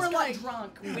said The that girls we're got like,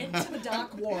 drunk, went to the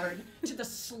dock ward, to the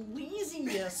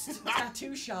sleaziest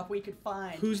tattoo shop we could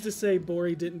find. Who's to say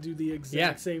Bori didn't do the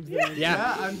exact same thing?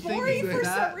 Yeah. I'm Bori thinking for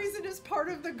that. some reason is part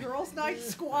of the girls' night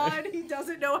squad. He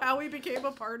doesn't know how he became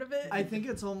a part of it. I think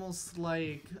it's almost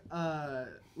like a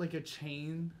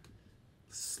chain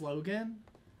slogan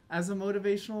as a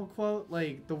motivational quote,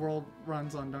 like the world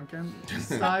runs on Duncan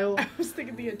style. I was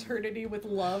thinking the eternity with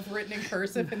love written in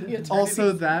cursive in the eternity.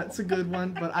 Also, that's a good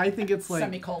one, but I think it's like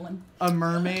Semicolon. a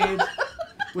mermaid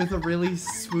with a really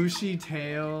swooshy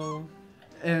tail,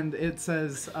 and it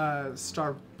says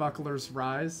 "Starbucklers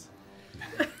Rise."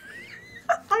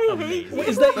 I hate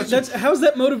Is that's how's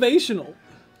that motivational?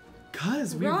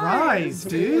 Cause we Rise. rise,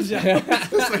 dude. It's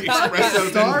like espresso.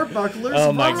 Starbucklers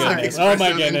Oh my rise. goodness. Oh my Espressos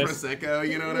and goodness. Prosecco,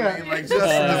 you know what I mean? Like just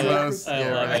the most. I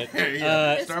Yeah, love right. it.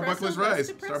 Yeah. Espresso Starbucklers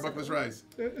rise. plus Starbucklers rise.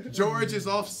 George is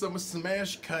off some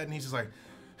smash cut, and he's just like,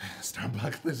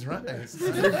 Starbucklers rise.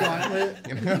 Your gauntlet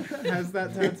You know? has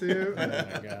that tattoo. Oh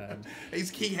my god.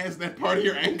 He has that part of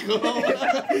your ankle.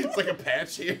 It's like a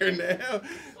patch here now.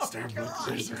 Starbucks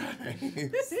rise.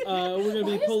 We're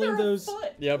gonna be pulling those.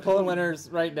 Yeah, pulling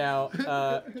winners right now.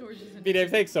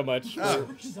 B-Dave, thanks so much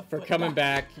for coming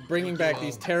back, bringing back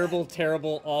these terrible,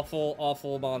 terrible, awful,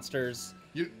 awful monsters.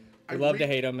 We love to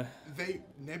hate them.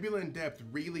 Nebula and Depth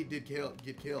really did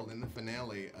get killed in the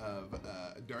finale of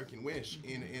Dark and Wish,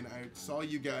 and I saw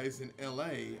you guys in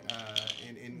L.A.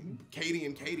 And Katie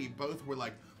and Katie both were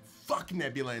like, "Fuck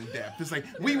Nebula and Depth." It's like,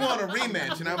 we want a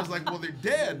rematch, and I was like, "Well, they're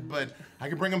dead, but I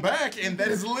can bring them back," and that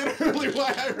is literally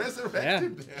why I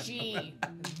resurrected them. Gee,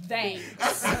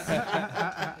 thanks.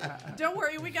 Don't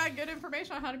worry, we got good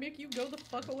information on how to make you go the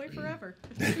fuck away forever.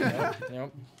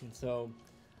 Yep. And so,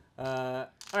 all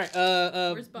right.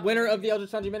 Where's Bob? Winner of the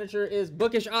Eldritch Foundry miniature is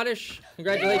Bookish Oddish.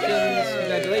 Congratulations!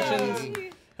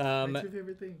 Congratulations! My two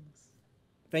favorite things.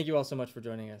 Thank you all so much for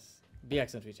joining us. Be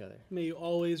excellent to each other. May you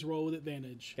always roll with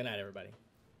advantage. Good night, everybody.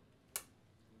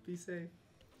 Be safe.